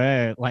why they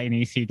were letting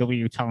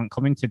ECW talent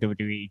come into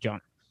WWE, John.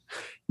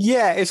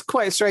 Yeah, it's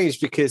quite strange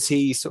because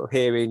he's sort of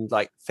here in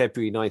like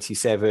February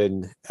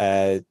 97,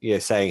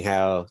 saying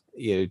how,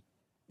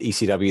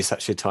 ECW is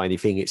such a tiny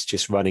thing, it's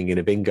just running in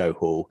a bingo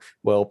hall.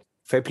 Well,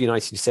 February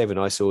 1997,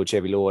 I saw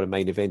Jerry Lawler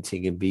main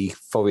eventing in the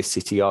Forest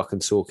City,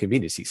 Arkansas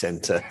Community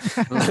Center.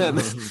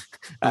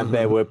 And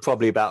there were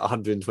probably about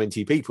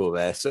 120 people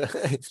there. So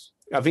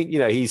I think,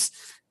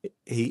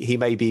 he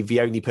may be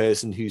the only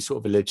person who's sort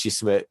of a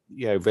legitimate,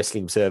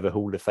 Wrestling Observer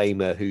Hall of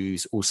Famer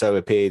who's also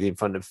appeared in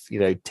front of,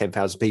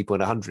 10,000 people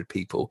and 100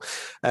 people.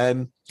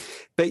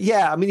 But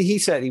yeah, I mean, he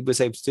certainly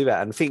was able to do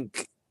that. And I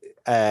think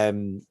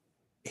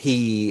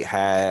he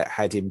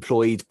had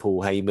employed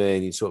Paul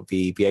Heyman in sort of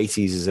the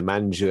 80s as a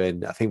manager,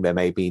 and I think there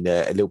may have been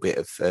a little bit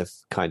of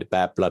kind of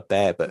bad blood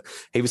there, but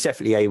he was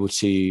definitely able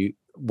to,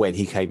 when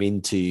he came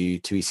into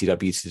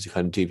ECW to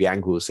kind of do the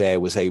angles there,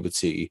 was able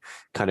to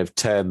kind of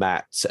turn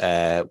that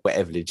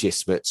whatever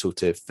legitimate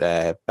sort of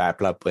bad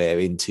blood were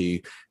into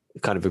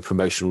kind of a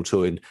promotional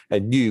tour,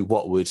 and knew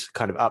what would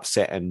kind of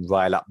upset and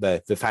rile up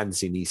the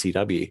fans in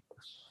ECW.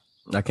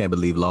 I can't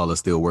believe Lawler's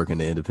still working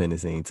the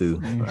independent scene too.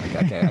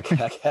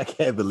 I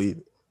can't believe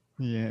it.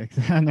 Yeah,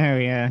 I know.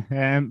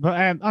 Yeah,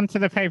 but onto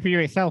the pay-per-view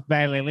itself,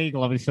 Barely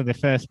Legal. Obviously, the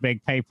first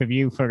big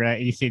pay-per-view for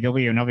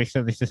ECW, and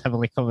obviously this is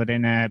heavily covered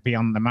in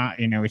Beyond the Mat.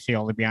 We see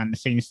all the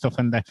behind-the-scenes stuff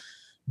and the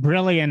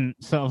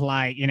brilliant sort of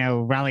like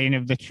rallying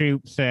of the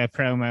troops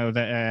promo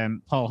that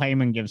Paul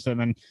Heyman gives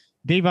them. And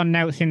Devon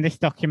notes in this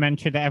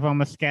documentary that everyone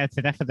was scared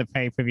to death of the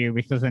pay-per-view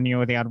because they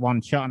knew they had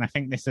one shot, and I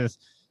think this is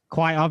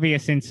quite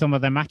obvious in some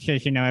of the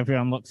matches.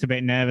 Everyone looks a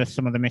bit nervous,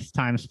 some of the missed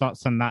time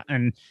spots and that.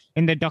 And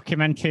in the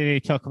documentary, they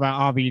talk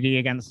about RVD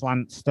against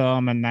Lance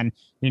Storm, and then,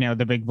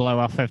 the big blow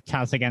off of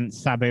Taz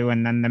against Sabu,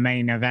 and then the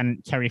main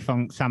event, Terry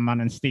Funk,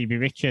 Sandman, and Stevie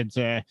Richards,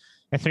 a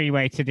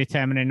three-way to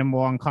determine a number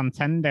one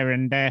contender.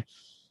 And I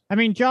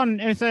mean, John,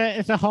 as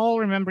a whole,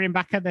 remembering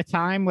back at the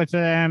time, was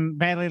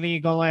Barely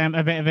Legal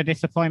a bit of a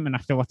disappointment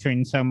after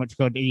watching so much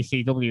good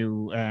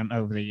ECW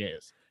over the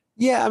years?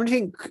 Yeah, I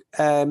think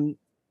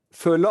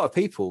for a lot of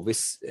people,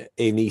 this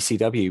in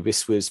ECW,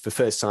 this was the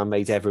first time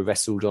they'd ever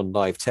wrestled on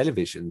live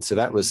television. So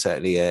that was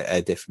certainly a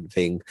different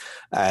thing.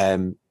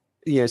 Some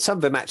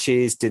of the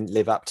matches didn't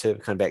live up to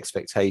kind of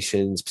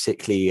expectations,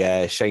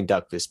 particularly Shane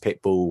Douglas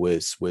Pitbull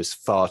was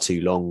far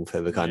too long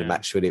for the kind of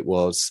match that it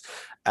was.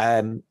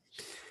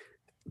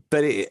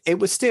 But it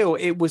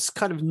was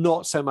kind of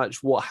not so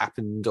much what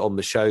happened on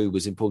the show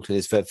was important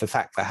as the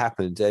fact that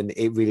happened. And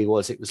it really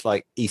was. It was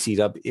like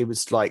ECW. It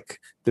was like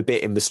the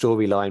bit in the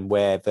storyline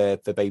where the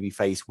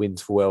babyface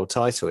wins the world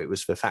title. It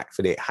was the fact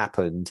that it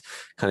happened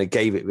kind of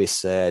gave it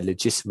this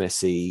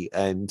legitimacy.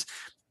 And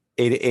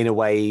in a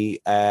way,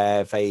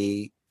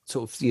 they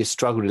sort of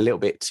struggled a little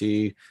bit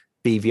to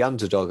be the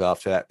underdog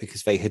after that,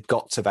 because they had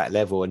got to that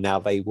level and now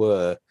they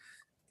were,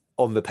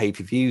 on the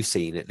pay-per-view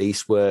scene at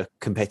least, were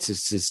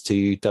competitors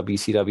to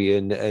WCW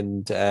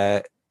and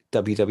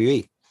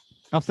WWE.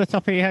 Off the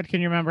top of your head,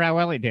 can you remember how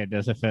well it did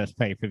as a first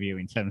pay-per-view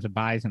in terms of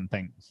buys and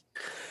things?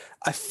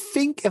 I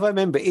think, if I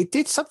remember, it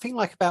did something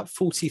like about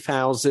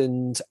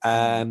 40,000,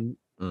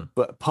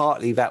 but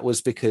partly that was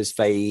because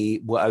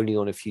they were only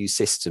on a few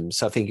systems.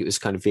 So I think it was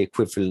kind of the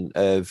equivalent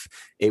of,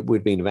 it would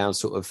have been around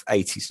sort of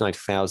 80 to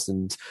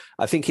 90,000.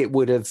 I think it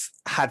would have,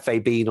 had they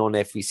been on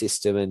every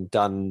system and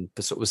done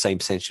the sort of same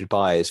percentage of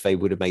buyers, they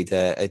would have made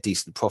a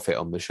decent profit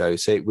on the show.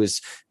 So it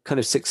was kind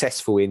of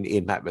successful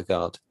in that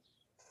regard.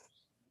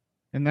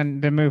 And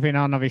then they're moving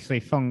on. Obviously,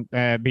 Funk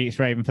beats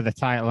Raven for the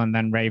title, and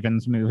then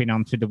Raven's moving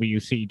on to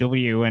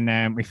WCW.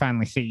 And we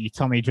finally see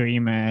Tommy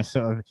Dreamer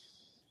sort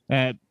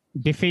of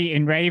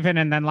defeating Raven,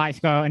 and then Lights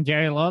Go Out and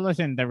Jerry Lawler's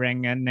in the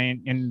ring, and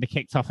they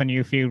kicked off a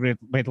new feud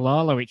with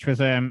Lawler, which was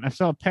a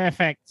sort of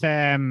perfect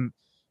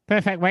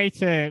way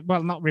to,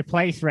 well, not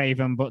replace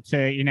Raven, but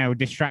to,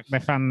 distract the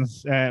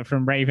fans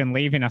from Raven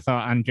leaving. I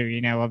thought, Andrew,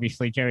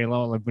 obviously Jerry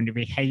Lawler would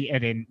be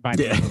hated by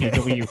the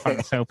ECW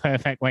fans, so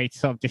perfect way to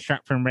sort of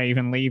distract from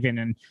Raven leaving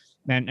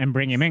and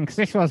bring him in, because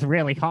this was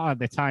really hot at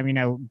the time,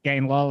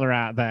 getting Lawler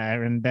out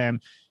there, and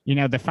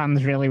the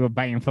fans really were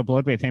baying for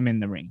blood with him in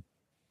the ring.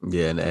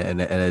 Yeah,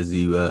 and as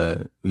you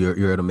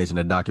heard him mention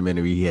the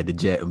documentary, he had to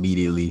jet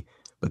immediately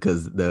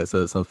because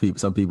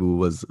some people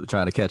was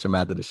trying to catch him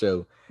after the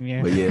show.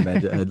 Yeah, but yeah,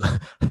 man.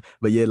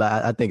 But yeah,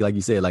 like I think, like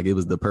you said, like it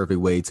was the perfect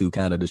way to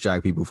kind of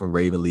distract people from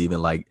Raven leaving.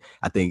 Like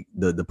I think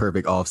the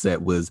perfect offset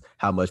was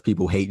how much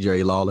people hate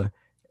Jerry Lawler,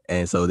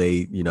 and so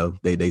they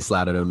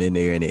slotted him in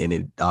there, and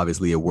it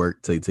obviously it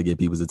worked to get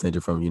people's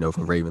attention from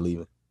Raven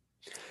leaving.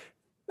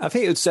 I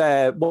think it was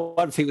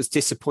one thing that was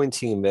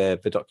disappointing in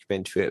the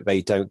documentary that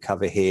they don't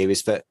cover here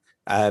is that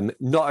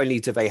not only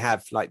do they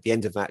have like the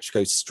end of the match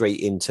go straight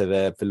into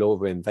the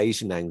Lawler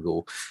invasion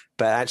angle,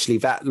 but actually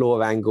that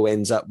Lawler angle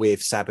ends up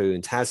with Sabu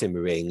and Taz in the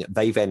ring.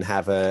 They then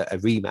have a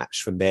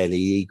rematch from Barely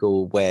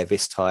Legal where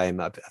this time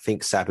I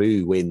think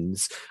Sabu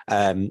wins,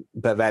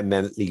 but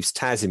then leaves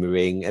Taz in the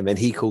ring, and then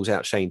he calls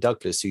out Shane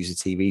Douglas, who's a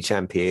TV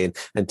champion,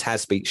 and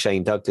Taz beats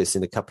Shane Douglas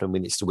in a couple of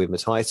minutes to win the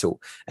title.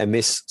 And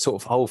this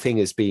sort of whole thing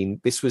was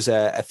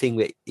a thing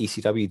that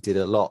ECW did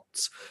a lot.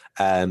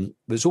 It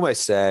was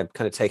almost kind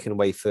of taken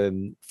away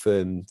from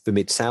the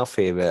Mid-South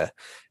era.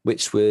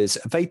 which was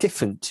very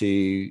different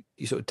to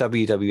sort of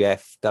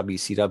WWF,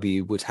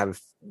 WCW would have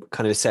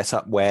kind of a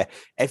setup where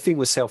everything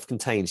was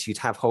self-contained. So you'd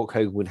have Hulk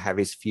Hogan would have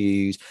his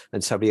feud,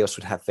 and somebody else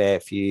would have their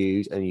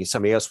feud, and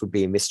somebody else would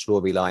be in this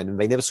storyline, and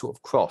they never sort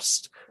of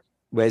crossed.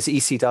 Whereas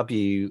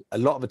ECW, a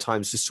lot of the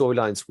times the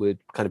storylines would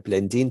kind of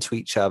blend into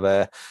each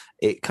other.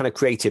 It kind of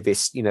created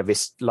this,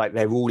 this like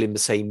they're all in the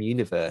same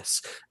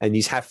universe. And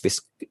you'd have this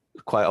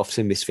quite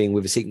often this thing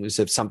with a sequence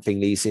of something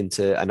leads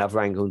into another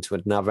angle, into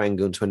another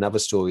angle, into another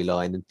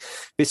storyline. And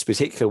this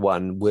particular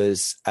one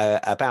was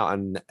about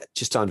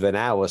just under an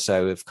hour or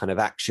so of kind of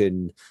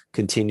action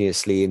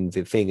continuously in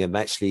the thing, and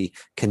actually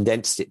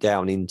condensed it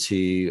down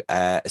into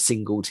a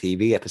single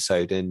TV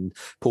episode. And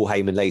Paul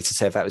Heyman later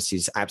said that was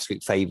his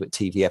absolute favorite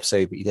TV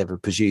episode that he'd ever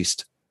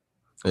produced.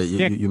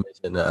 You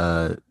mentioned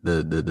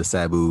the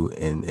Sabu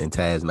and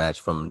Taz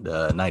match from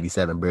the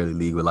 '97 Barely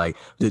Legal. Like,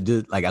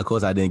 of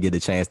course, I didn't get the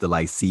chance to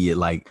like see it,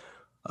 like,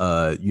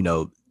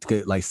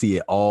 like see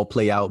it all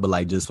play out, but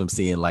like just from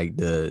seeing like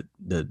the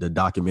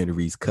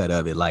documentaries cut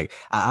of it, like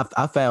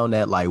I found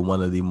that like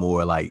one of the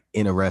more like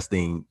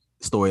interesting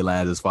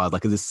storylines as far as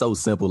like, because it's so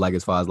simple, like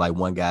as far as like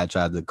one guy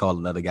tries to call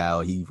another guy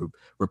out, he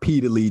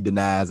repeatedly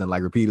denies and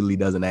like repeatedly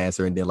doesn't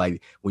answer, and then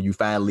like when you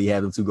finally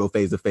have them two go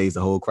face to face,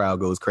 the whole crowd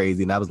goes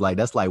crazy. And I was like,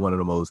 that's like one of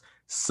the most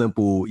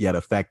simple yet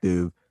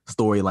effective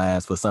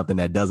storylines for something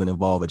that doesn't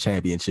involve a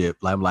championship.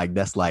 Like, I'm like,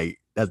 that's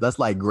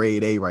like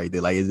grade A right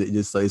there. Like,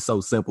 it's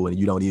so simple, and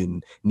you don't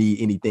even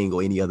need anything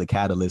or any other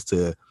catalyst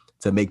to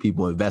make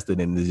people invested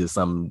in. It's just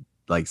something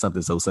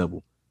so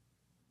simple.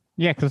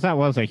 Yeah, because that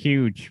was a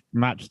huge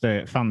match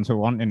that fans were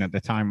wanting at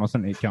the time,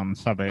 wasn't it, John?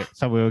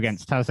 Sabu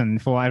against Taz,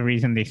 and for whatever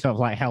reason, they sort of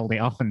like held it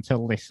off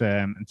until this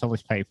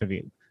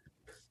pay-per-view.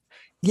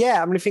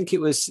 Yeah, I mean, I think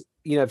it was,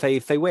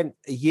 they went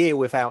a year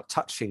without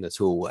touching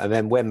at all, and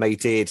then when they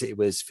did, it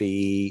was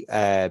the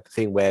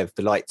thing where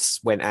the lights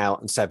went out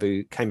and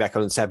Sabu came back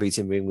on, and Sabu's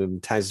in the ring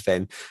with Taz.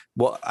 Then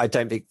what I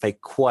don't think they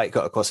quite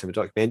got across in the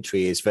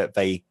documentary is that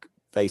they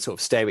sort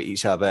of stare at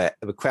each other.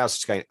 The crowd's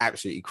just going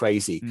absolutely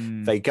crazy.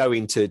 They go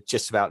into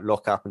just about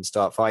lock up and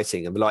start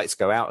fighting, and the lights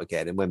go out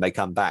again. And when they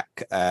come back,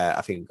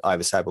 I think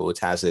either Sabu or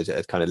Taz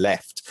had kind of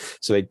left.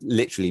 So they'd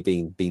literally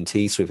been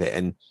teased with it.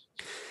 And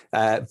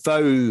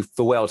though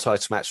the world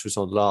title match was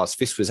on last,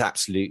 this was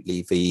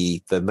absolutely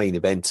the main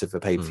event of the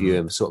pay-per-view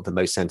and sort of the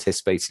most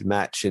anticipated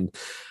match. And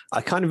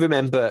I kind of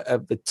remember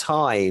at the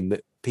time,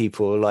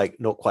 people were like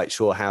not quite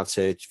sure how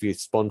to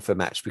respond for a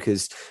match,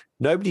 because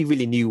nobody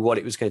really knew what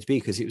it was going to be,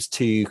 because it was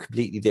two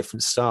completely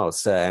different styles.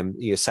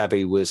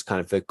 Sabu was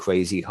kind of the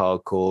crazy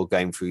hardcore,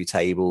 going through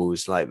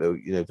tables, like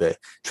the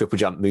triple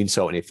jump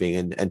moonsault and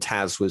everything, and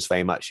Taz was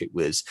very much it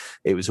was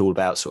all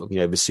about sort of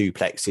the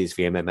suplexes,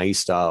 the MMA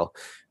style.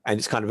 And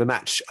it's kind of a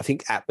match, I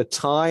think at the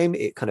time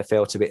it kind of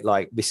felt a bit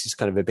like this is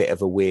kind of a bit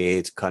of a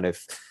weird kind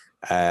of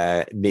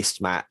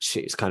missed match.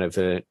 It's kind of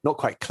not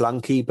quite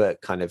clunky,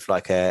 but kind of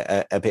like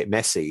a bit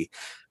messy.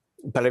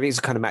 But I think it's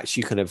a kind of match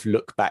you kind of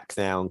look back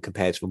now and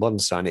compare to the modern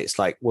style, and it's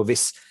like, well,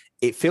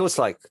 it feels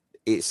like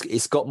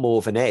it's got more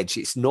of an edge.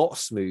 It's not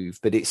smooth,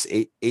 but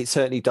it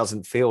certainly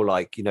doesn't feel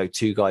like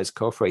two guys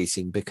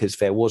cooperating, because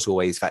there was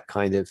always that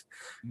kind of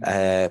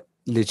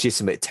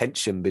legitimate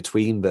tension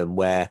between them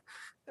where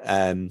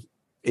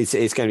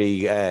it's going to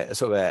be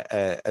sort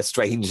of a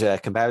strange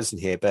comparison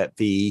here, but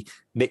the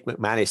Mick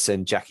McManus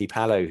and Jackie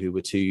Pallo, who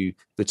were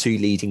the two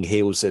leading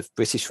heels of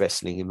British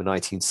wrestling in the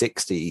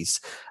 1960s,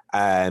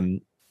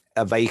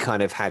 they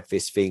kind of had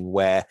this thing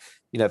where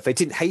they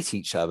didn't hate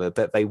each other,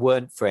 but they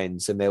weren't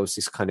friends, and there was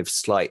this kind of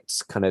slight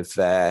kind of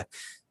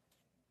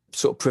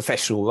sort of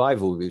professional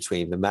rivalry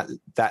between them.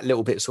 That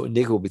little bit sort of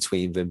niggle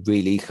between them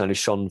really kind of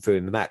shone through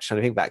in the match, and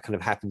I think that kind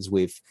of happens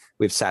with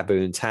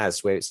Sabu and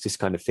Taz, where it's this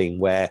kind of thing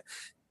where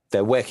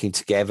they're working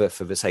together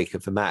for the sake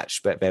of the match,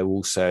 but they're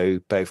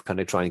also both kind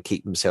of trying to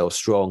keep themselves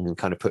strong and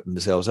kind of put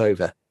themselves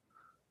over.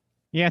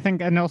 Yeah, I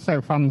think, and also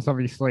fans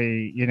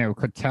obviously,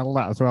 could tell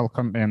that as well,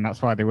 couldn't they? And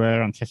that's why they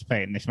were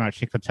anticipating this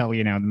match. You could tell,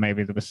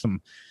 maybe there was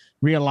some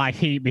real life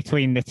heat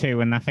between the two,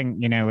 and I think,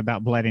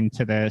 that bled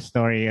into the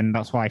story, and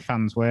that's why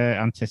fans were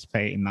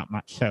anticipating that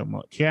match so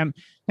much.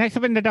 Next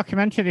up in the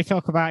documentary, they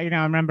talk about, I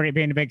remember it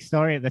being a big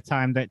story at the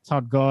time that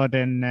Todd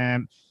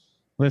Gordon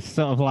was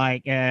sort of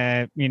like,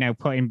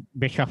 putting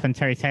Bischoff and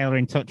Terry Taylor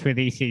in touch with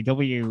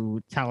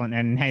ECW talent,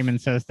 and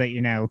Heyman says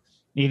that,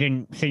 he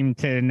didn't seem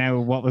to know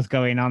what was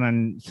going on,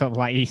 and sort of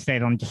like he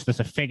stayed on just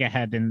as a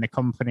figurehead in the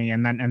company,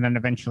 and then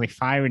eventually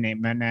firing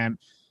him. And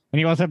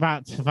he was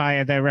about to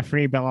fire the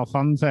referee Bill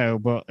Alfonso,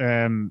 but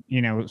some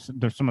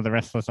of the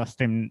wrestlers asked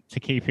him to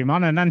keep him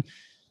on. And then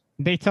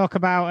they talk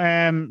about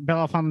Bill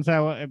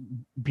Alfonso,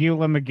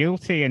 Beulah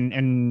McGilty,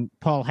 and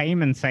Paul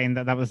Heyman saying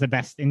that was the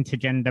best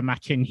intergender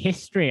match in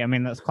history. I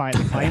mean, that's quite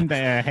the claim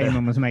that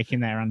Heyman was making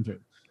there, Andrew.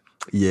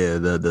 Yeah,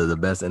 the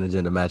best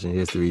intergender match in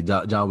history.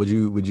 John,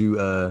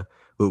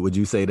 would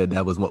you say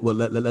that was one? Well,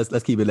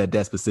 let's keep it at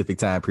that specific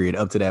time period.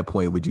 Up to that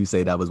point, would you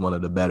say that was one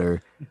of the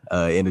better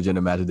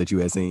intergender matches that you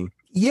had seen?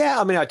 Yeah,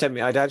 I mean, I don't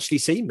think I'd actually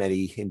seen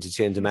many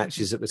intergender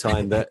matches at the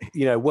time that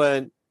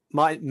weren't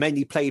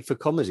mainly played for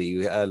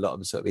comedy. A lot of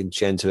them sort of in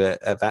Genta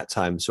at that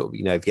time, sort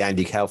of, the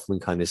Andy Kaufman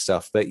kind of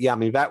stuff. But yeah, I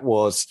mean, it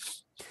was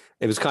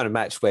kind of a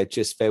match where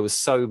just there was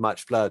so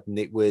much blood, and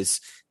it was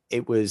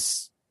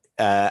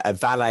a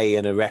valet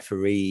and a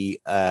referee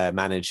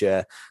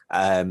manager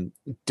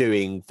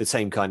doing the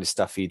same kind of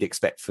stuff you'd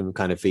expect from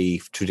kind of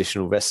the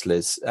traditional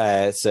wrestlers.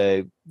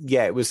 So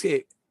yeah, it was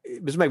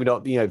maybe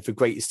not the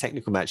greatest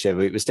technical match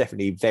ever. It was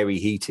definitely very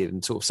heated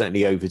and sort of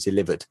certainly over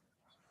delivered.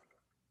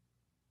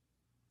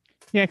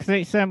 Yeah, because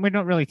it's we've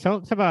not really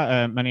talked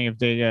about many of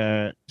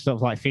the sort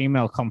of like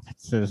female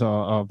competitors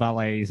or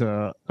valets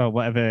or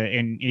whatever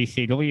in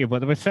ECW, but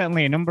there was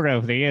certainly a number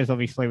over the years.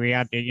 Obviously, we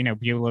had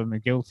Beulah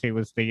McGilty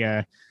was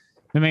the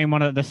main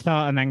one at the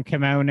start, and then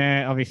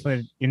Kimona.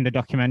 Obviously, in the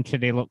documentary,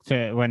 they looked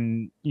at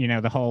when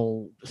the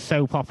whole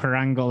soap opera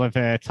angle of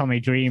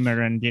Tommy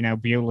Dreamer and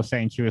Beulah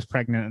saying she was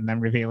pregnant and then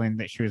revealing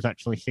that she was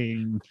actually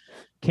seeing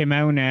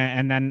Kimona,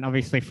 and then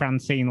obviously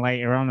Francine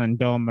later on and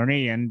Dawn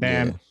Marie,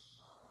 and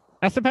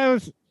I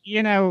suppose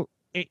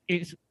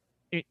it's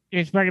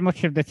very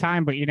much of the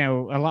time, but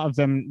a lot of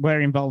them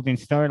were involved in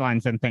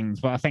storylines and things.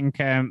 But I think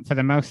for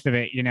the most of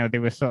it, they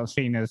were sort of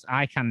seen as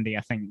eye candy.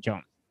 I think,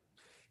 John.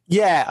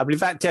 Yeah, I mean,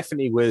 that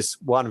definitely was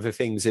one of the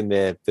things in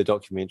the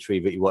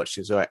documentary that you watched.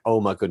 It's like, oh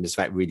my goodness,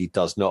 that really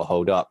does not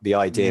hold up. The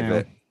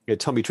idea that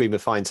Tommy Dreamer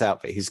finds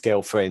out that his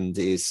girlfriend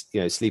is,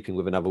 sleeping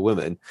with another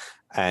woman,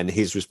 and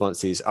his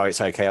response is, "Oh, it's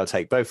okay, I'll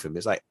take both of them."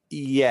 It's like,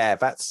 yeah,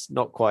 that's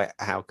not quite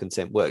how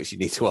consent works. You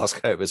need to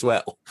ask her as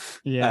well.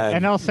 Yeah,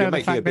 and also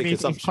the fact that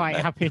he's quite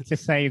happy to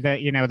say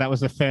that that was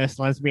the first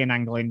lesbian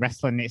angle in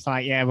wrestling. It's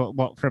like, yeah, but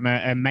what from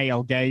a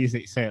male gaze,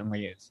 it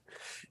certainly is.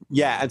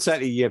 Yeah, and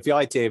certainly the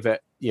idea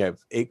that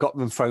it got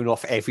them thrown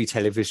off every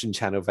television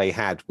channel they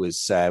had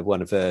was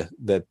one of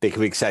the big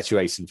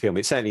exaggeration film.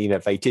 It certainly,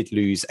 they did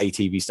lose a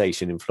TV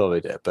station in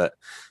Florida, but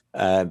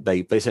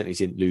they certainly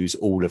didn't lose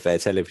all of their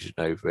television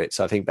over it.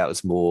 So I think that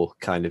was more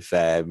kind of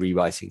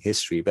rewriting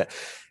history. But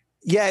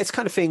yeah, it's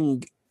kind of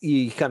thing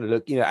you kind of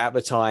look, at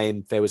the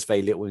time there was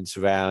very little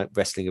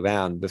wrestling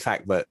around. The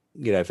fact that,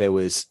 there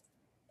was,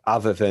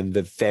 other than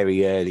the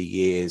very early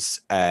years,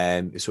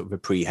 sort of a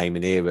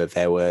pre-Heyman era,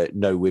 there were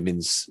no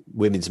women's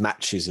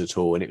matches at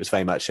all, and it was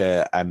very much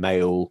a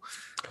male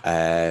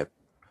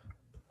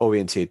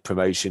oriented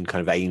promotion,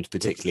 kind of aimed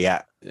particularly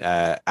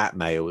at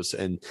males.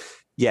 And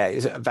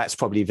yeah, that's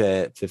probably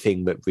the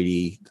thing that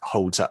really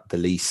holds up the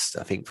least,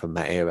 I think, from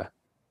that era.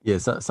 Yeah,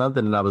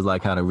 something that I was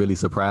like kind of really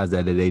surprised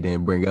that they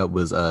didn't bring up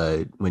was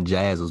when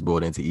Jazz was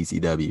brought into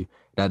ECW.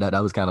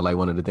 That was kind of like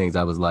one of the things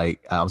I was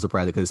like, I'm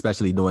surprised because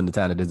especially during the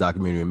time that this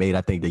documentary was made,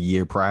 I think the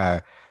year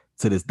prior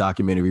to this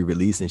documentary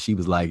release, and she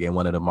was like in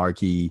one of the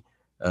marquee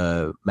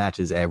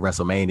matches at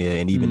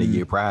WrestleMania, and even the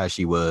year prior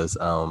she was,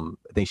 I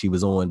think she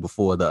was on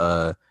before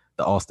the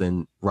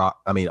Rock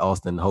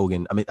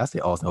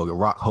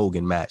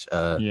Hogan match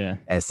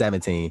at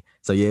 17.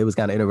 So yeah, it was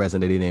kind of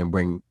interesting that they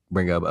didn't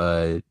bring up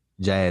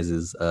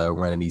Jazz's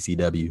running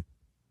ECW.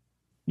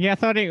 Yeah,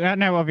 I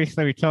know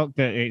obviously we talked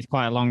that it's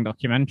quite a long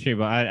documentary,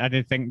 but I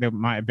did think there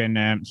might have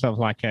been sort of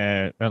like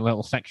a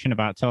little section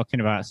about talking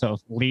about sort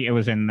of Lita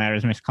was in there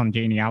as Miss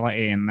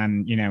Congeniality, and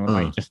then,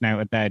 like you just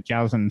noted there,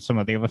 Jazz and some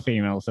of the other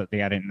females that they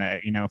had in there,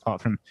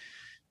 apart from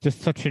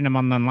just touching them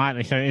on them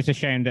lightly. So it's a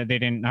shame that they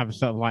didn't have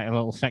sort of like a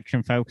little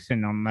section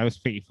focusing on those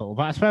people.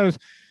 But I suppose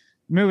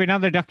moving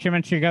on, the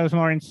documentary goes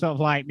more into sort of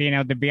like,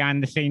 the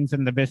behind the scenes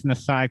and the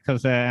business side,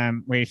 because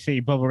we see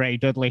Bubba Ray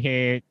Dudley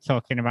here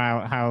talking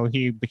about how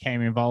he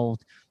became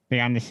involved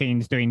behind the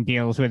scenes doing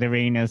deals with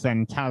arenas,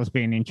 and Taz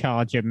being in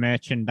charge of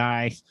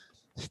merchandise,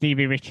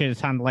 Stevie Richards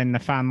handling the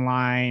fan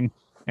line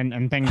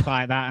and things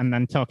like that, and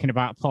then talking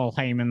about Paul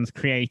Heyman's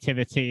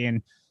creativity.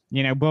 And,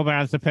 Bubba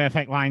has the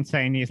perfect line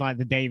saying he's like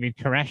the David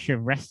Koresh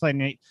of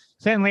wrestling.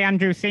 Certainly,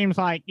 Andrew, seems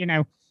like,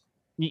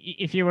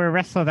 if you were a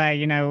wrestler there,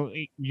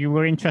 you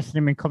were interested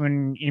in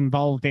becoming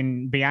involved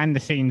in behind the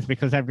scenes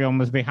because everyone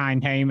was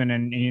behind Heyman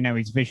and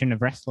his vision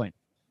of wrestling.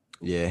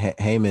 Yeah,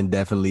 Heyman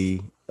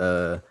definitely.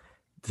 I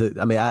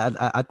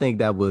think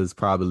that was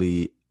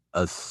probably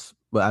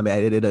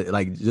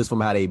like just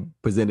from how they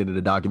presented in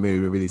the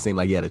documentary, it really seemed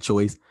like he had a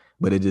choice,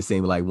 but it just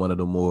seemed like one of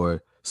the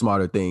more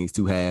smarter things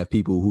to have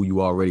people who you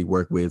already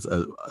work with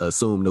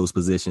assume those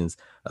positions.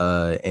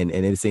 And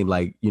it seemed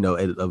like,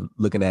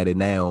 looking at it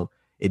now,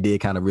 it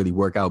did kind of really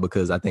work out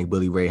because I think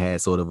Bully Ray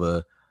had sort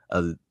of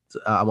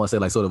I want to say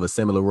like sort of a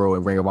similar role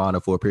in Ring of Honor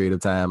for a period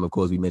of time. Of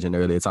course, we mentioned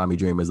earlier, Tommy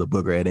Dreamer is a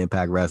booker at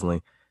Impact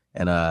Wrestling.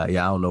 And I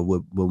don't know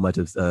what much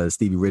of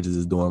Stevie Richards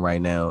is doing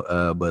right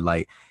now. But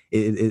like,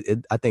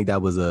 I think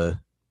that was a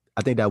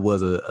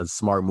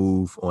smart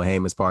move on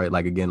Heyman's part.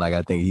 Like, again, like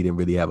I think he didn't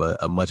really have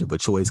a much of a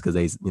choice because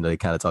they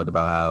kind of talked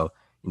about how,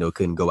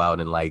 couldn't go out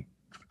and like,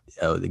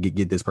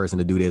 get this person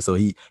to do this. So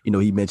he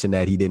mentioned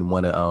that he didn't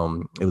want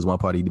to, it was one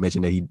part he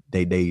mentioned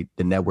that the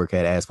network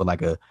had asked for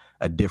like a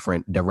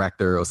different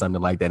director or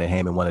something like that. And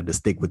Heyman wanted to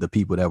stick with the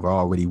people that were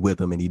already with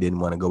him. And he didn't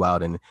want to go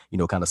out and,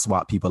 kind of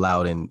swap people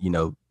out and,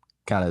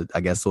 kind of, I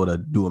guess, sort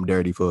of do them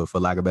dirty for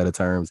lack of better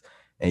terms.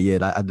 And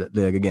yeah,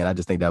 again, I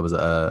just think that was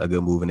a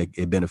good move, and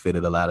it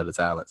benefited a lot of the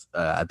talents.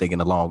 I think in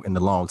the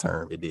long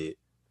term, it did.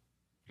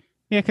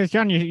 Yeah, because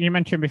John, you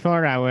mentioned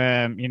before how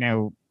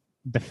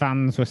the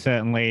fans were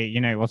certainly,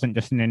 it wasn't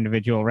just an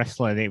individual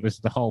wrestler; it was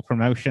the whole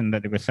promotion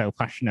that they were so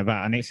passionate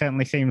about, and it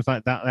certainly seems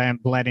like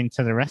that bled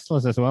into the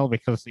wrestlers as well.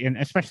 Because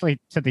especially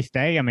to this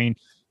day, I mean,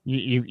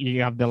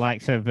 you have the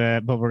likes of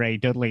Bubba Ray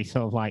Dudley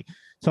sort of like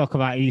talk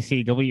about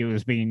ECW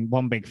as being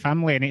one big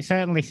family, and it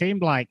certainly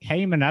seemed like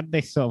Heyman had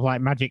this sort of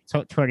like magic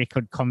touch where he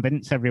could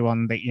convince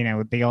everyone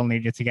that they all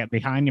needed to get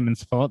behind him and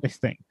support this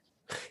thing.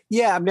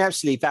 Yeah, I mean,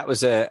 absolutely, that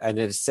was a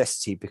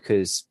necessity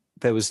because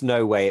there was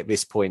no way at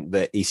this point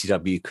that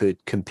ECW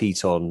could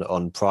compete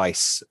on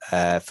price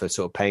for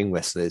sort of paying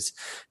wrestlers.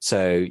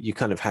 So you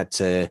kind of had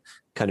to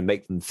kind of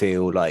make them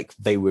feel like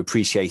they were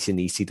appreciating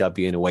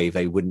ECW in a way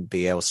they wouldn't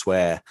be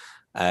elsewhere.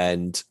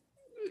 And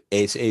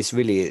it's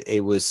really,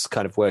 it was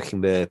kind of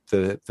working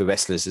the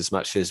wrestlers as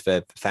much as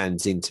the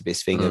fans into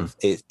this thing of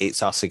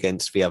it's us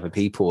against the other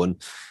people.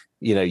 And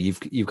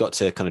you've got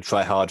to kind of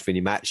try hard for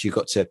any match. You've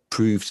got to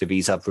prove to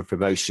these other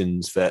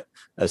promotions that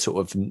are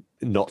sort of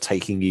not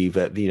taking you,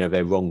 that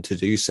they're wrong to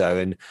do so,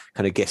 and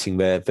kind of getting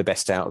the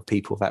best out of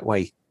people that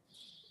way.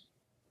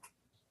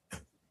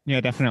 Yeah,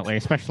 definitely.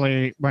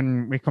 Especially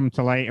when we come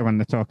to later, when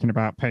they're talking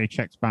about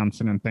paychecks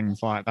bouncing and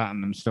things like that,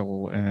 and them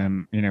still,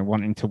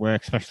 wanting to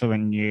work. Especially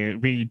when you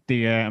read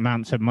the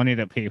amounts of money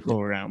that people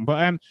are around.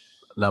 But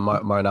now,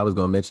 Martin, I was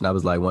going to mention, I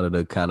was like one of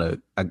the kind of,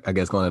 I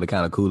guess one of the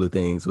kind of cooler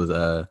things was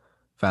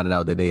finding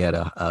out that they had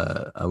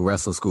a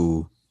wrestling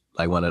school,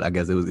 like one of, I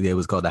guess it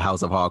was called the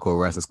House of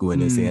Hardcore Wrestling School,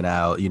 and then seeing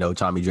how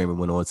Tommy Dreamer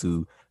went on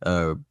to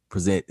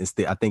present.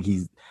 I think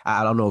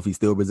I don't know if he's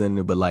still presenting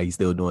it, but like he's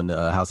still doing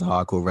the House of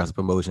Hardcore Wrestling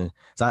promotion.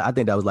 So I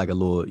think that was like a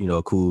little,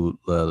 a cool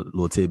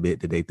little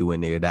tidbit that they threw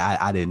in there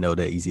that I didn't know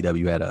that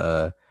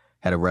ECW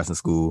had a wrestling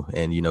school,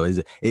 and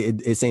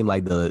it seemed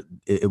like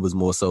it was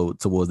more so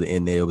towards the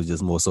end there. It was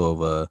just more so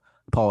of a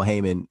Paul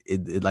Heyman.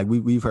 Like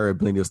we've heard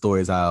plenty of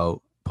stories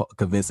how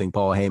convincing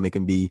Paul Heyman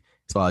can be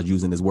as far as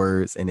using his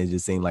words, and it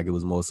just seemed like it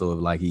was more so of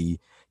like he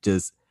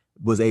just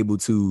was able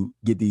to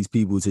get these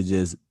people to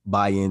just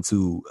buy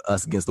into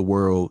us against the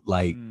world.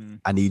 Like,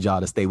 I need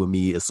y'all to stay with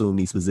me, assume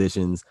these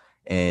positions,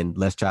 and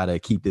let's try to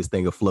keep this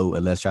thing afloat,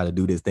 and let's try to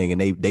do this thing.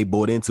 And they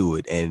bought into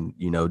it, and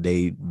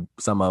they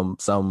some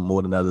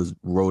more than others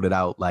rode it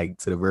out like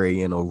to the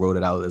very end, or rode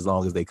it out as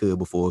long as they could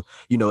before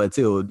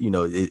until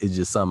it's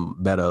just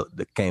something better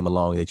that came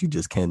along that you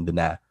just can't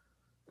deny.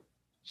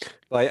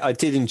 I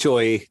did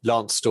enjoy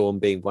Lance Storm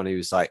being one who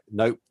was like,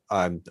 nope,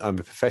 I'm a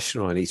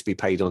professional. I need to be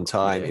paid on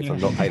time. If I'm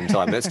not paid on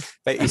time,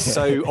 that is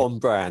so on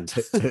brand.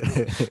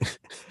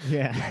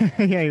 Yeah,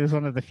 he was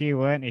one of the few,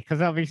 weren't he?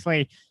 Because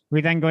obviously we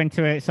then go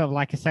into it sort of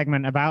like a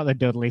segment about the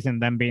Dudleys and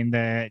them being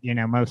the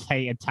most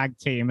hated tag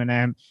team,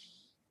 and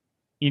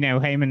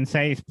Heyman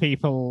says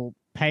people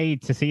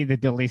paid to see the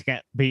Dudleys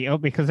get beat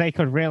up because they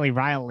could really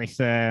rile this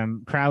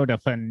crowd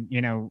up, and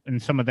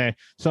and some of the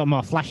sort of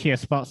more flashier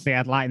spots they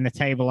had, lighting the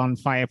table on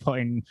fire,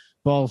 putting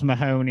Balls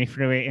Mahoney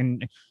through it,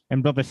 and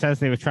Bubba says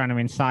they were trying to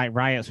incite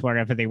riots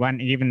wherever they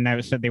went. He even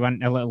noticed that they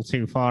went a little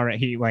too far at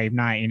Heatwave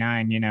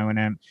 99,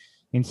 and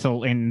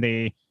insulting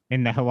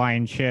in the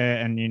Hawaiian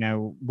shirt,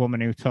 and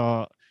woman who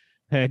taught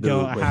her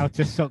daughter how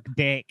to suck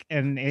dick,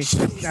 and it's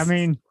just, I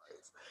mean,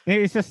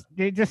 it's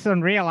just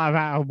unreal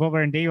how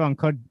Bubba and D1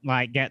 could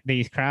like get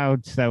these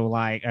crowds so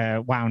like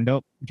wound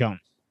up, John.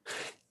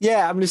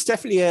 Yeah, I mean, there's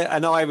definitely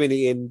an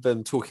irony in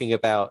them talking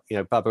about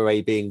Bubba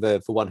Ray being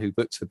the one who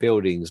booked the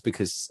buildings,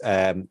 because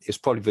it's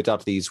probably the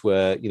Dudleys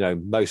were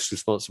most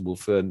responsible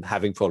for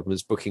having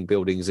problems booking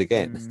buildings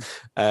again,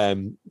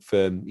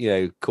 for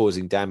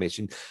causing damage.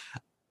 And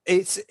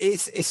it's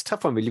a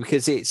tough one really,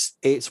 because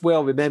it's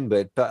well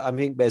remembered, but I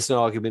think there's an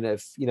argument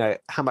of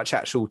how much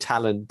actual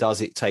talent does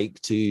it take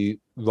to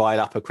rile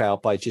up a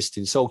crowd by just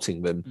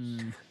insulting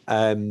them.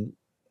 And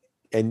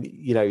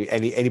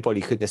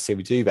anybody could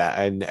necessarily do that,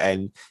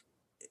 and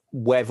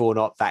whether or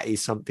not that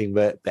is something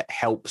that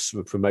helps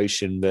the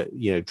promotion,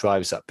 that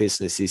drives up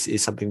business,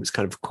 is something that's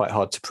kind of quite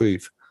hard to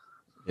prove.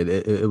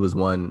 It was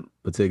one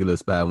particular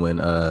spot when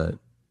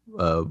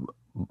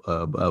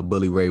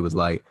Bully Ray was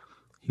like,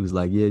 he was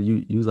like, yeah,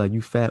 you was like,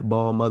 you fat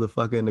ball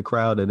motherfucker in the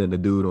crowd, and then the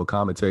dude on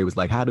commentary was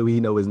like, how do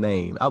he know his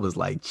name? I was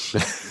like,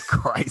 Jesus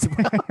Christ.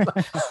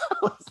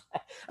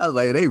 I was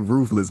like, they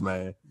ruthless,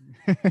 man.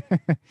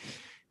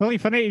 Well,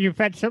 funny you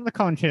fed up the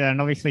commentary there, and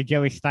obviously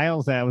Joey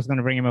Styles there. I was going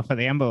to bring him up at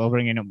the end, but we'll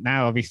bring him up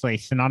now. Obviously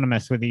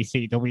synonymous with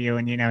ECW,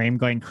 and him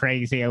going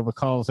crazy over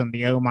calls and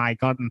the oh my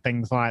god and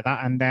things like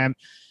that. And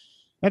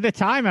at the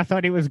time, I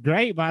thought it was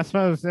great, but I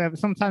suppose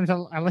sometimes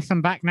I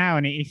listen back now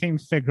and he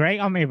seems to grate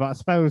on me. But I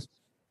suppose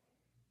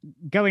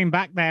going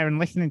back there and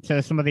listening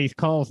to some of these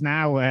calls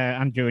now,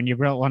 Andrew, and you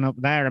brought one up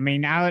there. I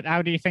mean,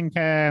 how do you think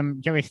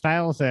Joey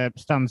Styles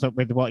stands up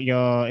with what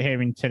you're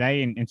hearing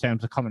today in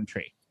terms of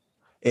commentary?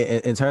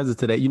 In terms of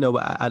today,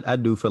 I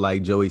do feel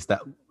like Joey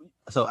Styles.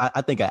 So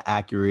I think an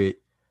accurate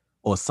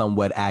or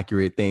somewhat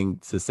accurate thing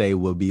to say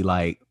would be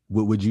like,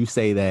 would you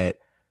say that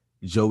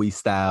Joey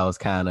Styles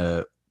kind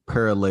of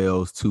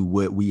parallels to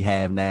what we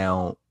have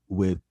now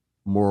with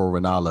Mauro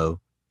Ranallo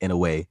in a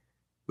way?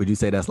 Would you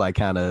say that's like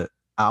kind of,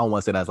 I don't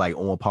want to say that's like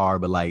on par,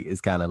 but like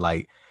it's kind of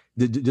like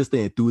just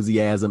the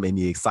enthusiasm and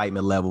the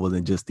excitement levels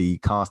and just the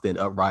constant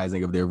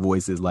uprising of their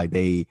voices. Like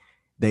they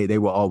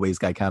were always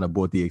kind of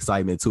brought the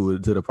excitement to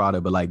the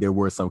product, but like there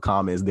were some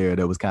comments there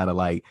that was kind of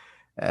like,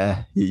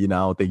 I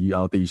don't think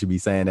you should be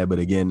saying that. But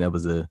again, that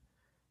was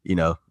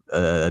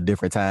a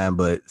different time,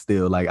 but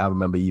still, like I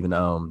remember even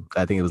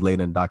I think it was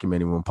later in the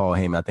documentary when Paul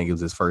Heyman, I think it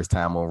was his first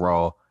time on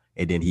Raw,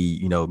 and then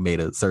he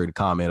made a certain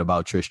comment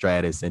about Trish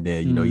Stratus, and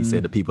then he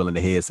said the people in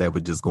the headset were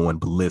just going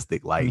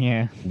ballistic,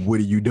 like, what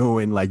are you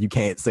doing? Like, you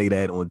can't say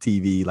that on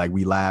TV, like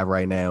we live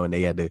right now, and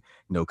they had to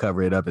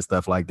cover it up and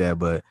stuff like that.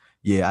 But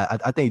yeah,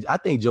 I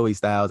think Joey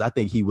Styles, I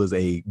think he was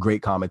a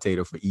great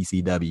commentator for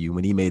ECW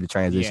when he made the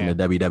transition to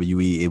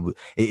WWE.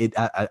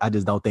 I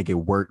just don't think it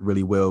worked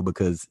really well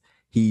because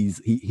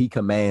he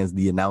commands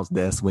the announce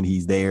desk when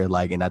he's there,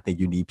 like, and I think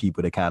you need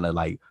people to kind of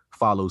like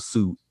follow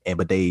suit,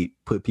 but they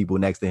put people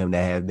next to him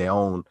that have their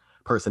own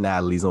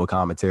personalities on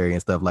commentary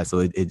and stuff, like, so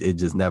it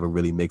just never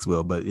really mixed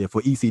well. But yeah,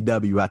 for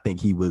ECW, I think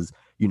he was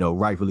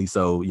rightfully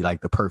so like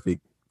the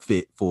perfect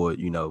fit for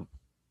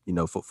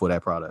for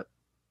that product.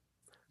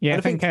 Yeah,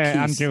 I think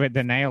Andrew hit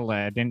the nail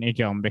there, didn't he,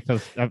 John?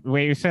 Because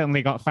we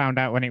certainly got found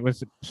out when it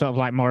was sort of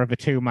like more of a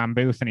two-man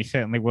booth, and he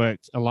certainly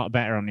worked a lot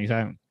better on his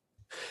own.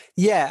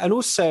 Yeah, and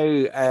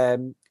also,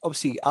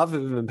 obviously, other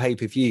than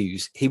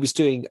pay-per-views, he was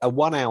doing a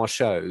 1 hour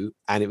show,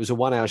 and it was a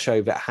 1 hour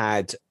show that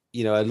had,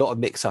 a lot of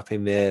mix-up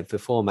in the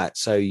format.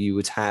 So you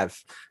would have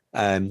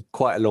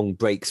quite a long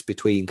breaks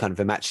between kind of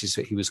the matches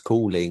that he was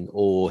calling,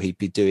 or he'd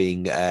be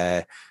doing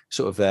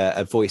sort of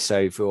a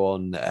voiceover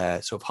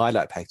on sort of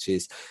highlight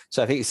packages.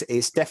 So I think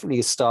it's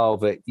definitely a style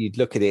that you'd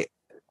look at it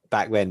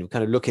back then,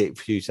 kind of look at it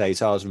for a few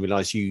days and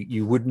realize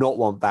you would not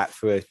want that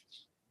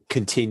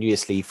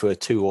continuously for a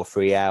 2 or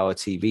 3 hour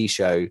TV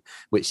show,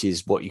 which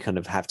is what you kind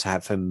of have to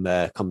have from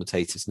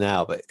commentators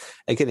now. But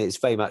again, it's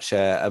very much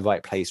a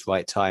right place,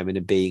 right time,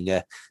 and being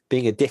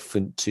a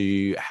different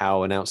to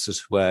how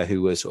announcers were,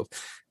 who were sort of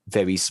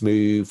very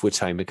smooth, would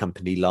tone the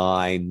company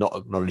line, not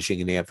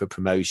acknowledging any other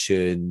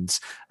promotions.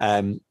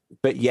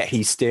 But yet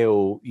he's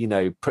still,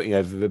 putting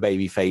over the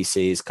baby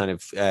faces, kind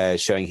of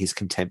showing his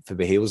contempt for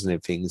the heels and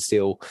everything, and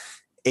still,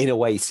 in a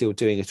way, still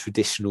doing a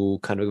traditional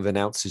kind of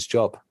announcer's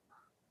job.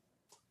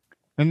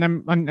 And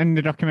then in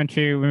the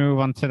documentary, we move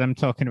on to them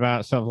talking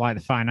about sort of like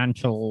the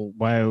financial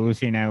woes,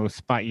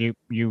 Spike,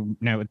 you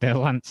noted the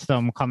Lance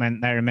Storm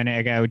comment there a minute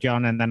ago,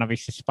 John, and then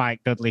obviously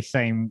Spike Dudley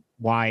saying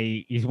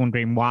why he's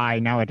wondering why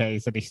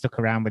nowadays that he stuck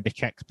around with the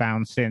checks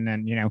bouncing,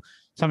 and,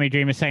 Tommy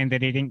Dreamer saying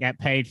that he didn't get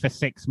paid for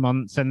 6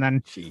 months, and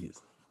then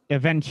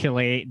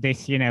eventually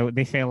this,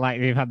 they feel like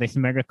they've had this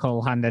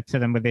miracle handed to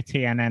them with the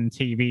TNN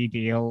TV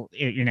deal,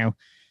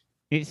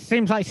 It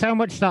seems like so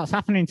much starts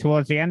happening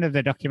towards the end of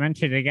the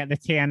documentary. They get the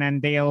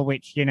TNN deal,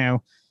 which,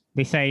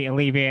 they say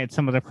alleviated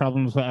some of the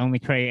problems but only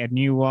created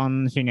new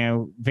ones.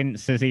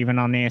 Vince is even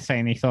on here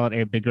saying he thought it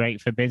would be great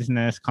for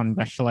business,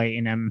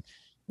 congratulating him.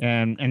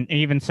 And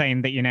even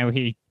saying that,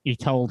 he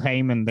told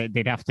Heyman that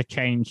they'd have to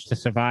change to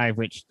survive,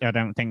 which I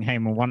don't think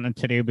Heyman wanted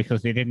to do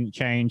because they didn't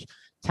change.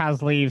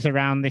 Taz leaves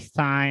around this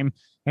time.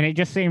 And it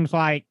just seems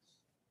like,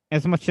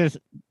 as much as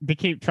they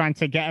keep trying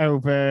to get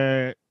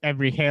over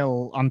every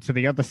hill onto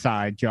the other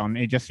side, John,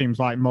 it just seems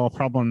like more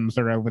problems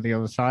are over the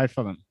other side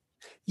for them.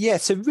 Yeah,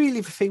 so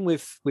really the thing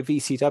with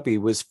ECW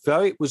was,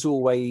 though it was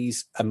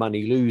always a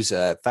money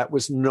loser, that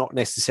was not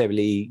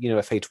necessarily,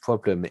 a fatal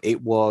problem.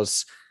 It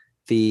was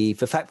the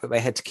fact that they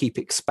had to keep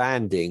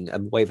expanding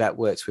and the way that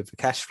works with the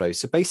cash flow.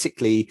 So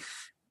basically,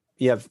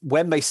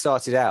 when they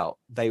started out,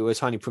 they were a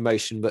tiny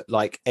promotion, but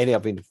like any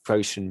other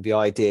promotion, the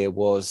idea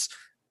was,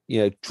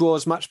 draw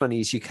as much money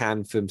as you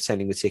can from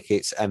selling the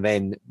tickets, and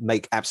then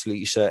make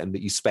absolutely certain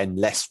that you spend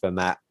less from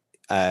that,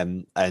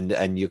 and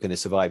you're going to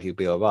survive. You'll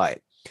be all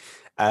right.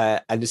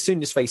 And as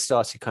soon as they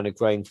started kind of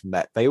growing from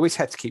that, they always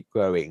had to keep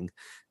growing.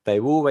 They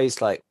were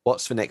always like,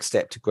 what's the next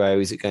step to grow?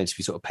 Is it going to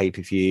be sort of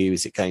pay-per-view?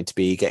 Is it going to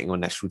be getting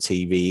on national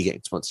TV,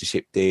 getting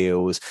sponsorship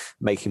deals,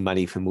 making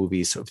money from all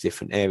these sort of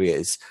different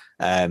areas?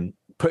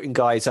 Putting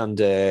guys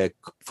under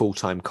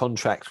full-time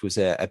contract was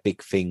a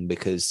big thing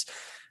because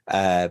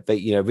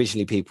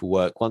originally people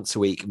work once a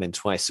week and then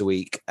twice a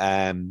week.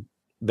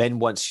 Then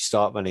once you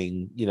start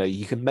running,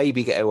 you can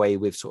maybe get away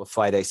with sort of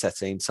Friday,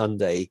 Saturday, and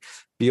Sunday.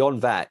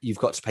 Beyond that, you've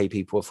got to pay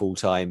people a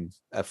full-time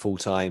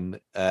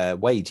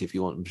wage if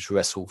you want them to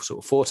wrestle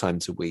sort of 4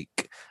 times a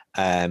week.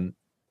 And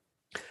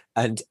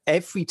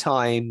every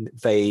time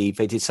they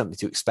did something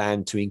to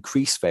expand, to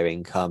increase their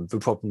income, the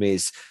problem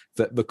is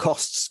that the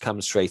costs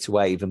come straight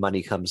away, the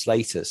money comes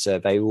later. So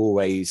they were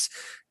always,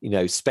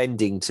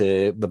 spending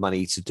the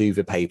money to do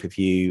the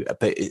pay-per-view,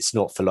 but it's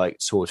not for like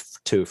sort of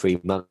 2 or 3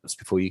 months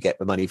before you get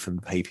the money from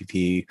the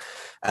pay-per-view,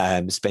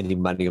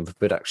 spending money on the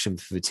production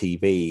for the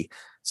TV.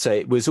 So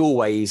it was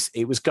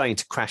going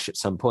to crash at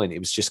some point. It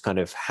was just kind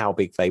of how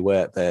big they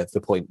were at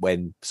the point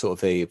when sort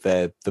of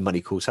the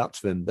money caught up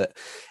to them. But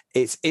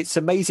it's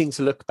amazing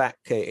to look back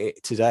at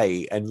it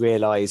today and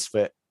realize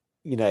that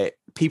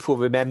people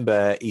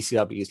remember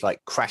ECW as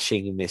like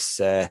crashing in this,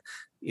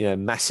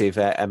 massive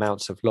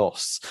amounts of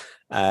loss.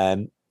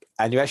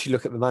 And you actually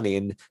look at the money,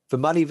 and the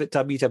money that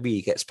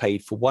WWE gets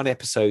paid for one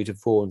episode of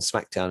Raw and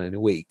SmackDown in a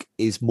week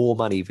is more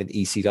money than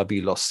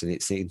ECW lost in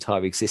its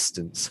entire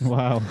existence.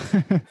 Wow.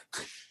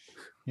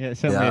 Yeah,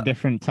 it's certainly a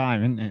different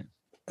time, isn't it?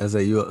 As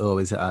I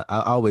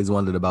always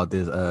wondered about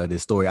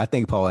this story. I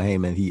think Paul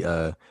Heyman, he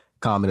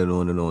commented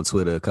on it on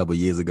Twitter a couple of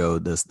years ago.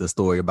 The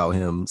story about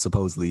him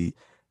supposedly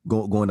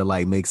going to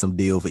like make some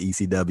deal for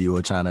ECW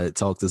or trying to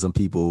talk to some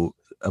people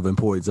of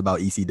importance about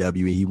ECW,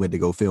 and he went to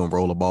go film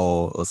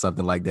Rollerball or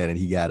something like that, and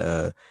he got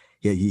I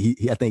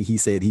think he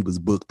said he was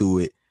booked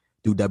through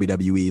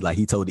WWE. Like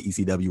he told the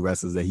ECW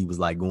wrestlers that he was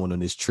like going on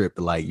this trip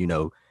to like,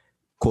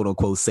 quote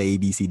unquote save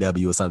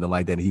ECW or something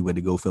like that, and he went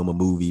to go film a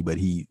movie, but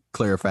he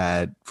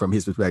clarified from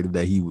his perspective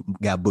that he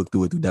got booked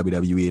through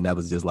WWE, and that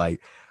was just like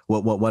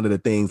one of the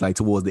things. Like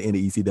towards the end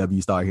of ECW,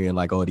 you start hearing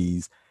like all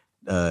these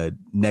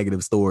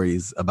negative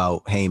stories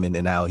about Heyman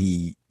and how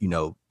he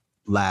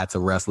lied to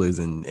wrestlers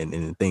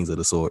and things of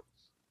the sort.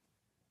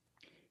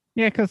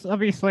 Yeah, because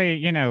obviously,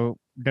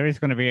 there is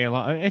going to be a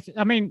lot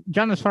of,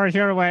 John, as far as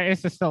you're aware,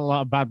 is there still a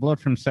lot of bad blood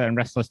from certain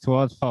wrestlers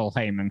towards Paul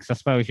Heyman? Because I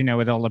suppose,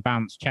 with all the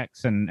bounce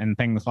checks and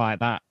things like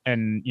that,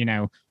 and,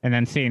 and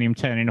then seeing him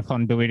turning up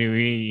on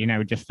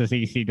WWE, just as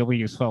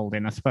ECW's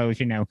folding, I suppose,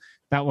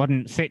 that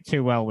wouldn't sit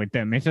too well with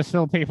them. Is there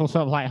still people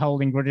sort of like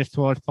holding grudges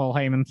towards Paul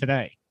Heyman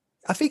today?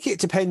 I think it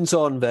depends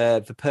on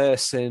the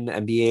person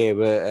and the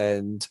era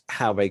and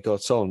how they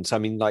got on. So,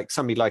 like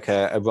somebody like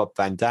a Rob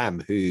Van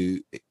Dam,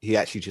 who he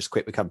actually just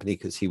quit the company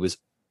because he was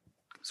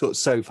sort of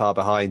so far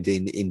behind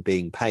in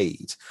being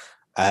paid.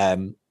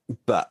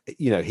 But,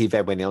 he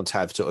then went on to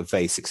have sort of a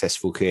very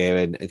successful career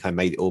and kind of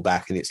made it all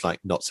back. And it's like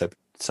not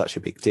such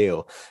a big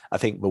deal. I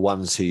think the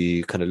ones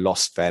who kind of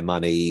lost their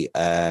money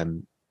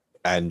and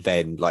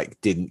then like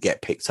didn't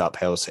get picked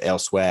up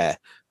elsewhere,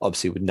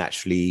 obviously would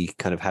naturally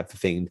kind of have the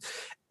thing.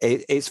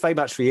 It's very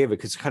much the era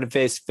because kind of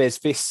there's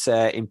this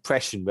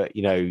impression that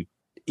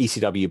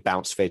ECW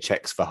bounced their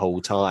checks the whole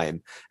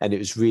time, and it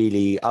was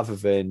really, other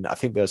than I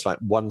think there was like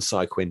one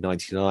cycle in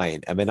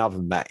 '99, and then other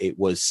than that, it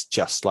was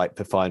just like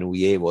the final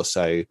year or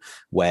so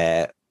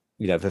where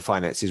the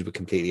finances were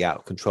completely out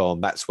of control,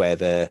 and that's where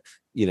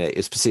it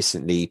was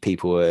persistently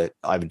people were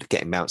either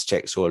getting bounce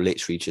checks or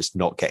literally just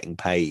not getting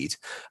paid,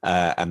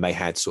 and they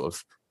had sort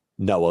of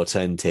no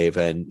alternative,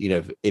 and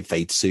if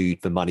they'd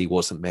sued, the money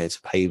wasn't there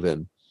to pay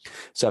them.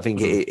 So I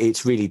think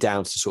it's really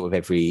down to sort of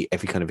every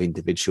kind of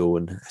individual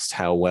and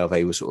how well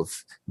they were sort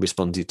of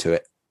responded to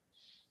it.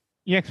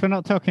 Yeah, because we're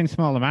not talking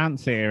small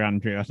amounts here,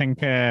 Andrew. I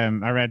think I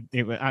read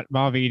it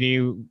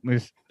RVD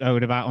was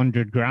owed about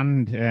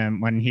 $100,000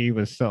 when he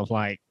was sort of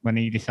like when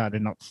he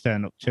decided not to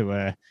turn up to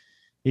a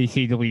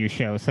ECW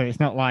show. So it's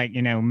not like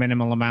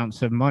minimal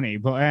amounts of money.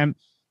 But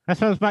I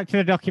suppose back to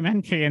the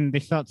documentary, and they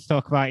start to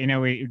talk about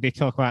they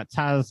talk about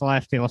Taz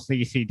left. He lost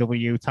the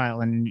ECW title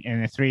in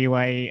a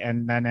 3-way,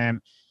 and then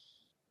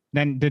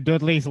the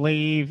Dudleys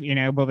leave.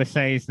 Bubba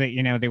says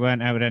that they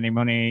weren't owed any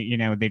money.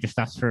 They just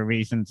asked for a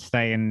reason to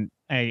stay, and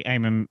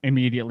Eamon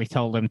immediately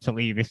told them to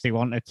leave if they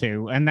wanted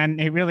to. And then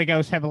it really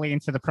goes heavily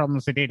into the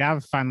problems they did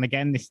have finally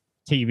getting this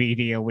TV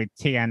deal with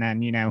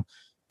TNN.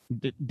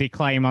 They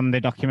claim on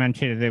the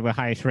documentary they were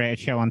highest rated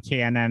show on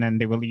TNN, and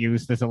they were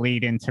used as a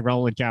lead into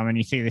Roller Jam. And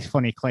you see this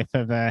funny clip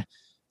of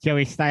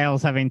Joey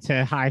Styles having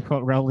to hype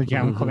up Roller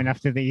Jam coming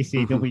after the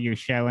ECW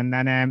show, and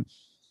then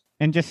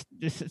and just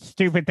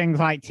stupid things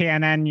like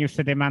TNN used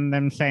to demand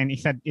them, saying, he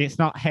said, it's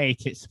not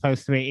hate, it's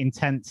supposed to be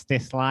intense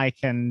dislike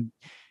and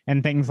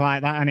things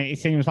like that. And it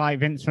seems like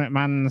Vince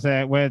McMahon's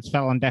words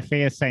fell on deaf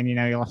ears, saying,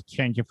 you'll have to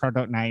change your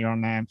product now. You're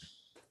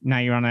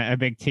on a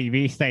big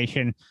TV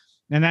station.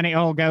 And then it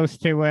all goes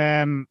to,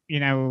 them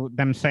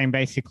saying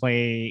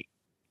basically,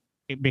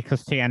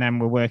 because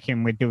TNN were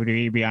working with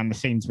WWE behind the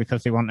scenes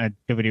because they wanted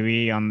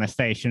WWE on the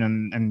station,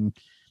 and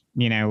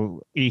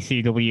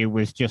ECW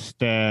was just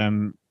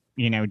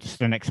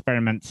just an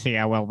experiment to see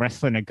how well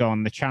wrestling had gone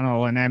on the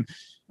channel. And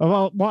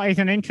well, what is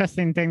an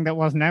interesting thing that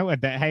was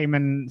noted, that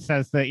Heyman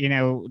says that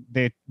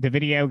the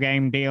video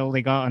game deal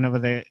they got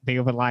and the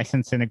other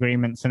licensing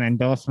agreements and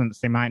endorsements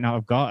they might not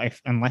have got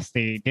unless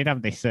they did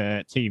have this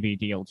TV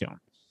deal, John.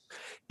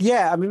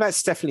 Yeah,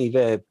 that's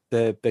definitely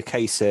the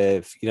case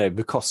of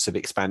the costs of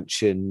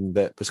expansion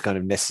that was kind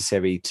of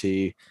necessary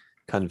to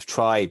kind of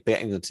try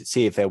betting to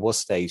see if there was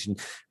stage. And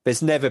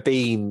there's never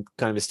been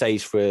kind of a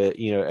stage for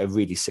a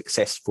really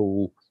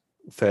successful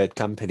third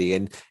company,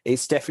 and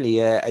it's definitely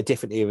a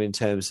different era in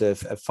terms of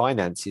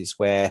finances,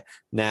 where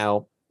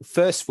now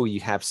first of all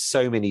you have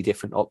so many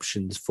different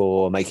options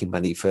for making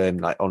money from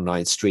like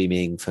online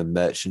streaming, from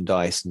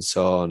merchandise and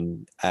so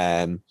on,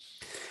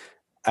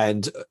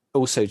 and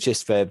also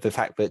just the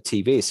fact that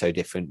TV is so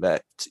different,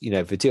 that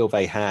the deal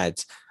they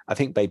had, I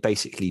think they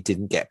basically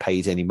didn't get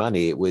paid any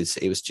money. It was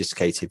just a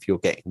case of you're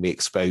getting the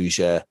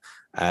exposure.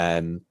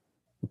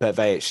 But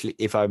they actually,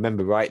 if I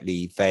remember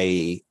rightly,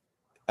 they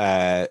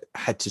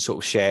had to sort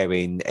of share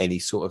in any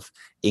sort of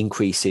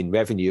increase in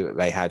revenue that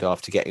they had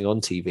after getting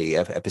on TV.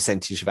 A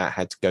percentage of that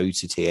had to go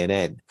to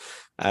TNN.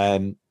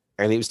 And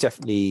it was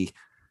definitely,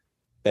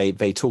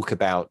 they talk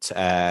about,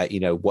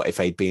 what if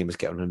they'd been able to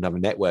get on another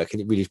network,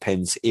 and it really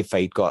depends if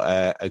they'd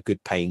got a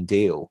good paying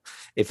deal.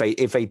 If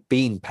they'd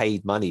been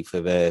paid money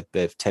for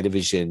the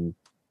television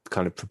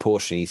kind of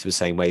proportionally to the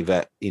same way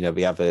that,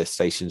 the other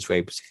stations were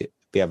able to get,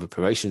 the other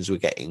promotions were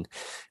getting,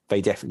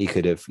 they definitely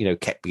could have,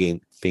 kept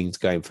things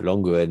going for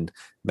longer and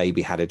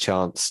maybe had a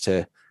chance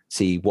to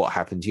see what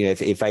happened.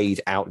 If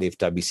they'd outlived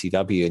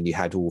WCW and you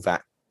had all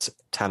that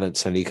talent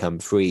suddenly come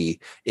free,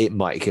 it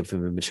might give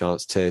them a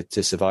chance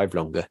to survive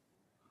longer.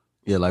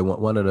 Yeah, like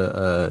one of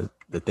the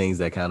things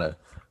that kind of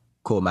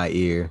caught my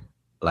ear,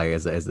 like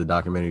as the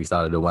documentary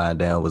started to wind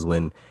down, was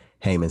when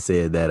Heyman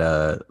said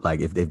that like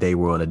if they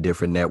were on a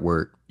different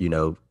network,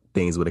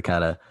 things would have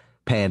kind of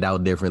panned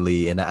out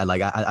differently. And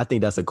I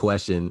think that's a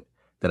question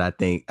that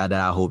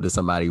I hope that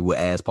somebody would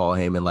ask Paul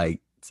Heyman,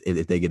 like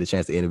if they get a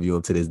chance to interview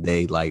him to this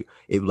day, like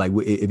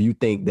if you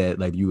think that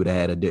like you would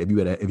have had if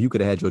you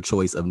could have had your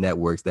choice of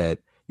networks that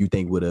you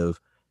think would have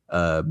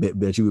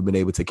that you would have been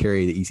able to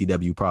carry the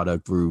ECW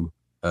product through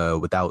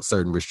without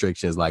certain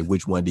restrictions, like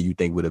which one do you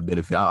think would have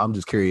benefited? I'm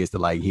just curious to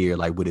like hear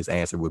like what his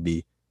answer would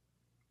be.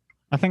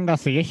 I think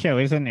that's the issue,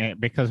 isn't it?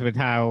 Because with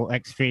how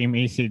extreme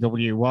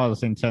ECW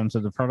was in terms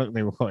of the product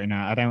they were putting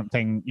out, I don't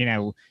think,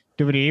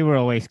 WWE were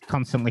always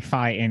constantly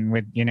fighting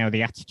with,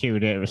 the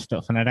Attitude Era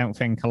stuff. And I don't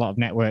think a lot of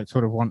networks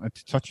would have wanted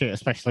to touch it,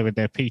 especially with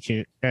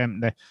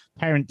the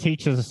Parent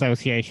Teachers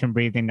Association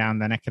breathing down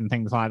their neck and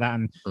things like that.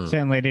 And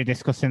certainly they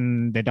discuss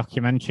in the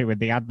documentary with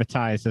the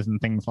advertisers and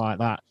things like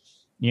that.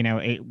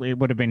 It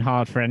would have been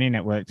hard for any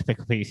network to pick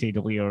up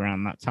ECW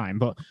around that time.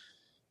 But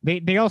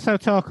they also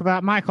talk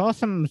about Mike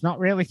Awesome's not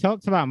really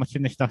talked about much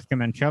in this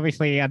documentary.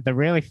 Obviously, he had the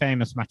really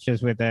famous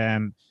matches with,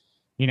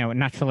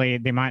 naturally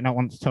they might not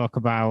want to talk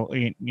about,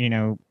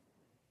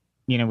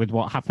 with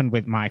what happened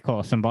with Mike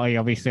Awesome, but he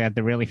obviously had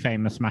the really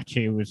famous match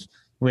he was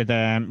with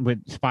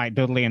Spike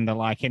Dudley and the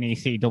like in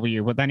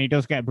ECW. But then he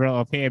does get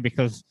brought up here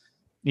because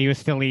he was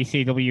still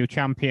ECW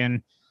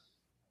champion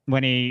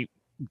when he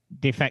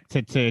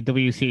defected to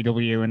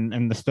WCW,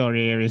 and the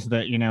story here is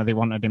that they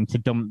wanted him to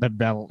dump the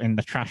belt in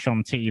the trash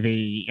on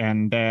TV,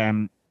 and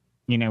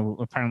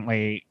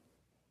apparently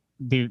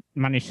they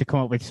managed to come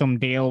up with some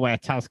deal where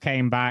Taz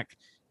came back,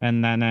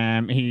 and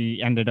then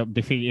he ended up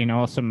defeating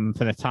Awesome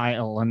for the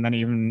title, and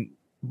then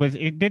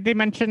did they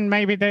mention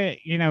maybe that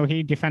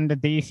he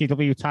defended the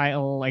ECW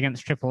title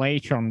against Triple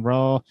H on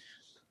Raw?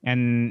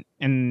 And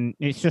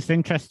it's just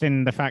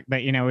interesting the fact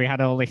that, we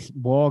had all this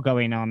war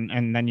going on,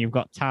 and then you've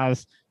got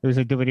Taz, who's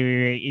a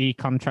WWE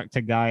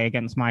contracted guy,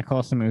 against Mike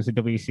Awesome, who's a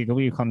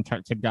WCW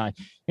contracted guy.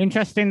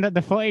 Interesting that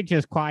the footage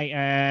is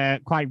quite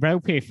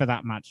ropey for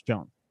that match,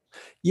 John.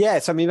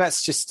 Yes, I mean,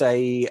 that's just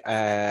if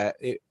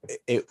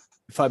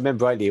I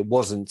remember rightly, it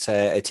wasn't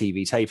a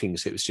TV taping,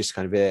 so it was just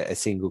kind of a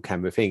single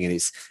camera thing, and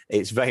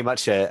it's very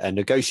much a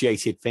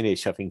negotiated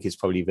finish, I think is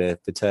probably the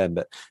term.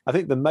 But I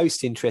think the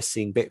most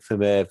interesting bit from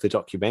the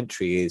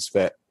documentary is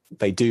that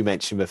they do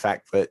mention the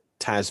fact that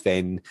Taz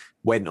then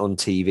went on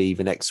TV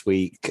the next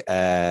week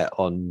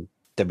on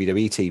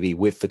WWE TV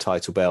with the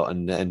title belt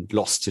and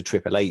lost to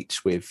Triple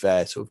H with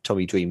sort of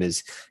Tommy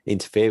Dreamer's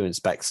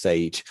interference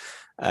backstage,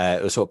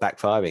 or sort of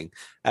backfiring.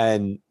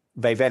 And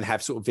they then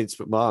have sort of Vince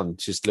McMahon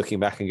just looking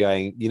back and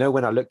going,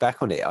 when I look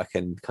back on it, I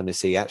can kind of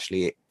see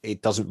actually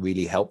it doesn't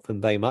really help them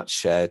very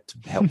much to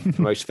help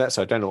promotion that.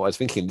 So I don't know what I was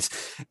thinking.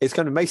 It's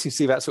kind of amazing to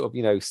see that sort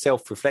of,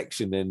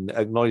 self-reflection and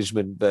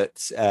acknowledgement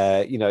that,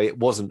 it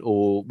wasn't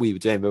all we were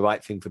doing the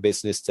right thing for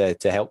business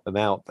to help them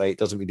out, but it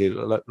doesn't really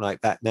look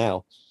like that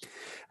now.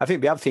 I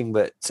think the other thing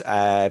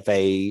that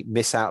they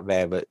miss out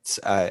there that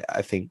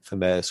I think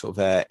from a sort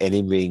of an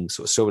in-ring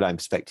sort of storyline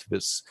perspective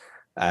is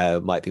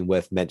might be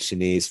worth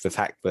mentioning is the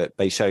fact that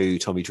they show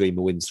Tommy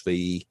Dreamer wins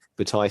the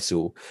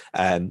title.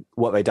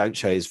 What they don't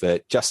show is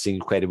that Justin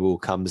Credible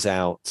comes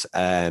out,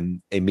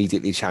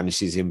 immediately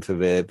challenges him for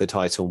the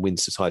title and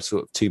wins the title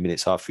sort of 2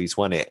 minutes after he's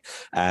won it.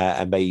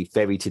 And they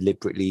very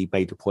deliberately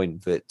made the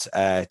point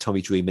that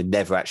Tommy Dreamer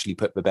never actually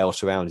put the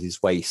belt around his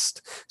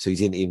waist. So he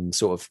didn't even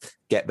sort of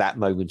get that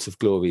moment of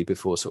glory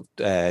before sort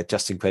of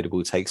Justin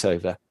Credible takes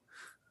over.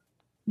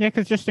 Yeah,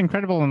 because Justin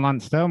Credible and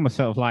Lance Stone were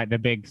sort of like the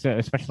big,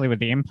 especially with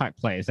the Impact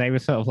players, they were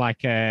sort of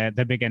like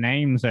the bigger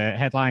names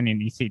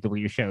headlining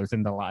ECW shows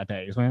in the latter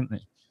days, weren't they?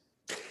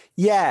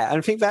 Yeah, and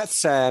I think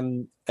that's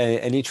an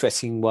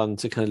interesting one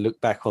to kind of look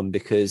back on,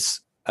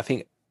 because I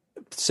think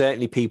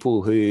certainly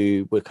people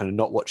who were kind of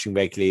not watching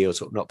regularly or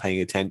sort of not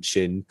paying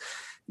attention,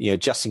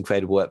 Justin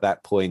Credible at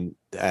that point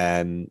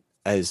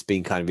has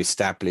been kind of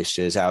established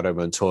as Aldo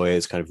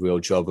Montoya's kind of real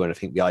jobber. And I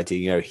think the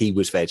idea, he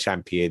was their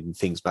champion and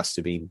things must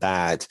have been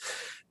bad.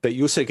 But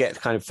you also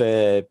get kind of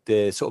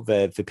the sort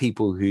of the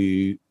people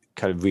who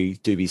kind of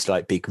do these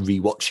like big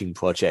rewatching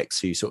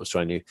projects who sort of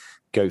trying to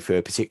go for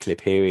a particular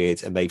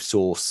period, and they've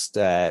watched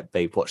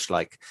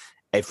like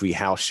every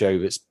house show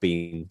that's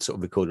been sort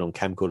of recorded on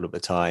camcorder at the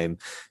time.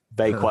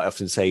 They quite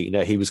often say, you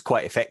know, he was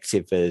quite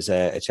effective as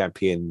a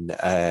champion,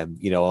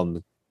 you know,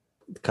 on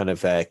kind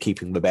of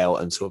keeping the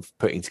belt and sort of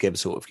putting together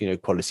sort of, you know,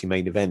 quality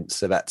main events.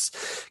 So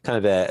that's kind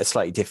of a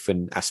slightly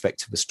different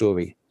aspect of the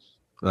story.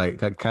 Like,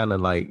 kind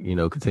of like, you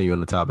know, continue on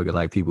the topic of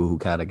like people who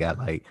kind of got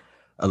like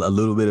a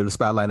little bit of the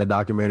spotlight in the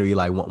documentary.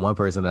 Like one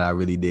person that I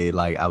really did,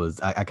 like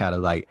I kind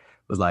of like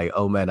was like,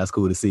 oh man, that's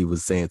cool to see,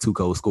 was saying Too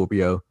Cold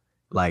Scorpio.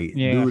 Like,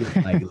 dude,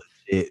 like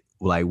legit,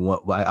 like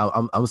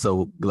I'm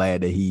so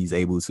glad that he's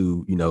able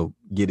to, you know,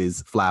 get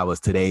his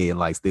flowers today and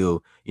like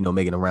still, you know,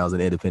 making the rounds in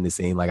the independent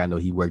scene. Like I know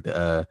he worked 2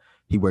 of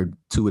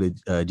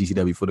the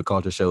GCW for the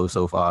culture show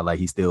so far. Like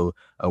he's still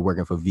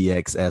working for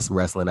VXS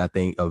Wrestling, I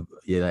think.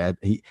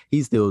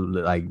 He's still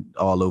like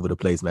all over the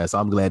place, man. So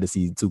I'm glad to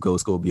see Too Cold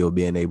Scorpio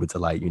being able to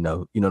like, you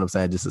know what I'm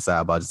saying? Just a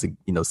sidebar, just to,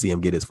 you know, see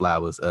him get his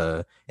flowers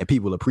and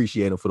people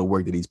appreciate him for the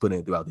work that he's put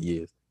in throughout the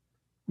years.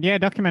 Yeah,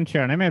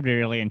 documentary on him would be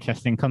really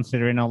interesting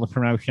considering all the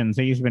promotions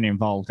he's been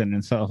involved in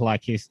and sort of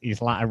like his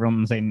latter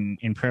runs in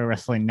pro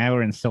wrestling now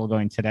and still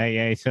going today.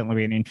 Yeah, he's certainly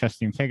be an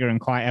interesting figure and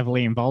quite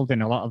heavily involved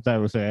in a lot of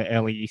those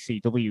early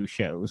ECW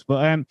shows.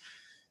 But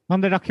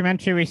on the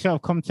documentary, we sort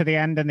of come to the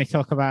end and they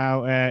talk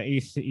about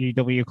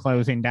ECW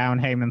closing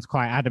down. Heyman's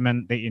quite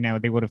adamant that, you know,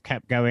 they would have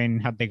kept going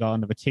had they got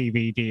another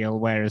TV deal,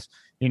 whereas,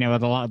 you know, a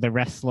lot of the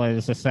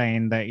wrestlers are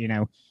saying that, you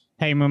know,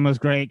 Heyman was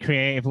great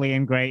creatively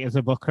and great as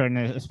a booker, and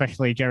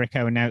especially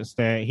Jericho notes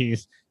that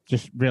he's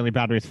just really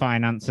bad with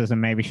finances and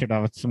maybe should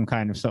have some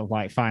kind of sort of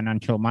like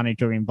financial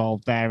manager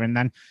involved there. And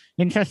then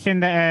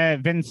interesting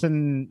that Vince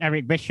and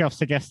Eric Bischoff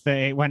suggest that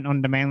it went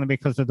under mainly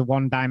because of the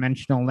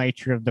one-dimensional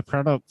nature of the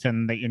product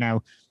and that, you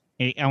know,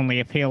 it only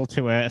appealed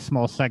to a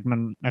small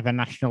segment of a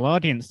national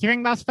audience. Do you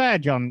think that's fair,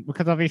 John?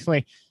 Because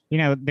obviously, you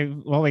know,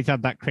 they've always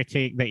had that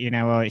critique that, you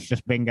know, it's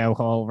just bingo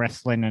hall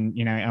wrestling and,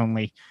 you know, it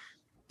only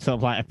sort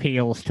of like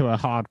appeals to a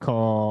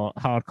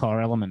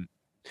hardcore element.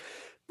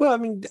 Well, I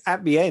mean,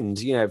 at the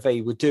end, you know, they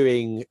were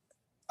doing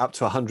up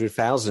to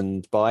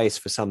 100,000 buys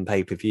for some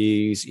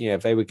pay-per-views. You know,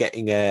 they were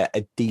getting a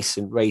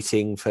decent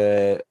rating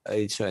for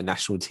a sort of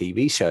national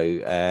TV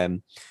show.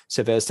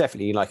 So there was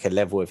definitely like a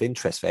level of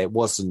interest there. It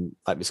wasn't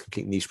like this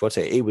complete niche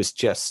project. It was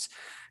just,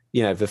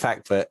 you know, the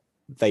fact that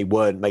they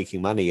weren't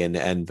making money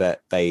and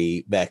that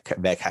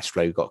their cash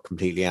flow got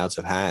completely out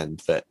of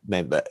hand. That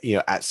meant that, you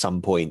know, at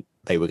some point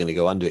they were going to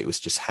go under. It was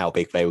just how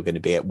big they were going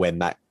to be at when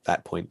that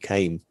point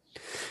came.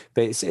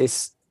 But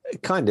it's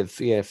kind of,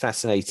 you know,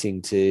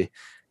 fascinating to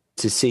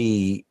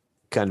see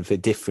kind of the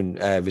different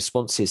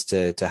responses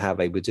to how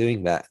they were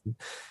doing that.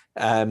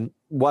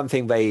 One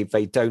thing they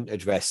don't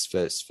address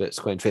that's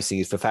quite interesting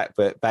is the fact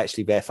that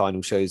actually their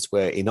final shows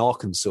were in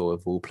Arkansas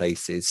of all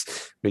places,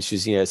 which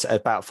is, you know,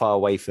 about far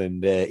away from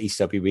the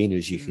ECW arena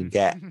as you can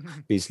get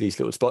these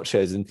little spot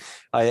shows. And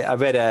I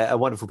read a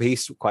wonderful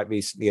piece quite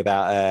recently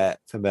about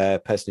from a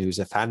person who was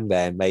a fan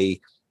there, and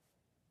they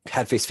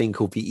had this thing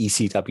called the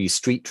ECW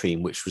Street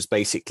Team, which was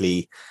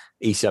basically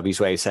ECW's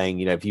way of saying,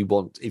 you know,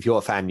 if you're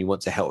a fan, you want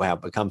to help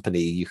out the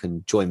company, you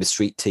can join the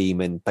street team,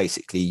 and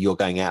basically you're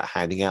going out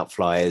handing out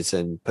flyers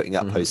and putting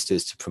up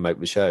posters to promote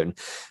the show. And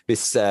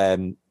this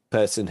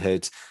person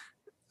had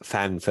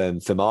fan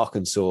from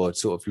Arkansas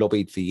sort of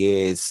lobbied for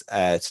years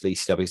to the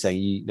ECW saying,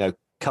 you know,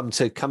 come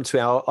to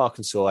our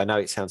Arkansas. I know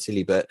it sounds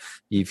silly, but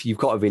you've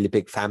got a really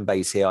big fan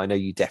base here. I know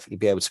you definitely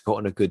be able to put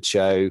on a good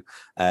show.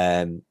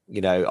 You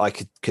know, I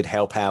could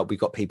help out. We've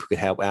got people who could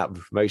help out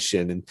with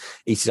promotion. And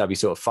ECW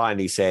sort of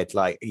finally said,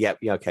 like, yep,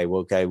 yeah, okay,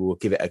 we'll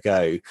give it a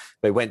go.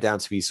 They went down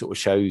to these sort of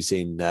shows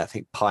in, I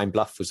think Pine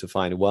Bluff was the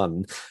final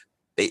one.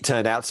 It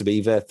turned out to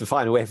be the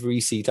final ever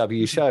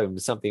ECW show,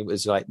 something that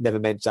was like never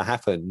meant to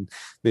happen.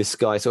 This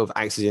guy sort of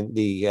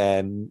accidentally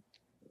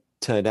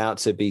turned out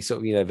to be sort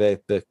of, you know,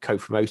 the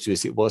co-promoter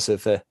as it was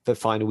of the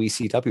final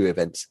ECW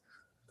events.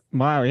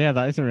 Wow, yeah,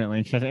 that is a really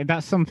interesting.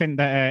 That's something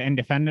that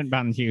independent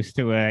bands used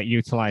to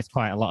utilize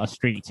quite a lot of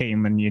street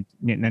team, and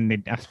then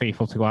they'd ask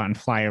people to go out and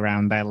fly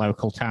around their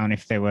local town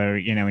if they were,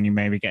 you know, and you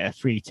maybe get a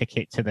free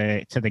ticket to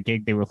the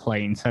gig they were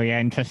playing. So yeah,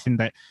 interesting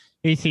that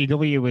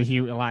ECW was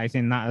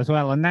utilizing that as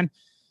well. And then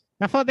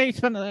I thought they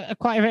spent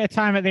quite a bit of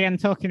time at the end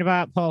talking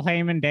about Paul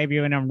Heyman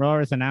debuting on Raw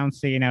as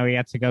announcer. You know, he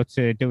had to go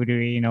to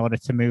WWE in order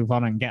to move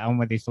on and get on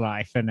with his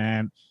life.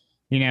 And,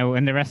 you know,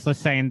 and the wrestlers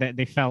saying that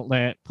they felt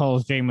that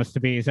Paul's dream was to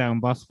be his own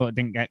boss, but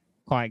didn't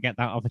quite get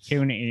that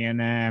opportunity.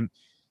 And,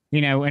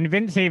 you know, and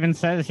Vince even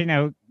says, you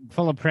know,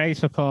 full of praise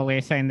for Paul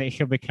here, saying that he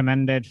should be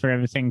commended for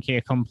everything he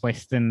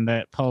accomplished, and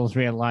that Paul's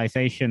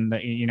realization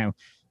that, you know,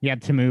 he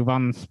had to move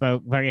on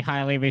spoke very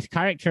highly of his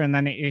character. And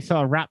then it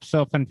sort of wraps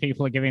up and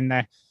people are giving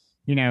their,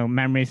 you know,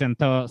 memories and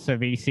thoughts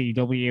of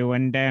ECW.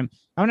 And I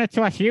wanted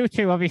to ask you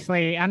two,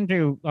 obviously,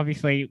 Andrew,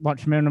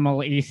 watched minimal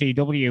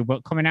ECW,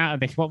 but coming out of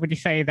this, what would you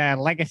say their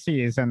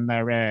legacy is and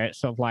their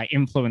sort of like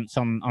influence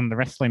on the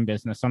wrestling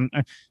business? I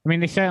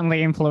mean, they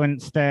certainly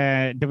influenced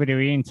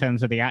WWE in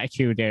terms of the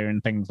attitude era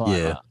and things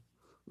like that.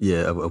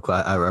 Yeah, of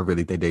course, I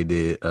really think they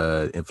did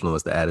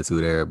influence the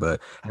attitude era,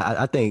 but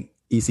I think,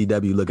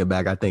 ECW, looking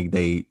back, I think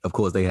of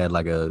course they had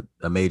like a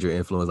major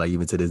influence. Like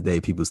even to this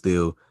day, people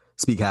still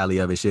speak highly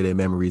of it, share their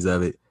memories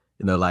of it.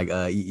 You know, like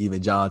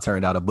even John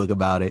turned out a book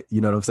about it.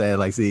 You know what I'm saying?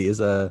 Like, see,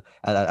 it's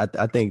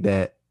I think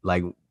that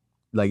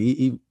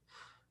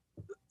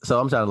so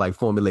I'm trying to like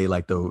formulate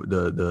like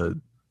the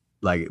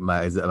like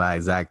my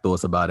exact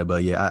thoughts about it.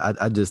 But yeah,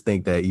 I just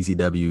think that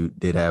ECW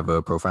did have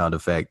a profound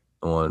effect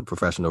on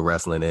professional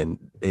wrestling, and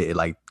it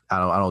like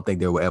I don't think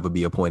there will ever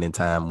be a point in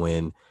time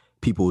when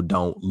people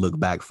don't look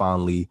back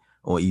fondly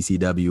on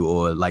ECW,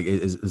 or like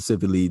it's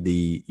specifically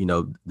the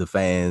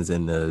fans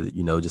and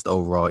the just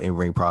overall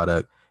in-ring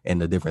product and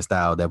the different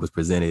style that was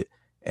presented.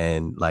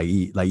 And like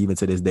even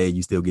to this day,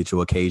 you still get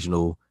your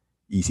occasional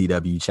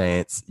ECW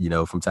chants,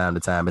 from time to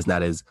time. It's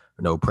not as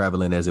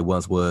prevalent as it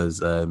once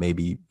was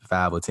maybe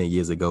 5 or 10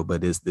 years ago,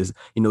 but it's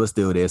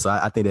still there. So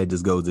I think that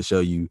just goes to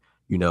show you,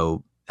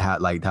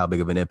 how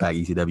big of an impact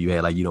ECW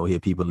had. Like you don't hear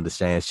people in the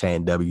stands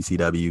chanting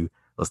WCW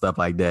or stuff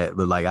like that.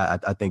 But like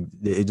I think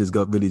it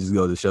really just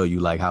goes to show you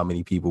like how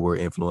many people were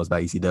influenced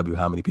by ECW,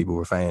 how many people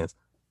were fans.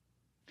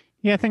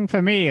 Yeah, I think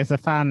for me as a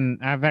fan,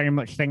 I very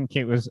much think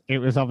it was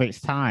of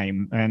its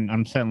time, and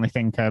I'm certainly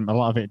think a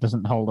lot of it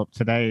doesn't hold up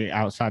today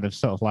outside of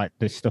sort of like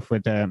this stuff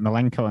with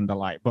Malenko and the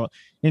like. But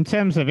in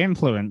terms of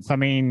influence, I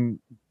mean,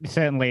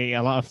 certainly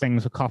a lot of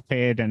things were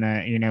copied, and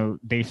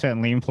they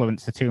certainly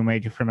influenced the two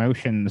major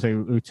promotions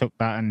who took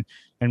that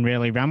and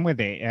really ran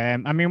with it.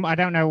 I mean, I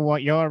don't know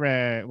what your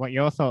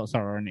thoughts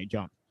are on it,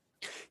 John.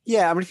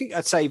 Yeah, I mean, I think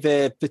I'd say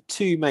the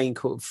two main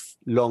kind of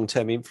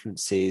long-term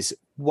influences.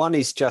 One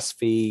is just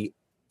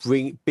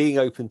being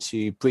open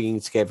to bringing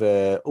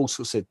together all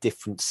sorts of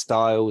different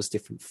styles,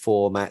 different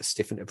formats,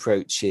 different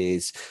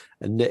approaches,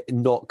 and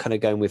not kind of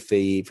going with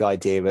the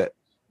idea that,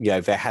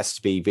 there has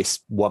to be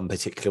this one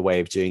particular way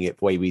of doing it.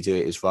 The way we do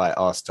it is right.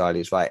 Our style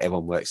is right.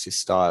 Everyone works this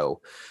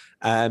style.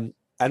 And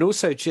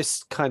also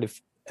just kind of,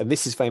 and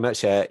this is very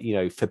much,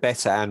 for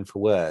better and for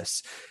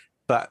worse,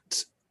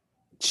 but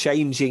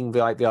changing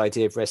the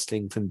idea of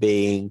wrestling from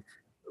being,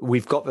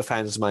 we've got the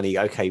fans' money.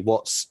 Okay,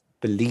 what's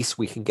the least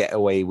we can get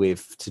away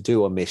with to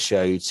do on this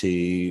show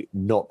to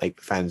not make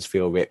the fans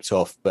feel ripped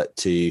off, but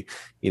to,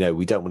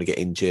 we don't want to get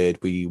injured.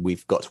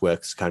 We've got to work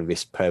as kind of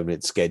this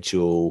permanent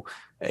schedule,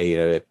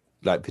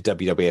 like the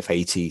WWF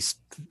 80s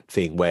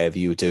thing where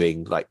you were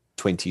doing like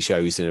 20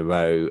 shows in a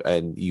row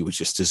and you were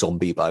just a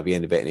zombie by the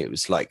end of it. And it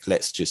was like,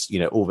 let's just,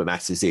 all that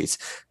matters is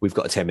we've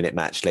got a 10-minute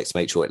match. Let's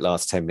make sure it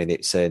lasts 10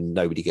 minutes and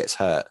nobody gets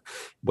hurt.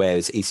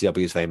 Whereas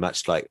ECW is very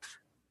much like,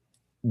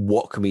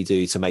 what can we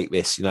do to make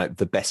this,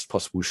 the best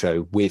possible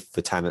show with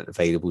the talent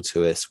available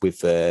to us, with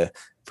the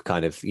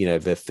kind of,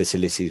 the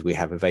facilities we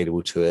have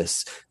available to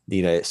us,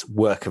 let's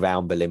work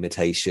around the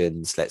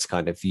limitations. Let's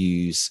kind of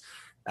use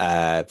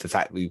the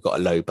fact that we've got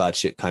a low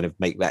budget, kind of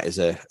make that as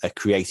a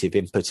creative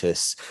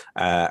impetus,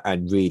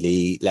 and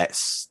really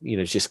let's,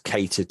 just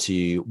cater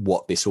to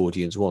what this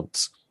audience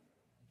wants.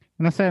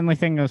 And I certainly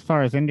think as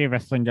far as indie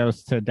wrestling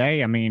goes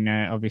today, I mean,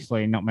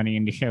 obviously not many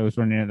indie shows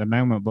running at the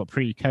moment, but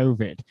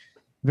pre-COVID,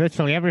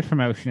 virtually every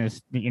promotion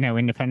is,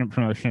 independent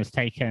promotion has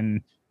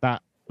taken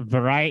that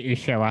variety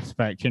show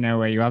aspect,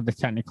 where you have the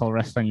technical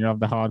wrestling, you have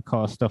the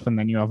hardcore stuff, and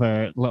then you have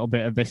a little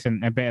bit of this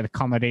and a bit of the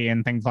comedy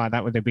and things like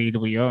that with the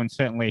BWO. And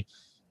certainly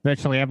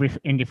virtually every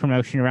indie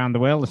promotion around the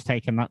world has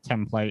taken that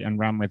template and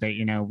ran with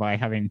it, by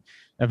having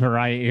a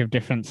variety of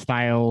different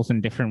styles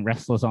and different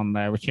wrestlers on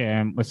there, which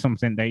was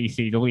something that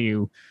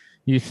ECW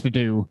used to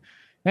do.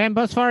 But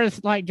as far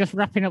as like just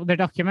wrapping up the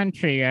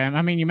documentary,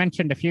 I mean, you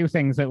mentioned a few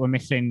things that were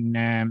missing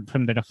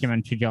from the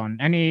documentary, John.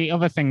 Any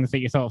other things that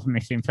you thought were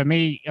missing? For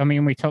me, I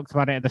mean, we talked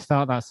about it at the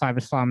start, that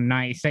CyberSlam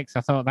 96.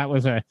 I thought that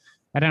was I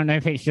don't know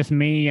if it's just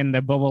me and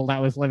the bubble that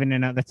I was living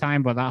in at the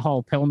time, but that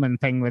whole Pillman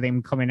thing with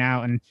him coming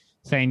out and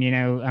saying,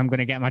 I'm going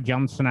to get my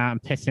Johnson out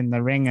and piss in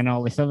the ring and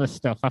all this other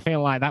stuff. I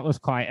feel like that was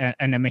quite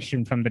an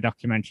omission from the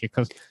documentary,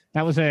 because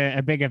that was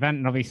a big event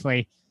and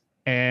obviously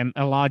a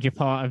larger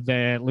part of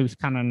the loose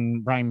cannon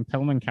Brian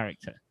Pillman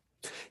character.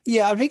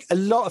 Yeah, I think a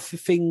lot of the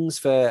things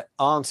that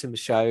aren't in the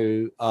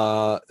show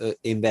are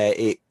in there.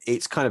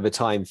 It's kind of a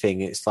time thing.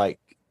 It's like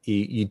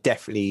you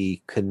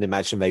definitely couldn't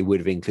imagine they would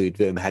have included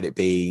them had it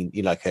been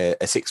like a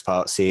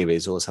 6-part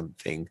series or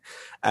something.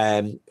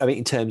 I mean,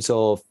 in terms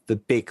of the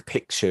big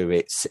picture,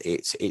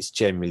 it's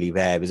generally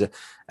there. There's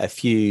a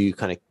few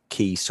kind of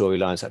key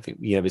storylines. I think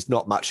there's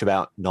not much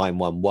about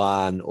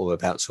 911 or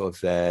about sort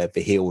of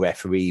the heel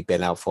referee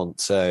Ben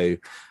Alfonso,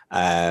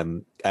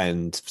 and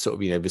sort of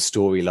the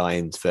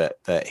storylines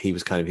that he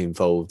was kind of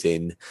involved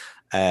in.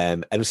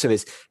 And also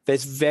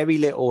there's very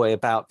little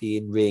about the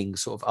in-ring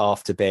sort of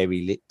after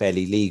Barely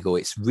Legal.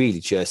 It's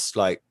really just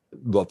like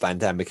Rob Van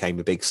Dam became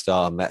a big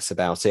star and that's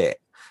about it.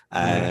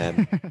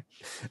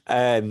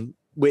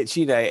 Which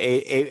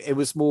it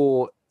was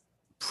more.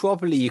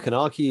 Probably you can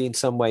argue in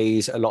some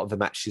ways a lot of the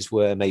matches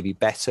were maybe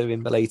better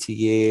in the later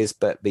years,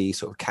 but the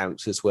sort of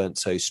characters weren't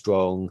so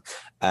strong.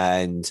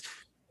 And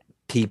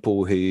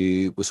people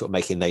who were sort of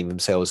making a name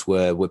themselves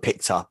were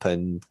picked up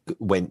and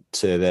went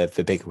to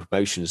the bigger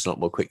promotions a lot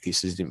more quickly,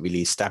 so they didn't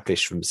really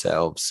establish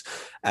themselves.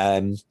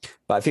 But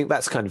I think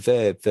that's kind of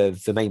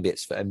the main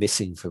bits that are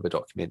missing from the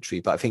documentary.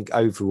 But I think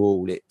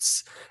overall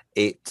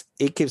it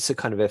gives a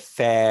kind of a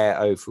fair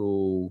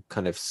overall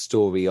kind of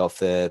story of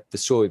the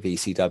story of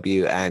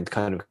ECW, and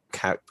kind of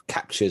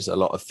captures a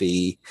lot of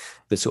the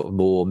sort of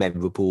more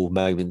memorable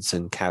moments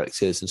and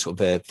characters, and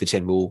sort of the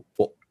general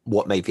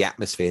what made the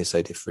atmosphere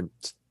so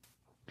different.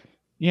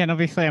 Yeah, and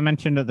obviously I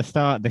mentioned at the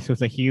start this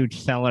was a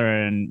huge seller,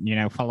 and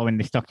following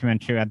this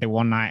documentary, we had the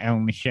One Night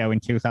Only show in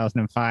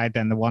 2005,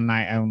 and the One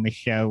Night Only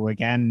show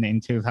again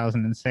in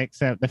 2006.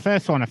 The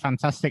first one a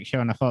fantastic show,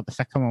 and I thought the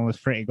second one was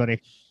pretty good,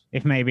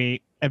 if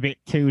maybe a bit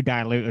too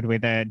diluted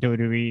with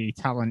WWE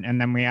talent.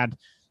 And then we had,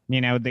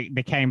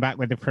 they came back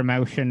with the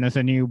promotion as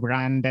a new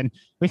brand, and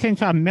we seem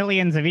to have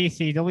millions of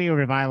ECW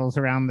revivals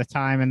around the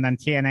time, and then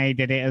TNA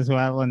did it as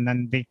well, and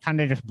then they kind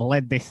of just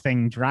bled this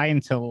thing dry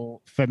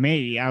until, for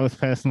me, I was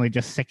personally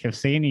just sick of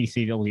seeing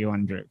ECW,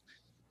 Andrew.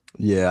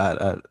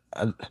 Yeah,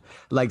 I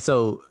like,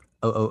 so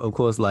of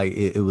course, like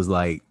it was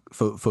like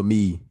for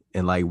me,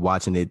 and like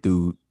watching it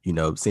through,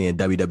 seeing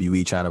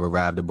WWE trying to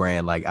revive the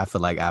brand, like I feel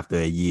like after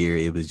a year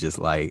it was just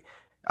like,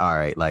 all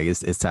right, like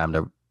it's time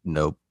to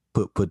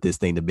put this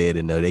thing to bed.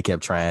 And they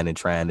kept trying and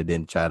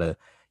then try to,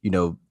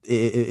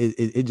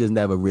 it just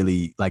never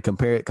really, like,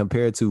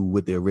 compared to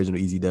what the original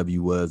ECW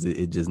was,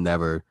 it just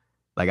never,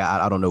 like,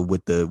 I don't know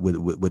what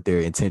what their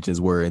intentions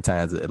were in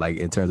terms of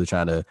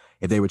trying to,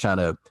 if they were trying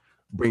to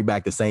bring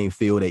back the same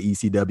feel that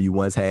ECW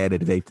once had,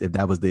 and if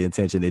that was the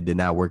intention, it did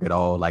not work at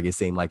all. Like, it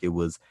seemed like it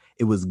was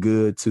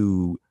good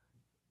to,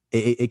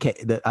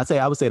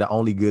 I would say the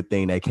only good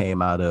thing that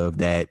came out of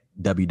that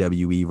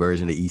WWE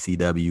version of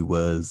ECW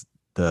was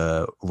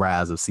the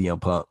rise of CM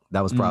Punk.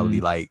 That was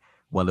probably like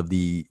one of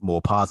the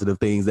more positive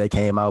things that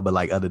came out. But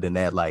like, other than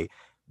that, like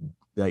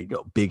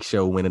Big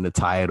Show winning the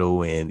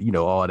title and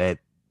all that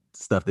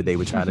stuff that they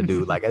were trying to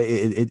do, like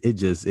it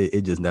just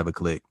never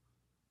clicked.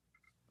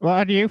 Well,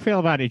 how do you feel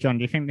about it, John?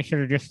 Do you think they should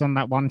have just done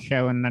that one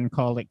show and then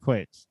called it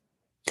quits?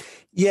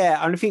 Yeah,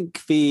 I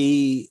think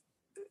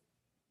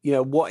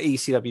what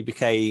ECW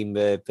became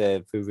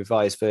the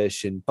revised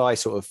version by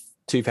sort of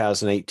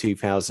 2008,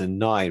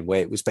 2009,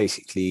 where it was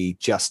basically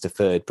just a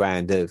third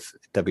brand of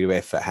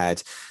WF that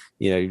had,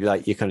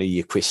 like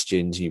your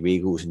Christians, your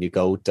Regals, and your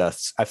Gold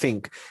Dusts. I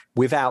think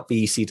without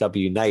the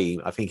ECW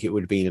name, I think it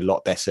would have been a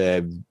lot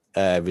better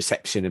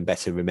reception and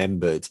better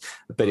remembered.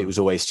 But it was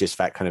always just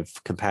that kind of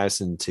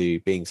comparison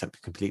to being something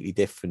completely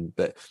different.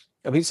 But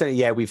I mean, so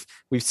yeah, we've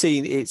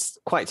seen, it's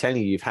quite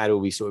telling you've had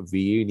all these sort of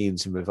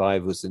reunions and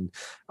revivals, and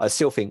I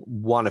still think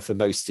one of the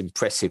most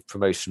impressive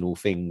promotional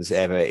things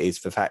ever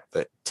is the fact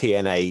that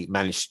TNA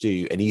managed to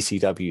do an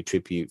ECW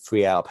tribute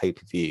 3-hour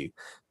pay-per-view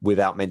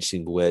without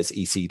mentioning the words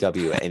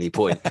ECW at any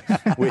point,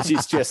 which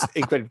is just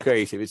incredibly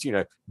creative. It's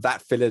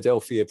that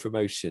Philadelphia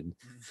promotion,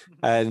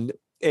 and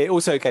it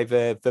also gave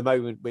the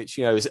moment which,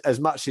 as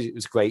much as it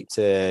was great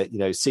to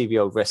see the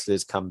old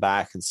wrestlers come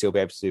back and still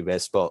be able to do their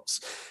spots,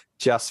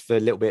 just for a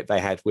little bit they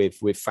had with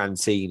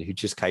Francine, who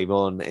just came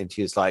on, and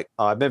she was like,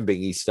 I remember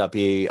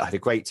ECW, I had a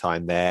great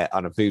time there,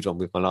 and I've moved on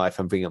with my life,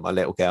 I'm bringing up my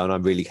little girl, and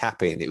I'm really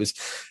happy. And it was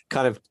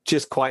kind of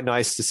just quite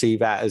nice to see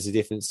that as a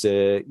difference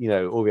to,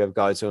 all the other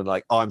guys who are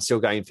like, oh, I'm still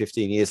going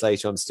 15 years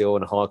later, I'm still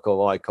on a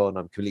hardcore icon,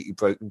 I'm completely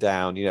broken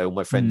down, all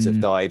my friends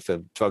have died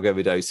from drug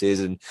overdoses,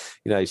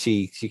 and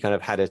she kind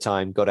of had her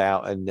time, got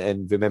out,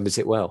 and remembers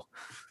it well.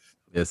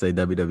 Yeah, say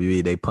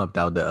WWE, they pumped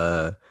out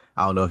the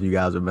I don't know if you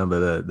guys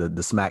remember the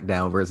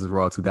SmackDown versus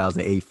Raw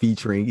 2008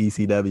 featuring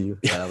ECW.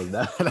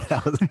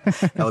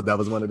 That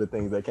was one of the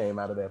things that came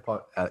out of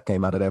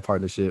that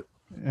partnership.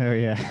 Oh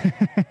yeah.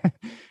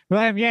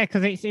 Well, yeah,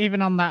 because it's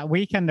even on that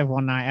weekend of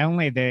One Night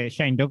Only, the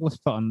Shane Douglas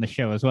put on the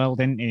show as well,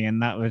 didn't he?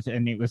 And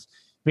it was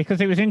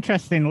because it was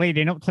interesting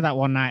leading up to that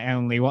One Night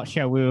Only, what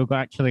show we were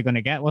actually going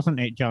to get,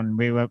 wasn't it, John?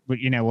 We were,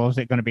 was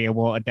it going to be a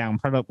watered down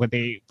product? But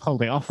they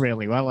pulled it off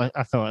really well,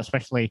 I thought,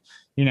 especially,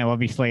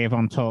 obviously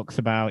everyone talks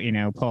about,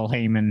 Paul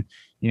Heyman,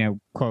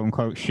 quote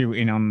unquote,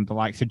 shooting on the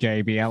likes of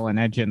JBL and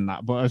Edge and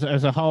that. But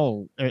as a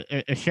whole,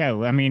 a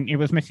show, I mean, it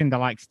was missing the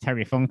likes of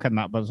Terry Funk and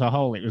that, but as a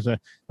whole, it was a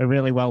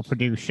really well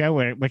produced show,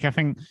 which I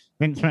think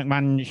Vince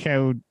McMahon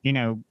showed,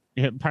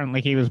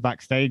 apparently he was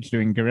backstage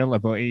doing Gorilla,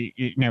 but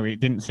it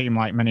didn't seem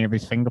like many of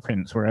his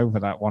fingerprints were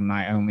over that One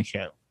Night Only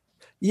show.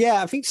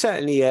 Yeah, I think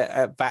certainly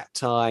at that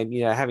time,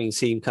 having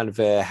seen kind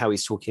of how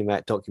he's talking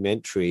about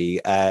documentary,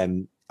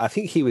 I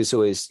think he was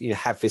always,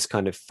 have this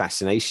kind of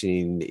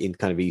fascination in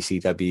kind of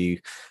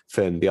ECW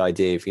from the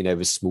idea of,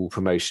 the small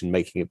promotion,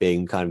 making it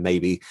being kind of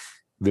maybe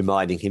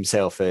reminding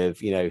himself of,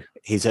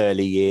 his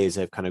early years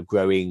of kind of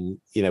growing,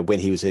 when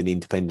he was an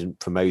independent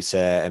promoter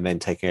and then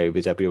taking over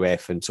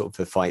WF and sort of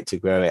the fight to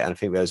grow it. And I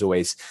think there was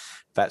always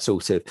that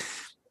sort of,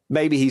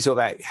 maybe he sort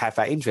of had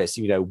that interest,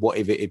 what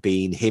if it had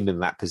been him in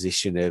that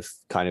position of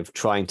kind of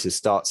trying to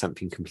start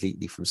something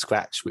completely from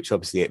scratch, which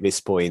obviously at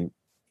this point,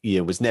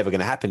 was never going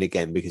to happen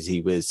again, because he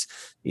was,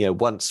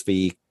 once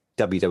the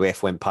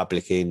WWF went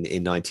public in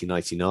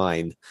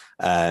 1999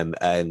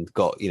 and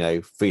got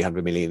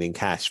 300 million in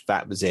cash,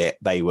 that was it.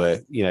 They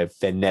were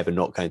they're never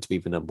not going to be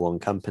the number one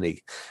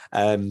company.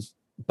 But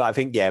I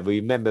think we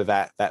remember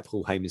that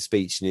Paul Heyman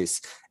speech, and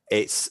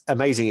it's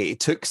amazing. It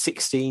took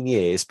 16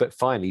 years, but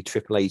finally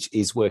Triple H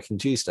is working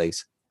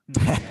Tuesdays.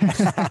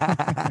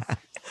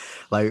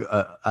 Like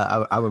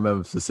I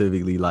remember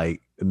specifically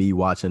like me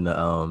watching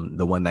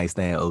the One Night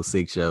Stand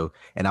 06 show,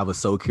 and I was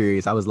so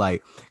curious. I was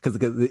like, because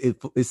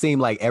it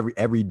seemed like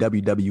every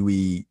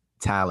WWE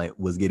talent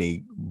was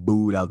getting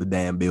booed out the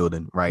damn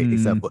building, right?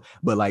 Except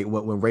but like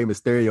when Rey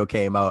Mysterio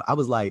came out, I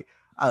was like,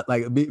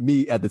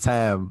 me at the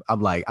time, I'm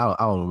like, I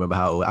don't remember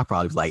how old. I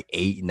probably was like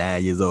 8,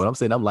 9 years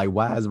old. I'm like,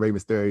 why is Rey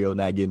Mysterio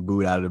not getting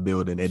booed out of the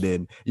building? And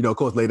then, of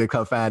course, later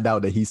come find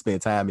out that he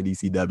spent time in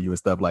ECW and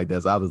stuff like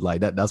that. So I was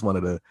like, that's one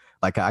of the,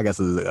 like, I guess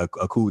it was a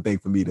cool thing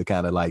for me to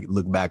kind of like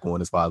look back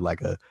on as far as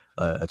like a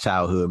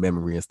childhood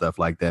memory and stuff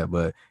like that.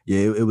 But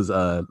yeah, it was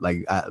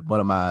one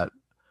of my,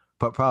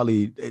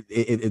 probably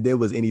if there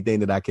was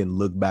anything that I can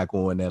look back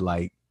on that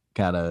like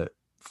kind of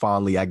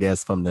fondly, I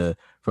guess, from it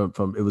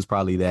was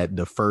probably that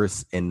the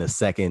first and the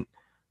second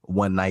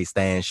One Night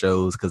Stand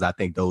shows, because I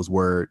think those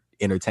were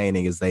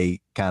entertaining as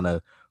they kind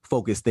of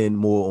focused in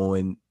more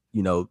on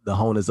the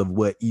wholeness of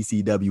what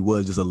ECW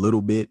was just a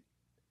little bit,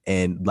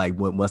 and like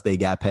once they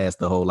got past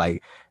the whole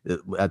like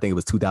I think it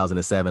was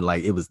 2007,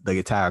 like it was the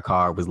entire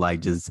card was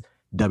like just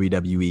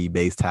WWE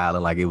based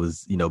talent, like it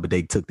was but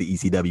they took the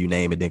ECW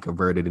name and then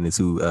converted it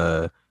into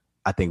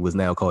I think was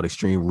now called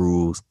Extreme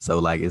Rules. So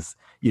like it's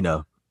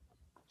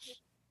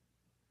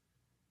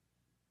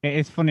It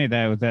is funny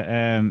though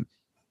that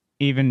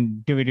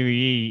even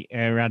WWE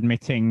are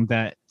admitting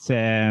that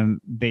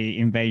the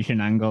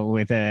invasion angle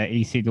with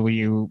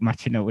ECW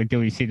matching up with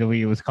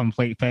WCW was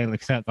complete failure,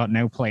 because that got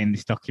no play in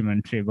this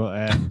documentary.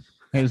 But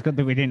it was good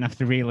that we didn't have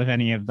to relive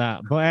any of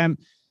that. But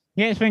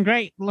it's been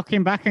great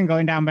looking back and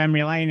going down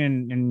memory lane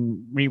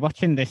and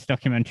rewatching this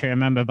documentary. I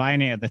remember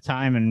buying it at the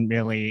time and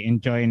really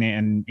enjoying it,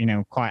 and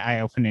quite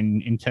eye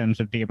opening in terms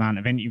of the amount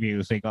of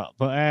interviews they got.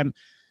 But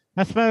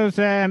I suppose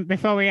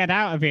before we head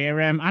out of here,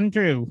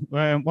 Andrew,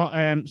 what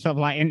sort of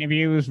like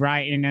interviews,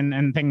 writing,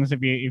 and things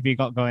have you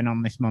got going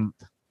on this month?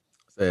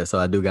 So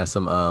I do got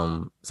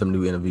some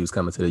new interviews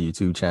coming to the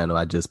YouTube channel.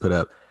 I just put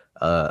up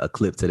a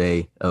clip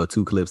today,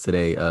 2 clips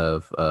today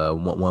of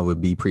one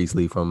with B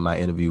Priestley from my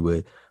interview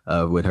with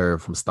her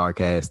from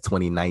Starrcast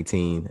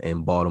 2019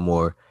 in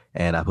Baltimore,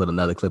 and I put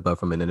another clip up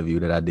from an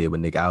interview that I did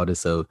with Nick Aldis.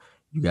 So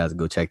you guys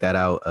go check that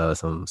out.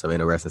 Some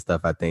interesting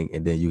stuff, I think,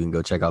 and then you can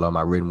go check out all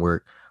my written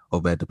work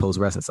over at the Post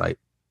Wrestling site.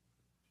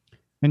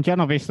 And John,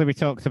 obviously we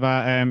talked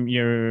about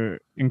your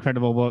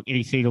incredible book,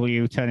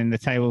 ECW Turning the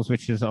Tables,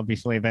 which is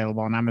obviously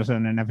available on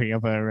Amazon and every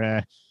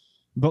other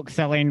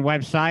book-selling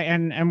website.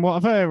 And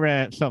what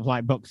other sort of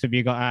like books have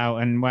you got out,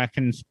 and where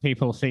can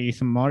people see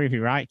some more of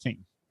your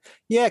writing?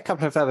 Yeah, a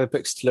couple of other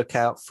books to look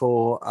out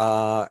for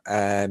are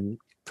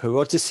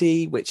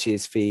Odyssey, which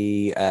is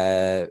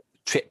the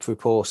trip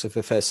report of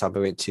the first time I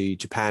went to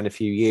Japan a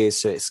few years.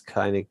 So it's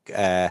kind of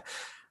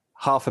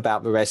half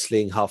about the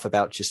wrestling, half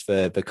about just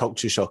the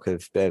culture shock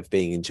of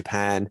being in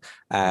Japan,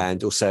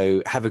 and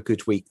also Have a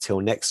Good Week Till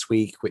Next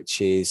Week,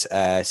 which is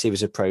a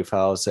series of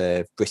profiles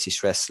of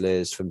British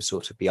wrestlers from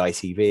sort of the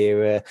ITV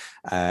era,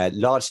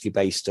 largely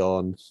based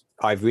on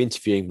either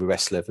interviewing the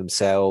wrestler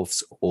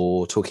themselves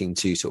or talking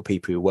to sort of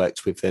people who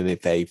worked with them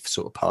if they've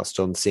sort of passed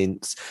on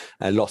since.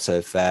 A lot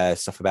of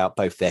stuff about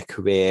both their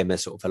career and their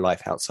sort of a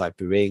life outside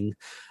the ring.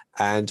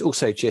 And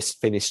also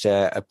just finished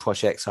a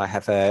project. I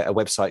have a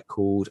website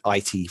called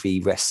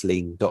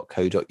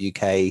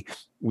itvwrestling.co.uk,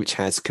 which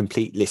has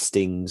complete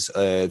listings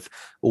of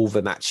all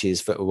the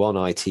matches that were on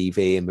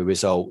ITV and the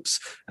results.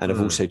 And I've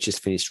also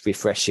just finished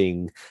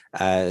refreshing.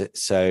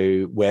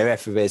 So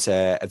wherever there's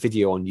a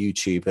video on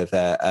YouTube of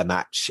a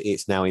match,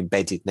 it's now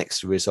embedded next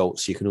to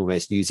results. You can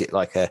almost use it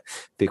like the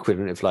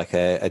equivalent of like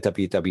a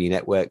WWE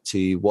network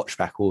to watch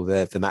back all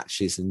the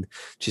matches, and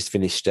just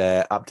finished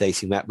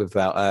updating that with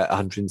about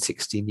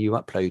 160 new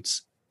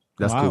uploads.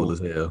 That's cool as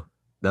hell.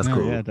 That's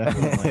cool. Yeah,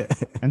 definitely.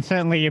 And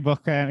certainly your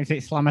book, is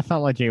it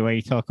Slamithology, where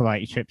you talk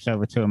about your trips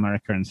over to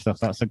America and stuff?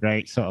 That's a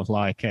great sort of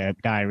like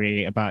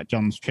diary about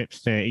John's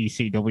trips to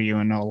ECW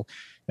and all,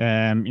 the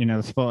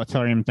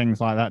Sportatorium,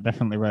 things like that.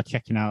 Definitely worth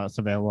checking out. That's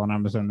available on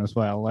Amazon as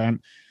well.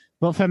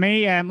 But for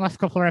me, last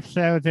couple of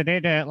episodes, I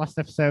did last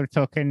episode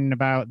talking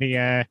about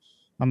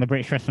on the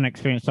British Wrestling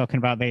Experience, talking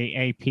about the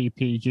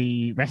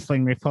APPG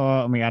Wrestling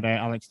Report, and we had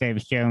Alex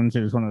Davis-Jones,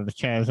 who was one of the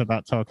chairs of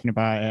that, talking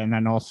about it, and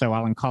then also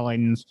Alan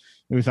Collins,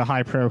 who was a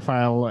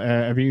high-profile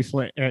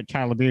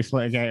child abuse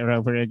litigator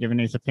over here, giving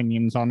his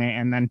opinions on it.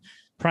 And then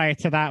prior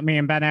to that, me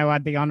and Benno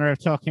had the honour of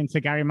talking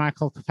to Gary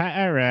Michael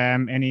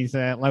Capetta in his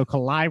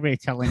local library,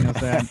 telling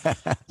us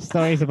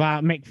stories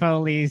about Mick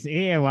Foley's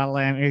ear while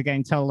he was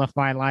getting told off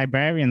by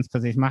librarians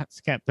because his mats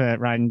kept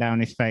riding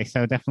down his face.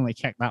 So definitely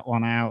check that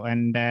one out.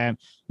 And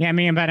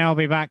me and Benno will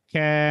be back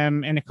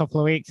in a couple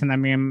of weeks, and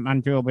then me and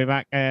Andrew will be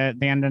back at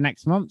the end of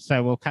next month.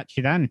 So we'll catch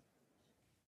you then.